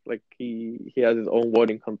guy. Like he has his own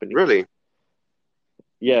welding company. Really?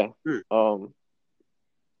 Yeah. Hmm. Um,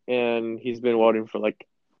 and he's been welding for like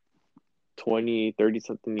 20, 30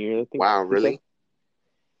 something years, I think Wow, he said. really?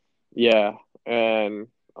 Yeah, and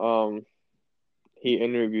he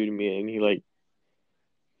interviewed me and he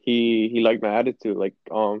liked my attitude. Like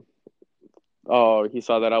oh, he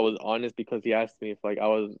saw that I was honest because he asked me if like I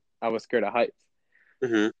was scared of heights,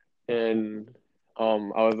 Hmm. and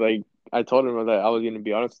I was like I told him that I was gonna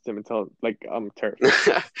be honest with him and tell him like I'm terrified of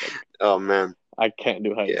heights. Like Oh man. I can't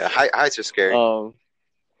do Yeah, heights. heights are scary. Um,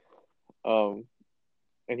 um,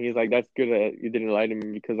 and he's like, "That's good that you didn't lie to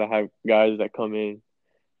me because I have guys that come in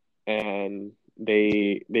and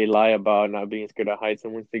they lie about not being scared of heights,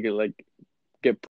 and once they get